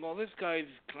saying, well, this guy's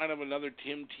kind of another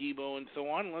Tim Tebow and so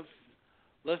on.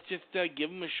 Let's just give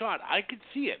him a shot. I could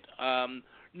see it.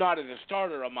 Not as a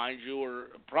starter, mind you, or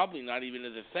probably not even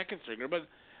as a second stringer, but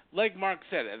like Mark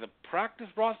said, as a practice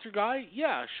roster guy,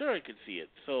 yeah, sure, I could see it.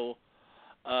 So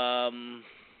I'm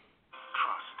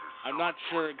not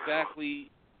sure exactly.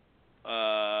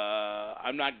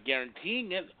 I'm not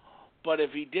guaranteeing it, but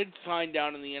if he did sign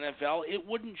down in the NFL, it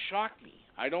wouldn't shock me.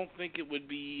 I don't think it would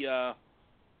be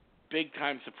big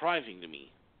time surprising to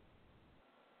me.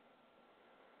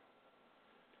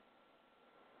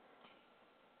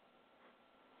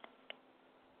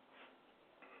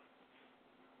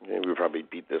 Yeah, we probably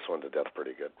beat this one to death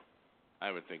pretty good.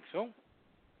 I would think so.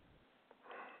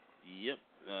 Yep.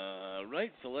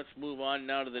 Right, so let's move on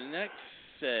now to the next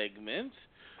segment.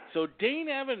 So Dane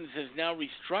Evans has now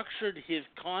restructured his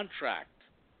contract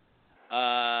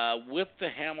with the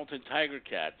Hamilton Tiger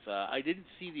Cats. I didn't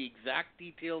see the exact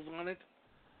details on it,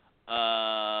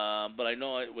 but I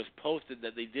know it was posted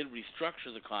that they did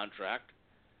restructure the contract.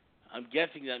 I'm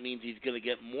guessing that means he's going to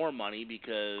get more money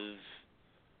because,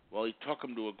 well, he took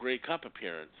him to a Grey Cup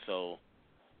appearance, so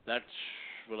that's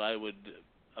what I would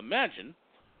imagine.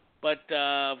 But,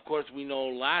 of course, we know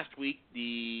last week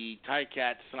the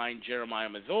Ticats signed Jeremiah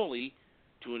Mazzoli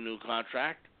to a new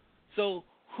contract. So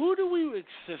who do we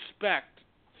suspect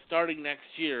starting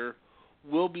next year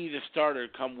will be the starter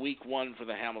come week 1 for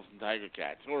the Hamilton Tiger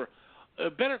Cats? Or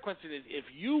a better question is, if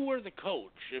you were the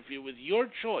coach, if it was your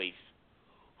choice,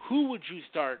 who would you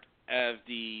start as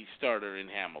the starter in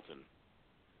Hamilton?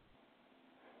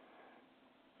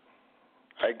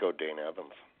 I'd go Dane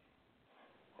Evans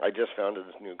I just found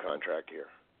his new contract here.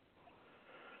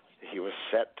 He was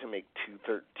set to make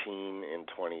 $213 in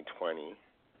 2020.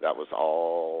 That was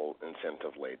all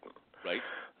incentive laden. Right.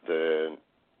 The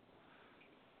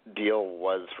deal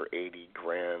was for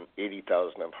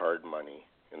 $80,000 of hard money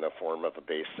in the form of a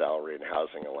base salary and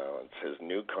housing allowance. His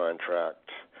new contract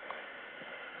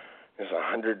is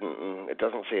it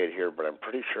doesn't say it here, but I'm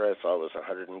pretty sure I saw it was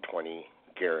 $120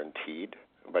 guaranteed,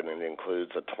 but it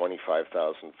includes a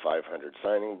 $25,500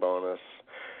 signing bonus,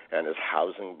 and his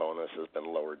housing bonus has been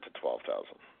lowered to $12,000.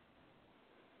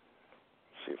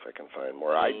 See if I can find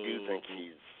more. I do think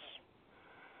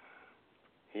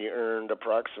he earned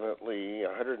approximately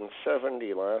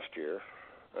 $170 last year.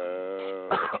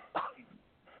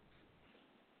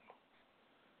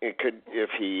 It could, if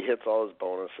he hits all his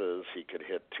bonuses, he could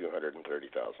hit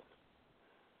 $230,000.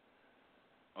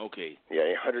 Okay.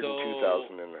 Yeah,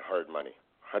 $102,000 in hard money,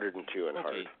 $102 in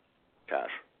hard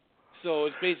cash. So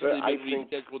it's basically been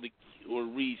rescheduled or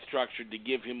restructured to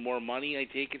give him more money, I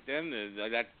take it then?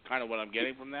 That's kind of what I'm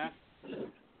getting from that?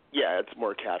 Yeah, it's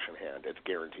more cash in hand. It's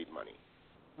guaranteed money.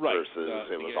 Right. Versus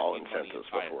it was all incentives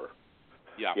before.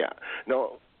 Yeah. Yeah.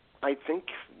 No, I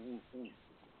think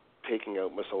taking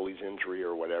out Masoli's injury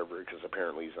or whatever, because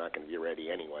apparently he's not going to be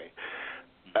ready anyway,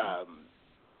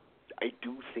 I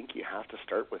do think you have to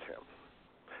start with him.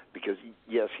 Because,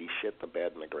 yes, he shit the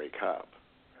bed in the Grey Cup,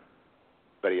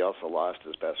 but he also lost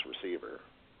his best receiver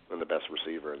and the best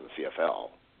receiver in the CFL.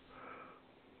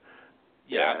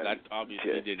 Yeah, and that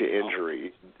obviously didn't help. The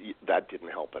injury, that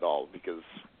didn't help at all because,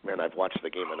 man, I've watched the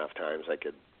game enough times I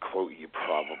could quote you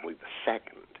probably the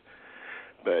second.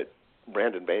 But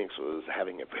Brandon Banks was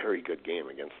having a very good game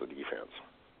against the defense.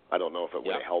 I don't know if it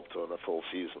would have helped on the full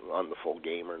season, on the full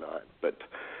game or not, but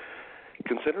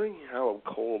considering how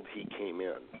cold he came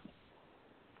in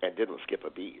and didn't skip a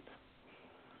beat,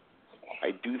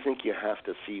 I do think you have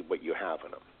to see what you have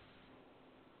in him.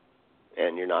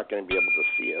 And you're not going to be able to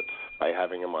see it by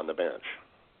having him on the bench.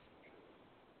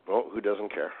 Well, who doesn't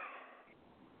care?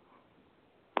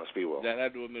 Must be Will. That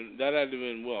had to have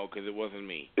been Will, because it wasn't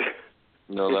me.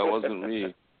 No, that wasn't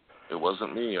me. It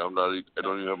wasn't me. I don't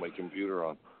even have my computer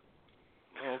on.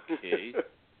 Okay.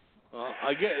 Well,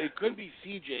 I guess it could be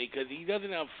CJ because he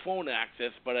doesn't have phone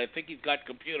access, but I think he's got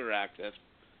computer access,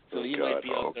 so he might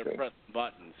be out there pressing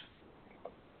buttons.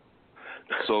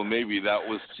 So maybe that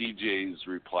was CJ's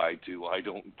reply to "I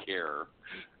don't care."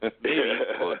 Maybe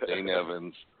about Dane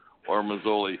Evans or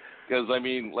Mazzoli, because I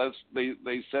mean,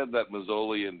 they said that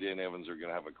Mazzoli and Dane Evans are going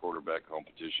to have a quarterback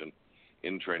competition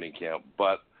in training camp,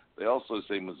 but they also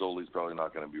say Mazzoli's probably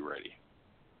not going to be ready.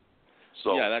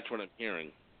 So yeah, that's what I'm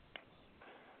hearing.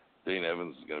 Dane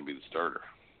Evans is going to be the starter,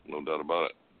 no doubt about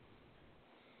it.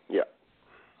 Yeah,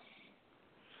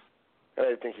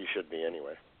 I think he should be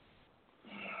anyway.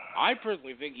 I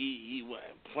personally think he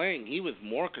was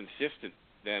more consistent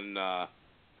than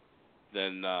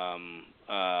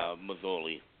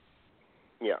Mazzoli.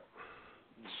 Yeah.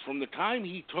 From the time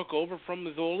he took over from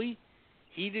Mazzoli,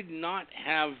 he did not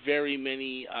have very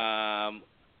many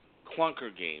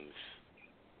clunker games.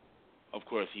 Of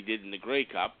course, he did in the Grey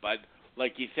Cup, but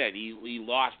like you said, he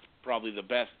lost probably the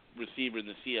best receiver in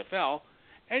the CFL,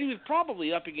 and he was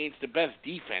probably up against the best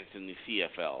defense in the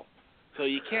CFL. So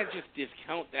you can't just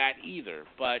discount that either.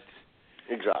 But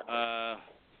exactly.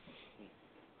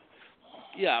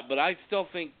 Yeah, but I still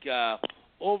think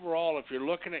overall, if you're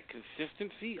looking at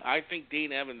consistency, I think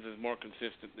Dane Evans is more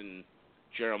consistent than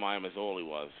Jeremiah Mazzoli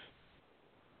was.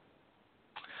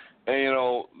 And, you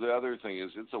know, the other thing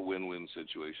is it's a win-win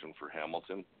situation for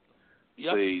Hamilton.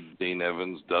 Yep. Say Dane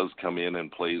Evans does come in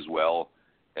and plays well,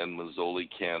 and Mazzoli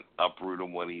can't uproot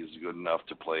him when he's good enough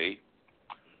to play.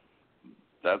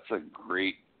 That's a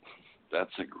great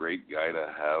guy to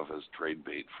have as trade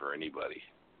bait for anybody.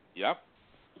 Yep.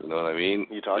 You know what I mean?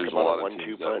 You talk There's about a lot a 1-2 of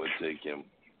teams punch. that would take him.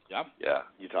 Yep. Yeah.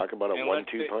 You talk about a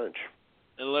 1-2 punch.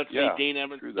 And let's say Dane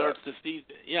Evans starts the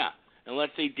season. Yeah. And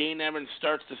let's say Dane Evans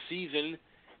starts the season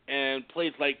and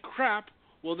plays like crap.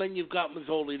 Well, then you've got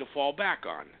Mazzoli to fall back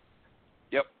on.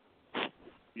 Yep.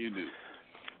 You do.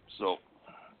 So.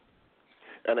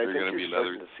 And I think you're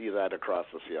starting to see that across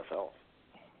the CFL.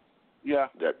 Yeah.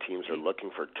 That teams are looking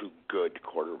for two good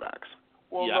quarterbacks.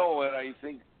 Well, no, and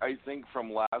I think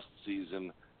from last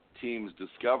season, teams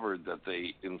discovered that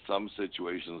they, in some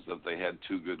situations, that they had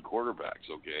two good quarterbacks.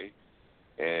 Okay,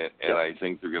 and I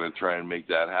think they're going to try and make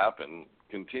that happen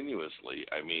continuously.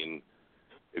 I mean,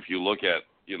 if you look at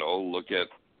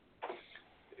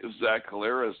if Zach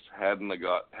Collaros hadn't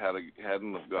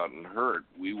have gotten hurt,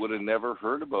 we would have never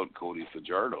heard about Cody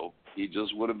Fajardo. He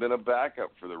just would have been a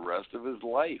backup for the rest of his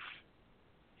life.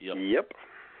 Yep.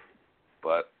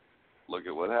 But Look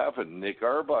at what happened. Nick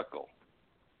Arbuckle.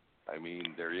 I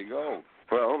mean, there you go.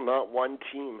 Well, not one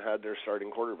team had their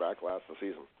starting quarterback last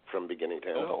season from beginning to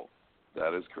end. No,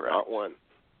 that is correct. Not one.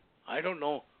 I don't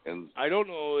know. And I don't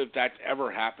know if that's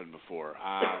ever happened before.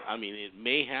 I mean, it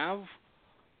may have,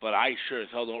 but I sure as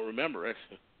hell don't remember it.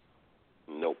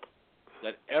 Nope.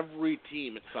 That every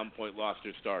team at some point lost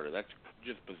their starter. That's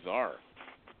just bizarre.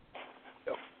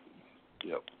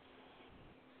 Yep.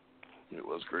 It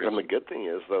was crazy. And the good thing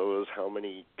is, though, is how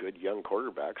many good young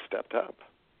quarterbacks stepped up.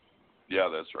 Yeah,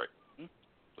 that's right.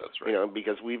 That's right. You know,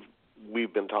 because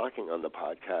we've been talking on the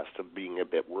podcast of being a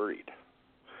bit worried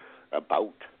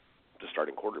about the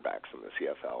starting quarterbacks in the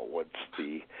CFL. What's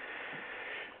the,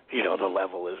 you know, the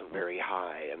level isn't very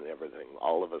high and everything.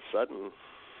 All of a sudden,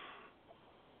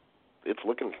 it's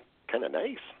looking kind of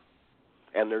nice.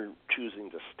 And they're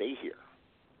choosing to stay here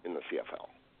in the CFL.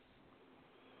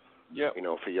 Yeah. You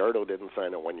know, Fajardo didn't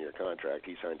sign a 1-year contract.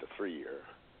 He signed a 3-year.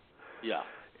 Yeah.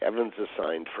 Evans is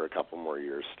signed for a couple more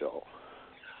years still.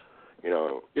 You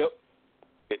know, Yep.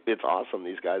 It's awesome.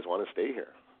 These guys want to stay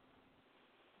here.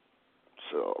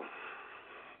 So,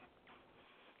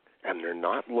 and they're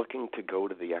not looking to go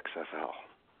to the XFL.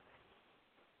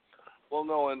 Well,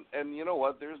 no, and you know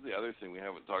what? There's the other thing we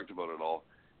haven't talked about at all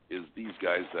is these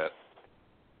guys that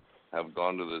have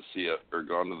gone to the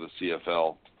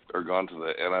CFL or gone to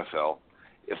the NFL.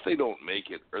 If they don't make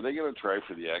it, are they going to try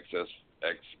for the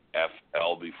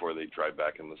XFL before they try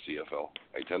back in the CFL?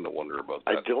 I tend to wonder about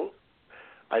that.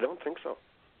 I don't think so.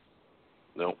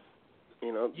 No.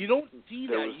 You know, You don't see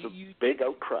there that. was a big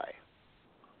outcry.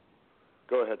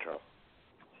 Go ahead, Charles.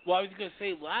 Well, I was going to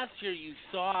say, last year you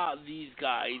saw these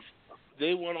guys,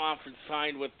 they went off and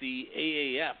signed with the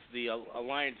AAF, the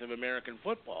Alliance of American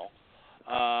Football,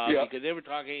 because they were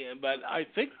talking, but I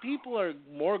think people are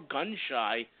more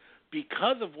gun-shy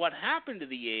because of what happened to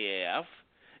the AAF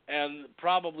and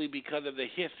probably because of the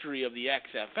history of the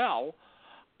XFL.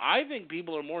 I think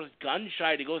people are more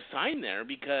gun-shy to go sign there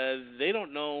because they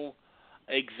don't know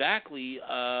exactly.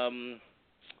 I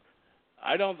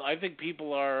think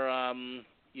people are,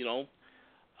 They're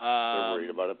worried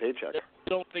about a paycheck. They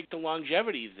don't think the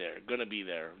longevity is going to be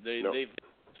there. They Nope. think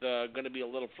it's going to be a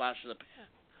little flash in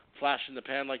the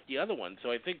pan like the other one.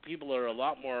 So I think people are a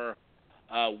lot more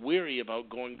weary about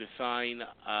going to sign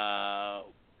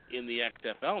in the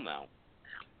XFL now.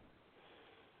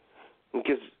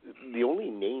 Because the only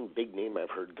big name I've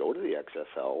heard go to the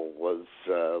XFL was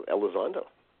Elizondo.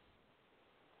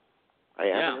 I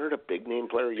haven't heard a big name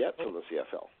player yet from the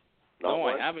CFL. Not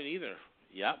one. I haven't either.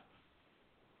 Yep.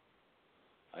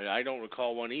 I don't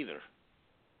recall one either.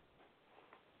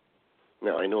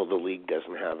 Now, I know the league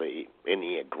doesn't have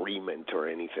any agreement or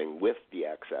anything with the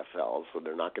XFL, so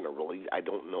they're not going to release. I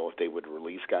don't know if they would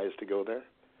release guys to go there.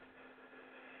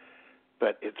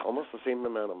 But it's almost the same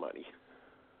amount of money.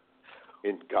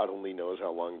 And God only knows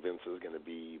how long Vince is going to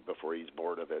be before he's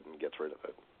bored of it and gets rid of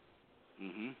it.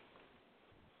 Mm-hmm.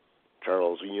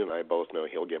 Charles, you and I both know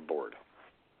he'll get bored.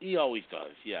 He always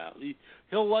does, yeah.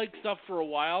 He'll like stuff for a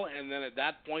while, and then at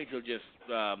that point he'll just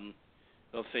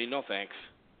he'll say no thanks.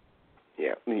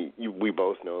 Yeah, we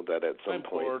both know that at some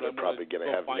point bored. they're probably going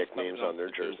to have nicknames on their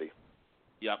jersey.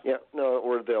 Yep. Yeah, no,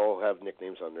 or they'll have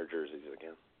nicknames on their jerseys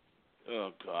again.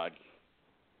 Oh, God.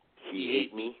 He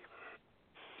ate me.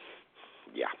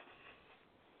 Yeah.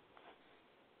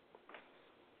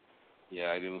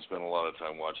 Yeah, I didn't spend a lot of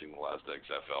time watching the last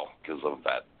XFL because of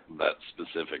that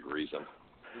specific reason.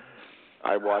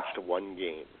 I watched one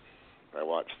game. I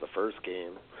watched the first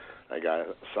game.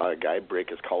 Saw a guy break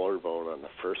his collarbone on the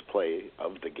first play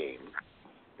of the game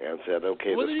and said,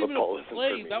 okay, this football isn't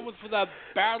for me. That was for the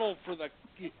battle for the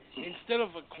 – instead of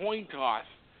a coin toss,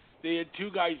 they had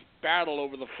two guys battle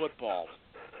over the football.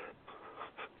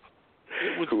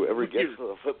 Whoever gets to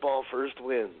the football first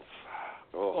wins.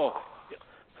 Oh.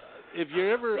 If you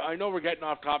ever – I know we're getting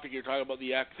off topic here talking about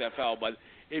the XFL, but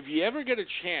if you ever get a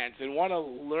chance and want to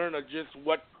learn just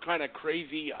what kind of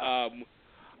crazy things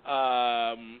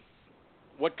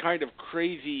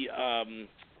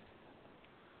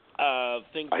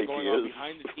are going on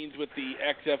behind the scenes with the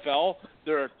XFL,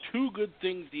 there are two good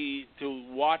things to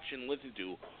watch and listen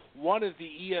to. One is the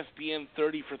ESPN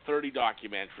 30 for 30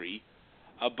 documentary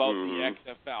about the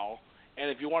XFL. And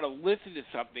if you want to listen to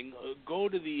something, go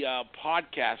to the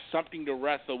podcast, Something to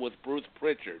Wrestle with Bruce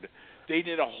Pritchard. They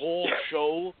did a whole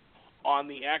show on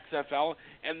the XFL,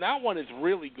 and that one is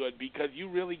really good because you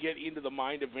really get into the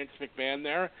mind of Vince McMahon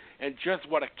there and just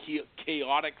what a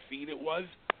chaotic scene it was.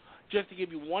 Just to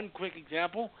give you one quick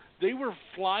example, they were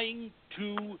flying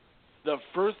to the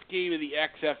first game of the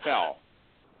XFL.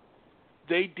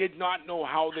 They did not know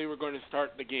how they were going to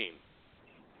start the game.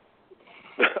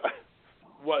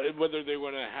 whether they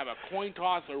were going to have a coin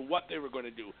toss or what they were going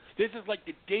to do. This is like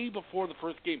the day before the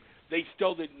first game. They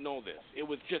still didn't know this. It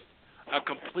was just a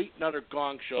complete and utter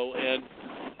gong show, and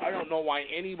I don't know why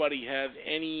anybody has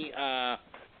any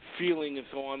feeling and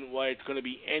so on why it's going to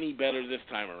be any better this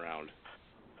time around.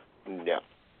 Yeah.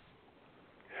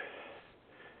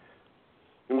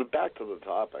 And back to the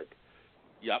topic.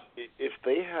 Yep. If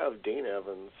they have Dane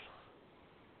Evans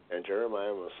and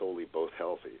Jeremiah Masoli both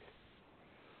healthy,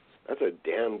 that's a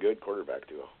damn good quarterback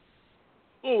duo.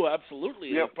 Oh, absolutely.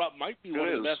 Yep. It might be one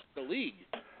of the best in the league.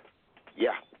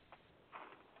 Yeah.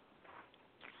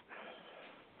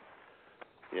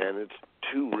 Yeah, and it's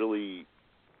two really,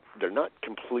 they're not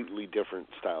completely different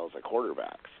styles of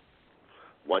quarterbacks.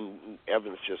 One,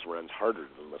 Evans just runs harder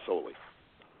than Masoli.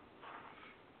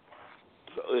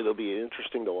 So it'll be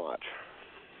interesting to watch.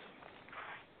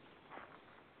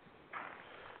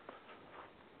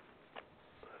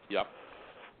 Yep.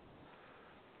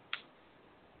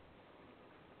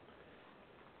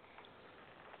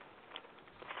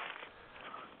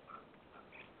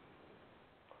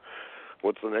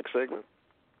 What's the next segment?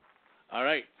 All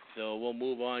right, so we'll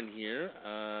move on here.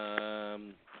 Sorry,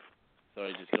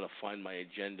 I just got to find my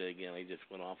agenda again. I just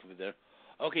went off of it there.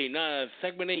 Okay, now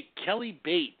segment 8, Kelly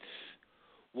Bates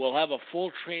will have a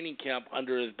full training camp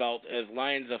under his belt as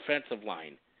Lions offensive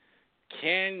line.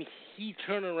 Can he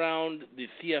turn around the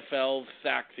CFL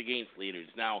sacks against leaders?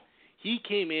 Now, he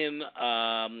came in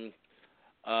about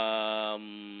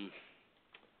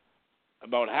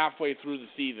halfway through the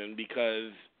season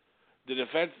because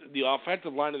the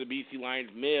offensive line of the BC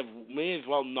Lions may as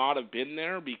well not have been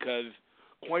there because,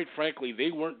 quite frankly,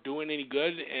 they weren't doing any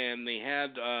good, and they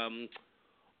had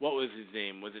what was his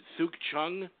name? Was it Suk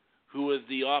Chung, who was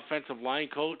the offensive line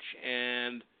coach,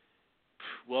 and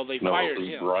they fired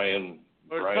him. Brian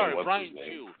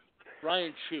Chu.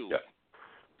 Brian Chu. Yeah.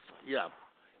 Yeah.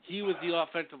 He was the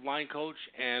offensive line coach,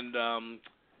 and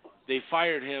they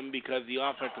fired him because the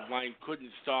offensive line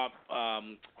couldn't stop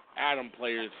Adam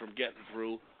players from getting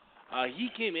through. He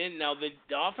came in. Now, the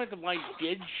offensive line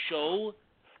did show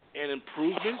an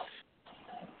improvement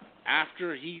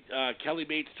after Kelly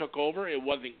Bates took over. It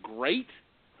wasn't great,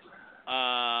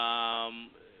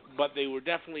 but they were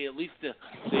definitely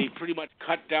they pretty much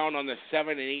cut down on the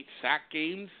 7 and 8 sack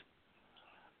games.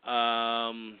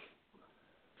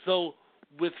 So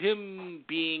with him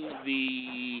being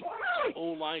the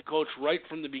O-line coach right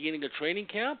from the beginning of training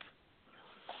camp,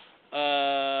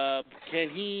 can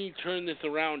he turn this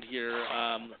around here?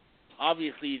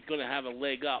 Obviously, he's going to have a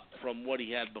leg up from what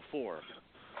he had before.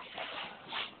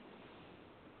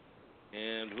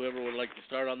 And whoever would like to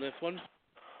start on this one?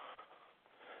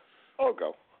 I'll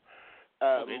go.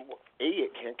 Okay.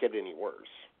 It can't get any worse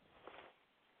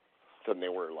than they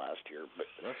were last year. But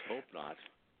let's hope not.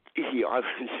 He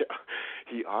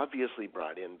obviously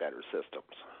brought in better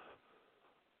systems.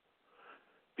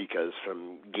 Because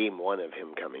from game one of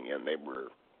him coming in, they were,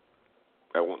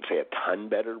 I won't say a ton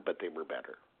better, but they were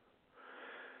better.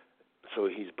 So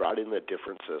he's brought in a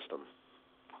different system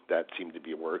that seemed to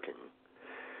be working.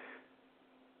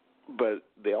 But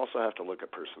they also have to look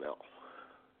at personnel.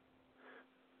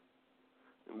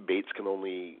 Bates can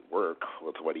only work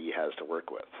with what he has to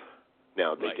work with.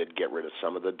 Now, they did get rid of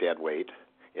some of the dead weight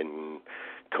in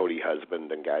Cody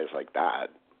Husband and guys like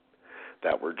that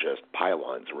were just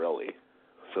pylons, really.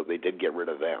 So they did get rid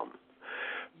of them.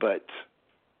 But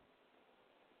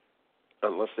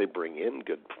unless they bring in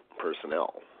good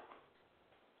personnel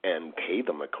and pay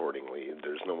them accordingly,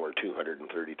 there's no more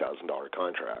 $230,000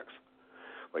 contracts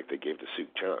like they gave to Suk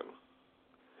Chung.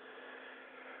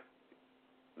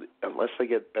 Unless they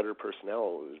get better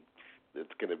personnel,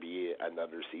 it's going to be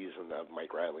another season of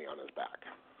Mike Riley on his back.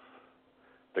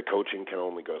 The coaching can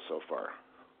only go so far.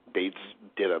 Bates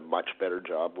did a much better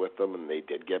job with them, and they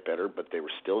did get better, but they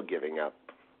were still giving up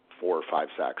 4 or 5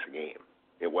 sacks a game.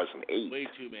 It wasn't 8. Way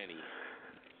too many.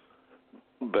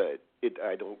 But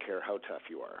I don't care how tough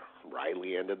you are.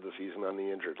 Riley ended the season on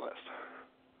the injured list.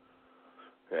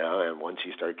 Yeah, and once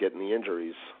you start getting the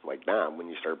injuries like that, when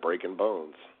you start breaking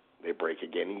bones, they break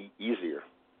again easier.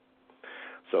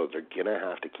 So they're going to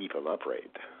have to keep him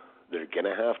upright. They're going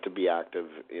to have to be active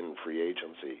in free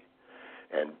agency.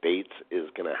 And Bates is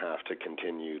going to have to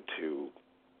continue to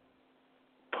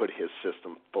put his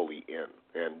system fully in.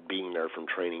 And being there from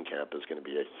training camp is going to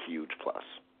be a huge plus.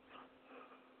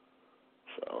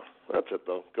 So that's it,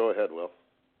 though. Go ahead, Will.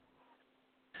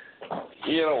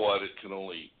 You know what? It can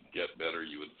only get better.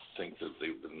 You would think that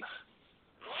they've been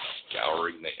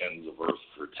scouring the ends of earth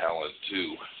for talent,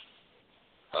 too.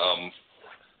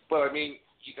 But, I mean,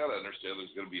 you got to understand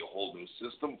there's going to be a whole new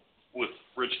system with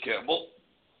Rich Campbell.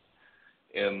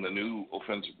 and the new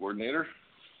offensive coordinator.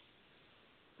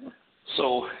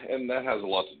 So, and that has a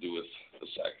lot to do with the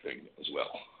sack thing as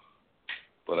well.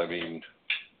 But I mean,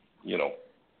 you know,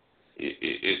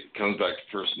 it comes back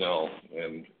to personnel,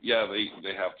 and yeah,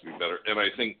 they have to be better. And I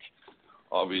think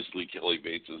obviously Kelly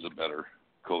Bates is a better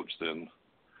coach than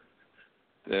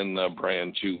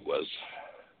Brian Chu was,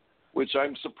 which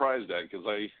I'm surprised at because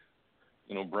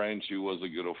Brian Chu was a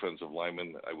good offensive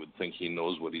lineman. I would think he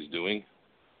knows what he's doing.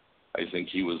 I think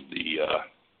he was the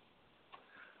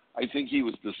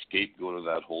scapegoat of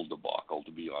that whole debacle,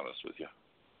 to be honest with you.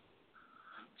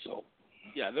 So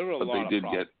yeah, there were a lot of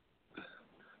problems.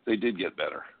 They did get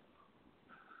better,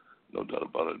 no doubt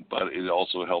about it. But it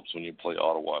also helps when you play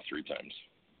Ottawa 3 times.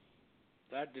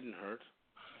 That didn't hurt.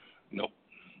 Nope.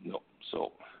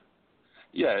 So,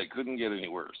 yeah, it couldn't get any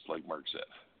worse, like Mark said.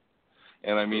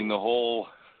 And I mean the whole,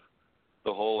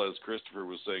 as Christopher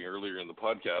was saying earlier in the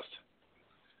podcast,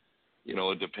 you know,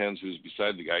 it depends who's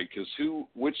beside the guy. Because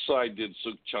which side did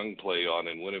Suk Chung play on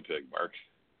in Winnipeg, Mark?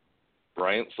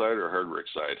 Bryant's side or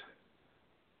Hardwick's side?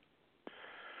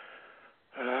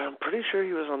 I'm pretty sure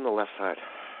he was on the left side.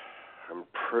 I'm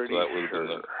pretty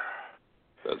sure.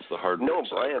 That's the Hardwick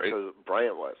side, right?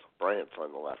 Bryant was. Bryant's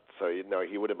on the left. So, he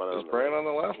would have been on the Is Bryant on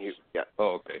the left? Yeah.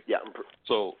 Oh, okay. Yeah.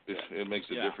 So it makes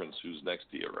a difference who's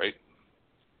next to you, right?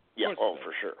 Yeah. Oh,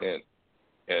 for sure.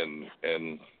 And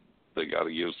they got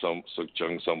to give Suk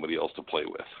Chung somebody else to play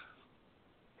with.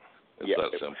 It's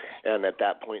that simple. And at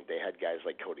that point, they had guys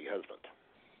like Cody Husband.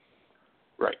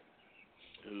 Right.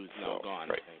 Who's now gone.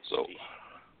 Right. So,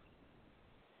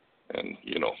 and,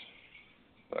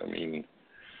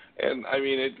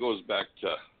 it goes back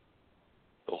to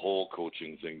the whole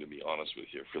coaching thing, to be honest with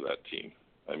you, for that team.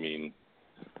 I mean,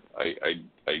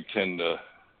 I tend to,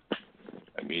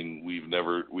 we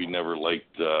never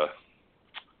liked, who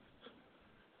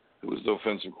was the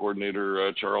offensive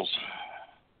coordinator, Charles?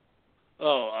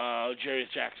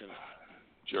 Jarius Jackson.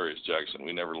 Jarius Jackson.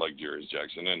 We never liked Jarius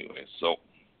Jackson anyway, so.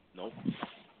 Nope.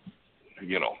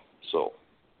 So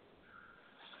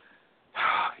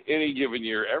any given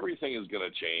year, everything is going to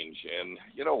change, and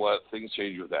you know what? Things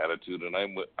change with attitude, and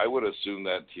I would assume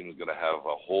that team is going to have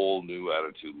a whole new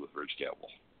attitude with Rich Campbell.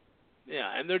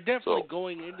 Yeah, and they're definitely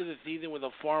going into the season with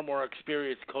a far more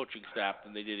experienced coaching staff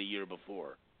than they did a year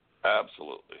before.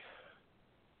 Absolutely.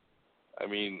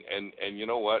 And you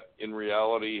know what? In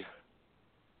reality,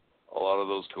 a lot of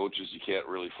those coaches, you can't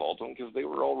really fault them because they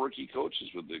were all rookie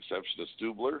coaches with the exception of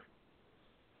Stubler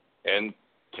and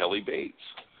Kelly Bates.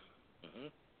 Mm-hmm.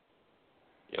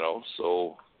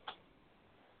 So,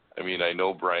 I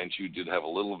know Brian Chu did have a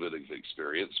little bit of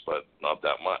experience, but not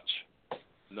that much.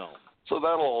 No. So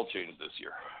that'll all change this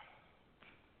year.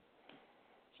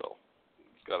 So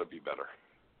it's got to be better.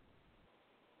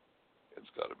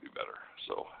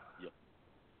 So. Yep.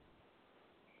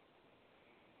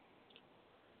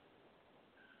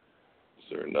 Is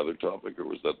there another topic, or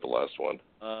was that the last one?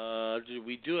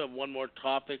 We do have one more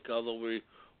topic, although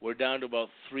we're down to about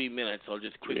 3 minutes. I'll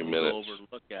just quickly go over and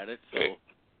look at it. So, okay.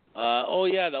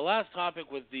 The last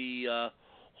topic was the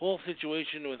whole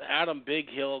situation with Adam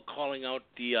Bighill calling out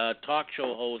the talk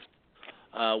show host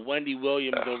Wendy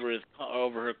Williams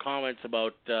over her comments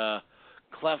about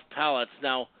cleft palates.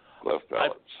 Now, cleft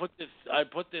palates. I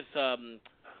put this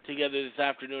together this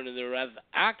afternoon, and there was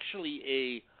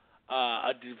actually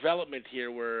a development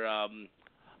here where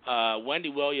Wendy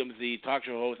Williams, the talk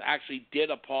show host, actually did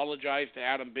apologize to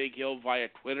Adam Bighill via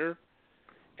Twitter,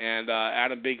 and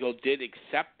Adam Bighill did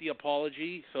accept the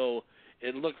apology. So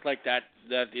it looks like that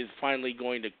is finally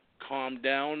going to calm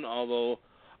down. Although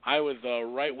I was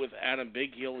right with Adam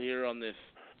Bighill here on this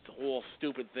whole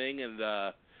stupid thing, and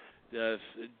the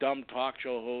dumb talk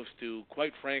show host who,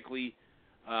 quite frankly,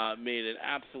 made an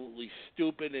absolutely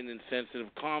stupid and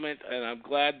insensitive comment, and I'm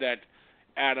glad that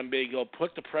Adam Bighill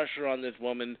put the pressure on this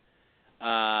woman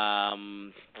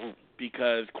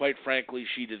because, quite frankly,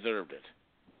 she deserved it.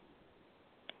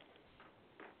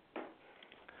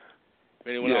 If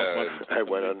anyone else wants to talk,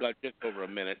 we've got just over a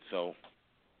minute, so.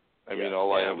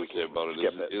 All I have to say about it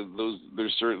is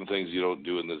there's certain things you don't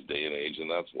do in this day and age, and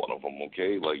that's one of them,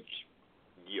 okay? Like,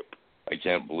 yep. I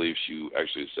can't believe she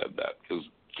actually said that because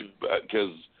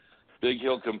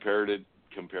Bighill compared it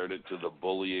to the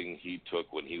bullying he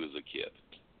took when he was a kid.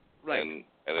 Right. And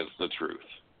it's the truth.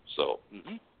 So.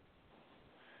 Mm-hmm.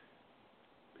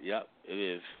 Yep, it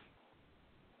is.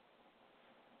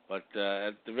 But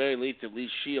at the very least, at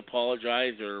least she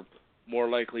apologized, or more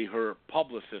likely her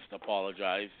publicist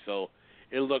apologized. So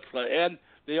it looks like, and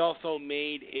they also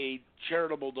made a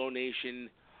charitable donation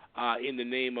in the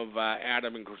name of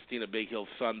Adam and Christina Bighill's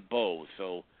son, Bo.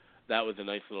 So that was a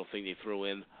nice little thing they threw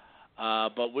in.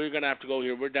 But we're going to have to go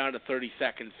here. We're down to 30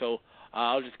 seconds, so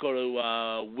I'll just go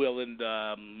to Will and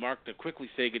Mark to quickly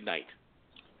say goodnight.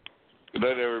 Good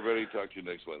night, everybody. Talk to you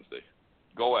next Wednesday.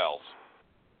 Go Owls.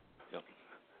 Yep.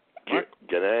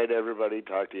 Good night, everybody.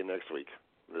 Talk to you next week.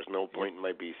 There's no point in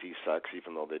my BC sucks,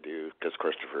 even though they do, because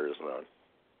Christopher isn't on.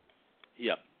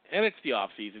 Yep. And it's the off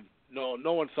season. No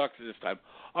one sucks at this time.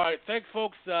 All right, thanks,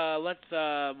 folks.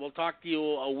 We'll talk to you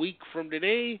a week from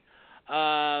today.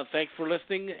 Thanks for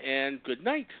listening, and good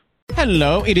night.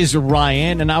 Hello, it is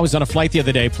Ryan, and I was on a flight the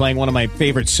other day playing one of my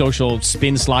favorite social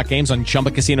spin slot games on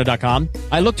ChumbaCasino.com.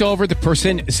 I looked over at the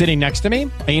person sitting next to me,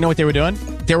 and you know what they were doing?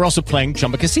 They were also playing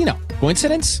Chumba Casino.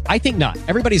 Coincidence? I think not.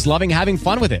 Everybody's loving having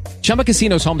fun with it. Chumba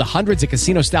Casino is home to hundreds of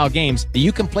casino-style games that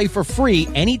you can play for free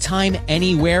anytime,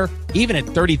 anywhere, even at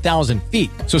 30,000 feet.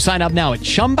 So sign up now at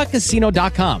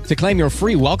ChumbaCasino.com to claim your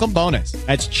free welcome bonus.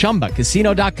 That's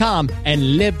ChumbaCasino.com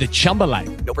and live the Chumba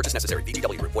life. No purchase necessary.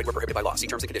 VGW. Void where prohibited by law. See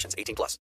terms and conditions. 18+.